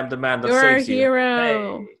 I am the man that You're our saves you.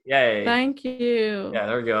 hero. Hey, yay. Thank you. Yeah,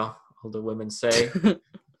 there we go. All the women say.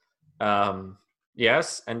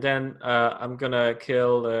 Yes, and then I'm gonna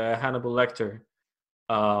kill Hannibal Lecter,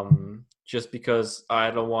 just because I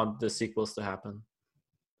don't want the sequels to happen.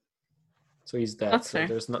 So he's dead. That's so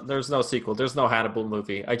fair. there's no sequel. There's no Hannibal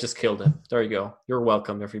movie. I just killed him. There you go. You're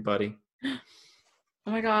welcome, everybody.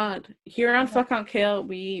 Oh my god. Here on Fuck on Kill,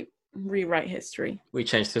 we rewrite history. We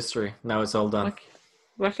changed history. Now it's all done.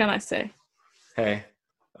 What can I say? Hey,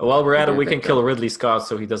 while we're at it, You're a we good can kill girl. Ridley Scott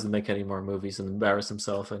so he doesn't make any more movies and embarrass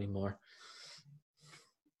himself anymore.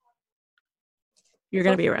 You're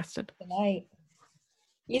going to be arrested. Tonight.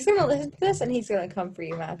 He's gonna listen to this and he's gonna come for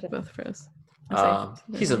you, Matt. Both of us.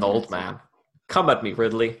 He's an old man. Come at me,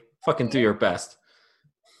 Ridley. Fucking do your best.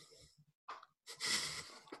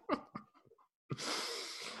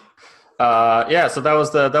 Yeah, so that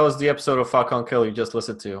was the episode of Fuck on Kill you just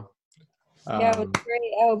listened to. Yeah, it was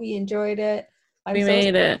great. I hope you enjoyed it. We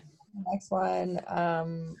made it. the next one.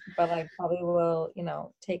 But I probably will,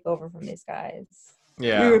 take over from these guys.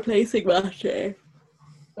 Yeah. We're replacing Mache.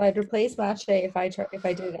 So I'd replace Mache if I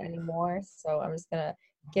did it anymore. So I'm just gonna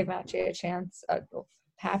give Mache a chance of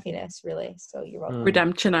happiness, really. So you're welcome.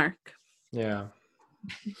 Redemption arc. Yeah.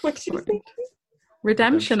 What did you think?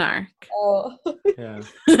 Redemption arc. Oh, Yeah.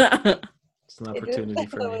 Well, It's an opportunity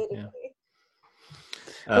for me.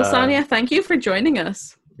 Yeah. Sonia, thank you for joining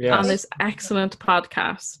us Yes. on this excellent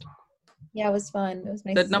podcast. Yeah, it was fun. It was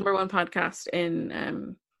nice. The number one podcast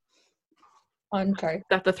in on chart.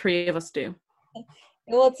 that the three of us do.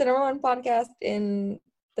 Well, it's the number one podcast in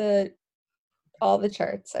all the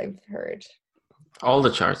charts I've heard. All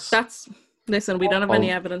the charts. Listen, we don't have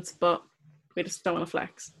any evidence, but we just don't want to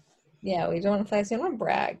flex. Yeah, we don't want to flex. We don't want to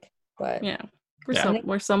brag, but Yeah.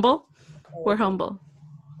 We're humble. We're humble.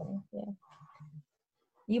 Yeah.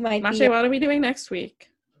 You might Mache, be. what are we doing next week?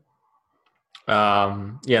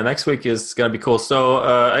 Yeah, next week is gonna be cool. So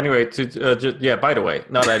anyway, by the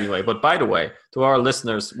way, to our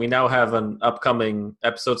listeners, we now have an upcoming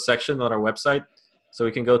episode section on our website, so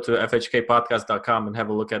we can go to fhkpodcast.com and have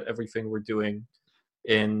a look at everything we're doing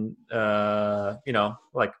in a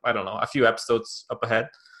few episodes up ahead.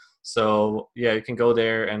 So yeah, you can go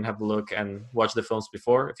there and have a look and watch the films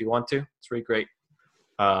before if you want to. It's really great.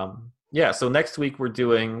 So next week we're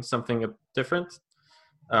doing something different.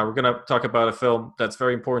 We're going to talk about a film that's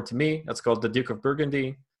very important to me. That's called The Duke of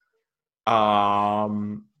Burgundy.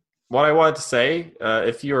 What I wanted to say,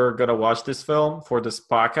 if you're going to watch this film for this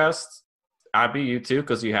podcast, Abby, you too,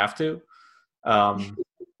 because you have to.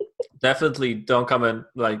 Definitely don't go and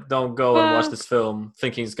watch this film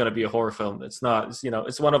thinking it's going to be a horror film. It's not.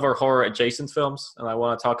 It's one of our horror adjacent films, and I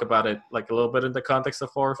want to talk about it like a little bit in the context of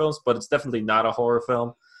horror films, but it's definitely not a horror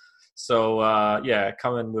film. So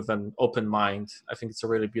come in with an open mind. I think it's a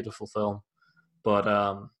really beautiful film, but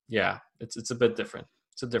it's a bit different.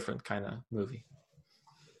 It's a different kind of movie.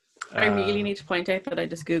 I really need to point out that I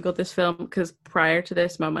just Googled this film because prior to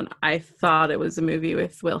this moment, I thought it was a movie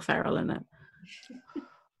with Will Ferrell in it.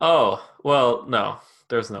 Oh, well, no.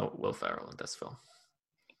 There's no Will Ferrell in this film.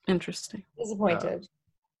 Interesting. Disappointed.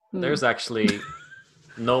 There's actually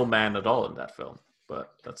no man at all in that film,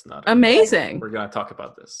 but that's not amazing. We're going to talk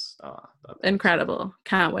about this. Incredible.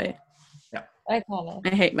 Can't wait. Yeah. Iconic.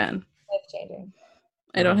 I hate men. Life-changing.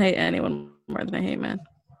 I don't hate anyone more than I hate men.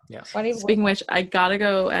 Yeah. Speaking of which, I gotta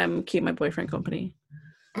go keep my boyfriend company.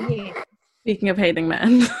 Yeah. Speaking of hating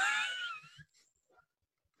men.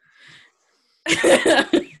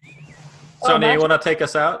 Sonia, you want to take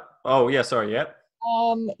us out? Oh, yeah, sorry, yeah.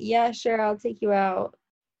 Yeah, sure, I'll take you out.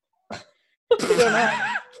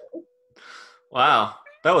 Wow,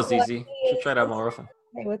 that was easy. Should try that more often.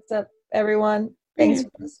 Hey, what's up, everyone? Thanks for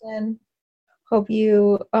listening. Hope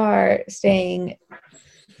you are staying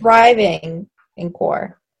thriving in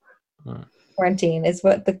core. Quarantine is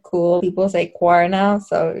what the cool people say core now.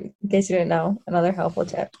 So in case you didn't know, another helpful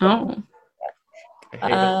tip. Oh.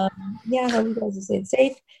 I hope you guys are staying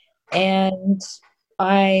safe. And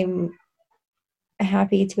I'm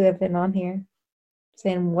happy to have been on here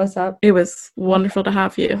saying what's up. It was wonderful to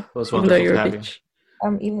have you. It was wonderful to have you.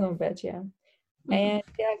 Even though I'm a bitch, yeah. And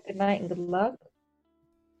good night and good luck.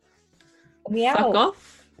 We out. Fuck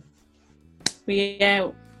off. We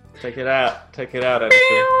out. Take it out, editor.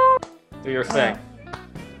 Do your thing.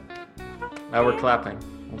 Now we're clapping.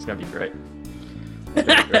 It's gonna be great.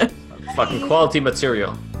 Fucking quality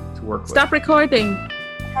material to work with. Stop recording.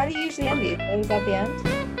 How do you usually end these? Is that the end?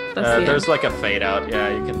 That's the there's end. like a fade out. Yeah,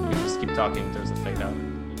 you can just keep talking.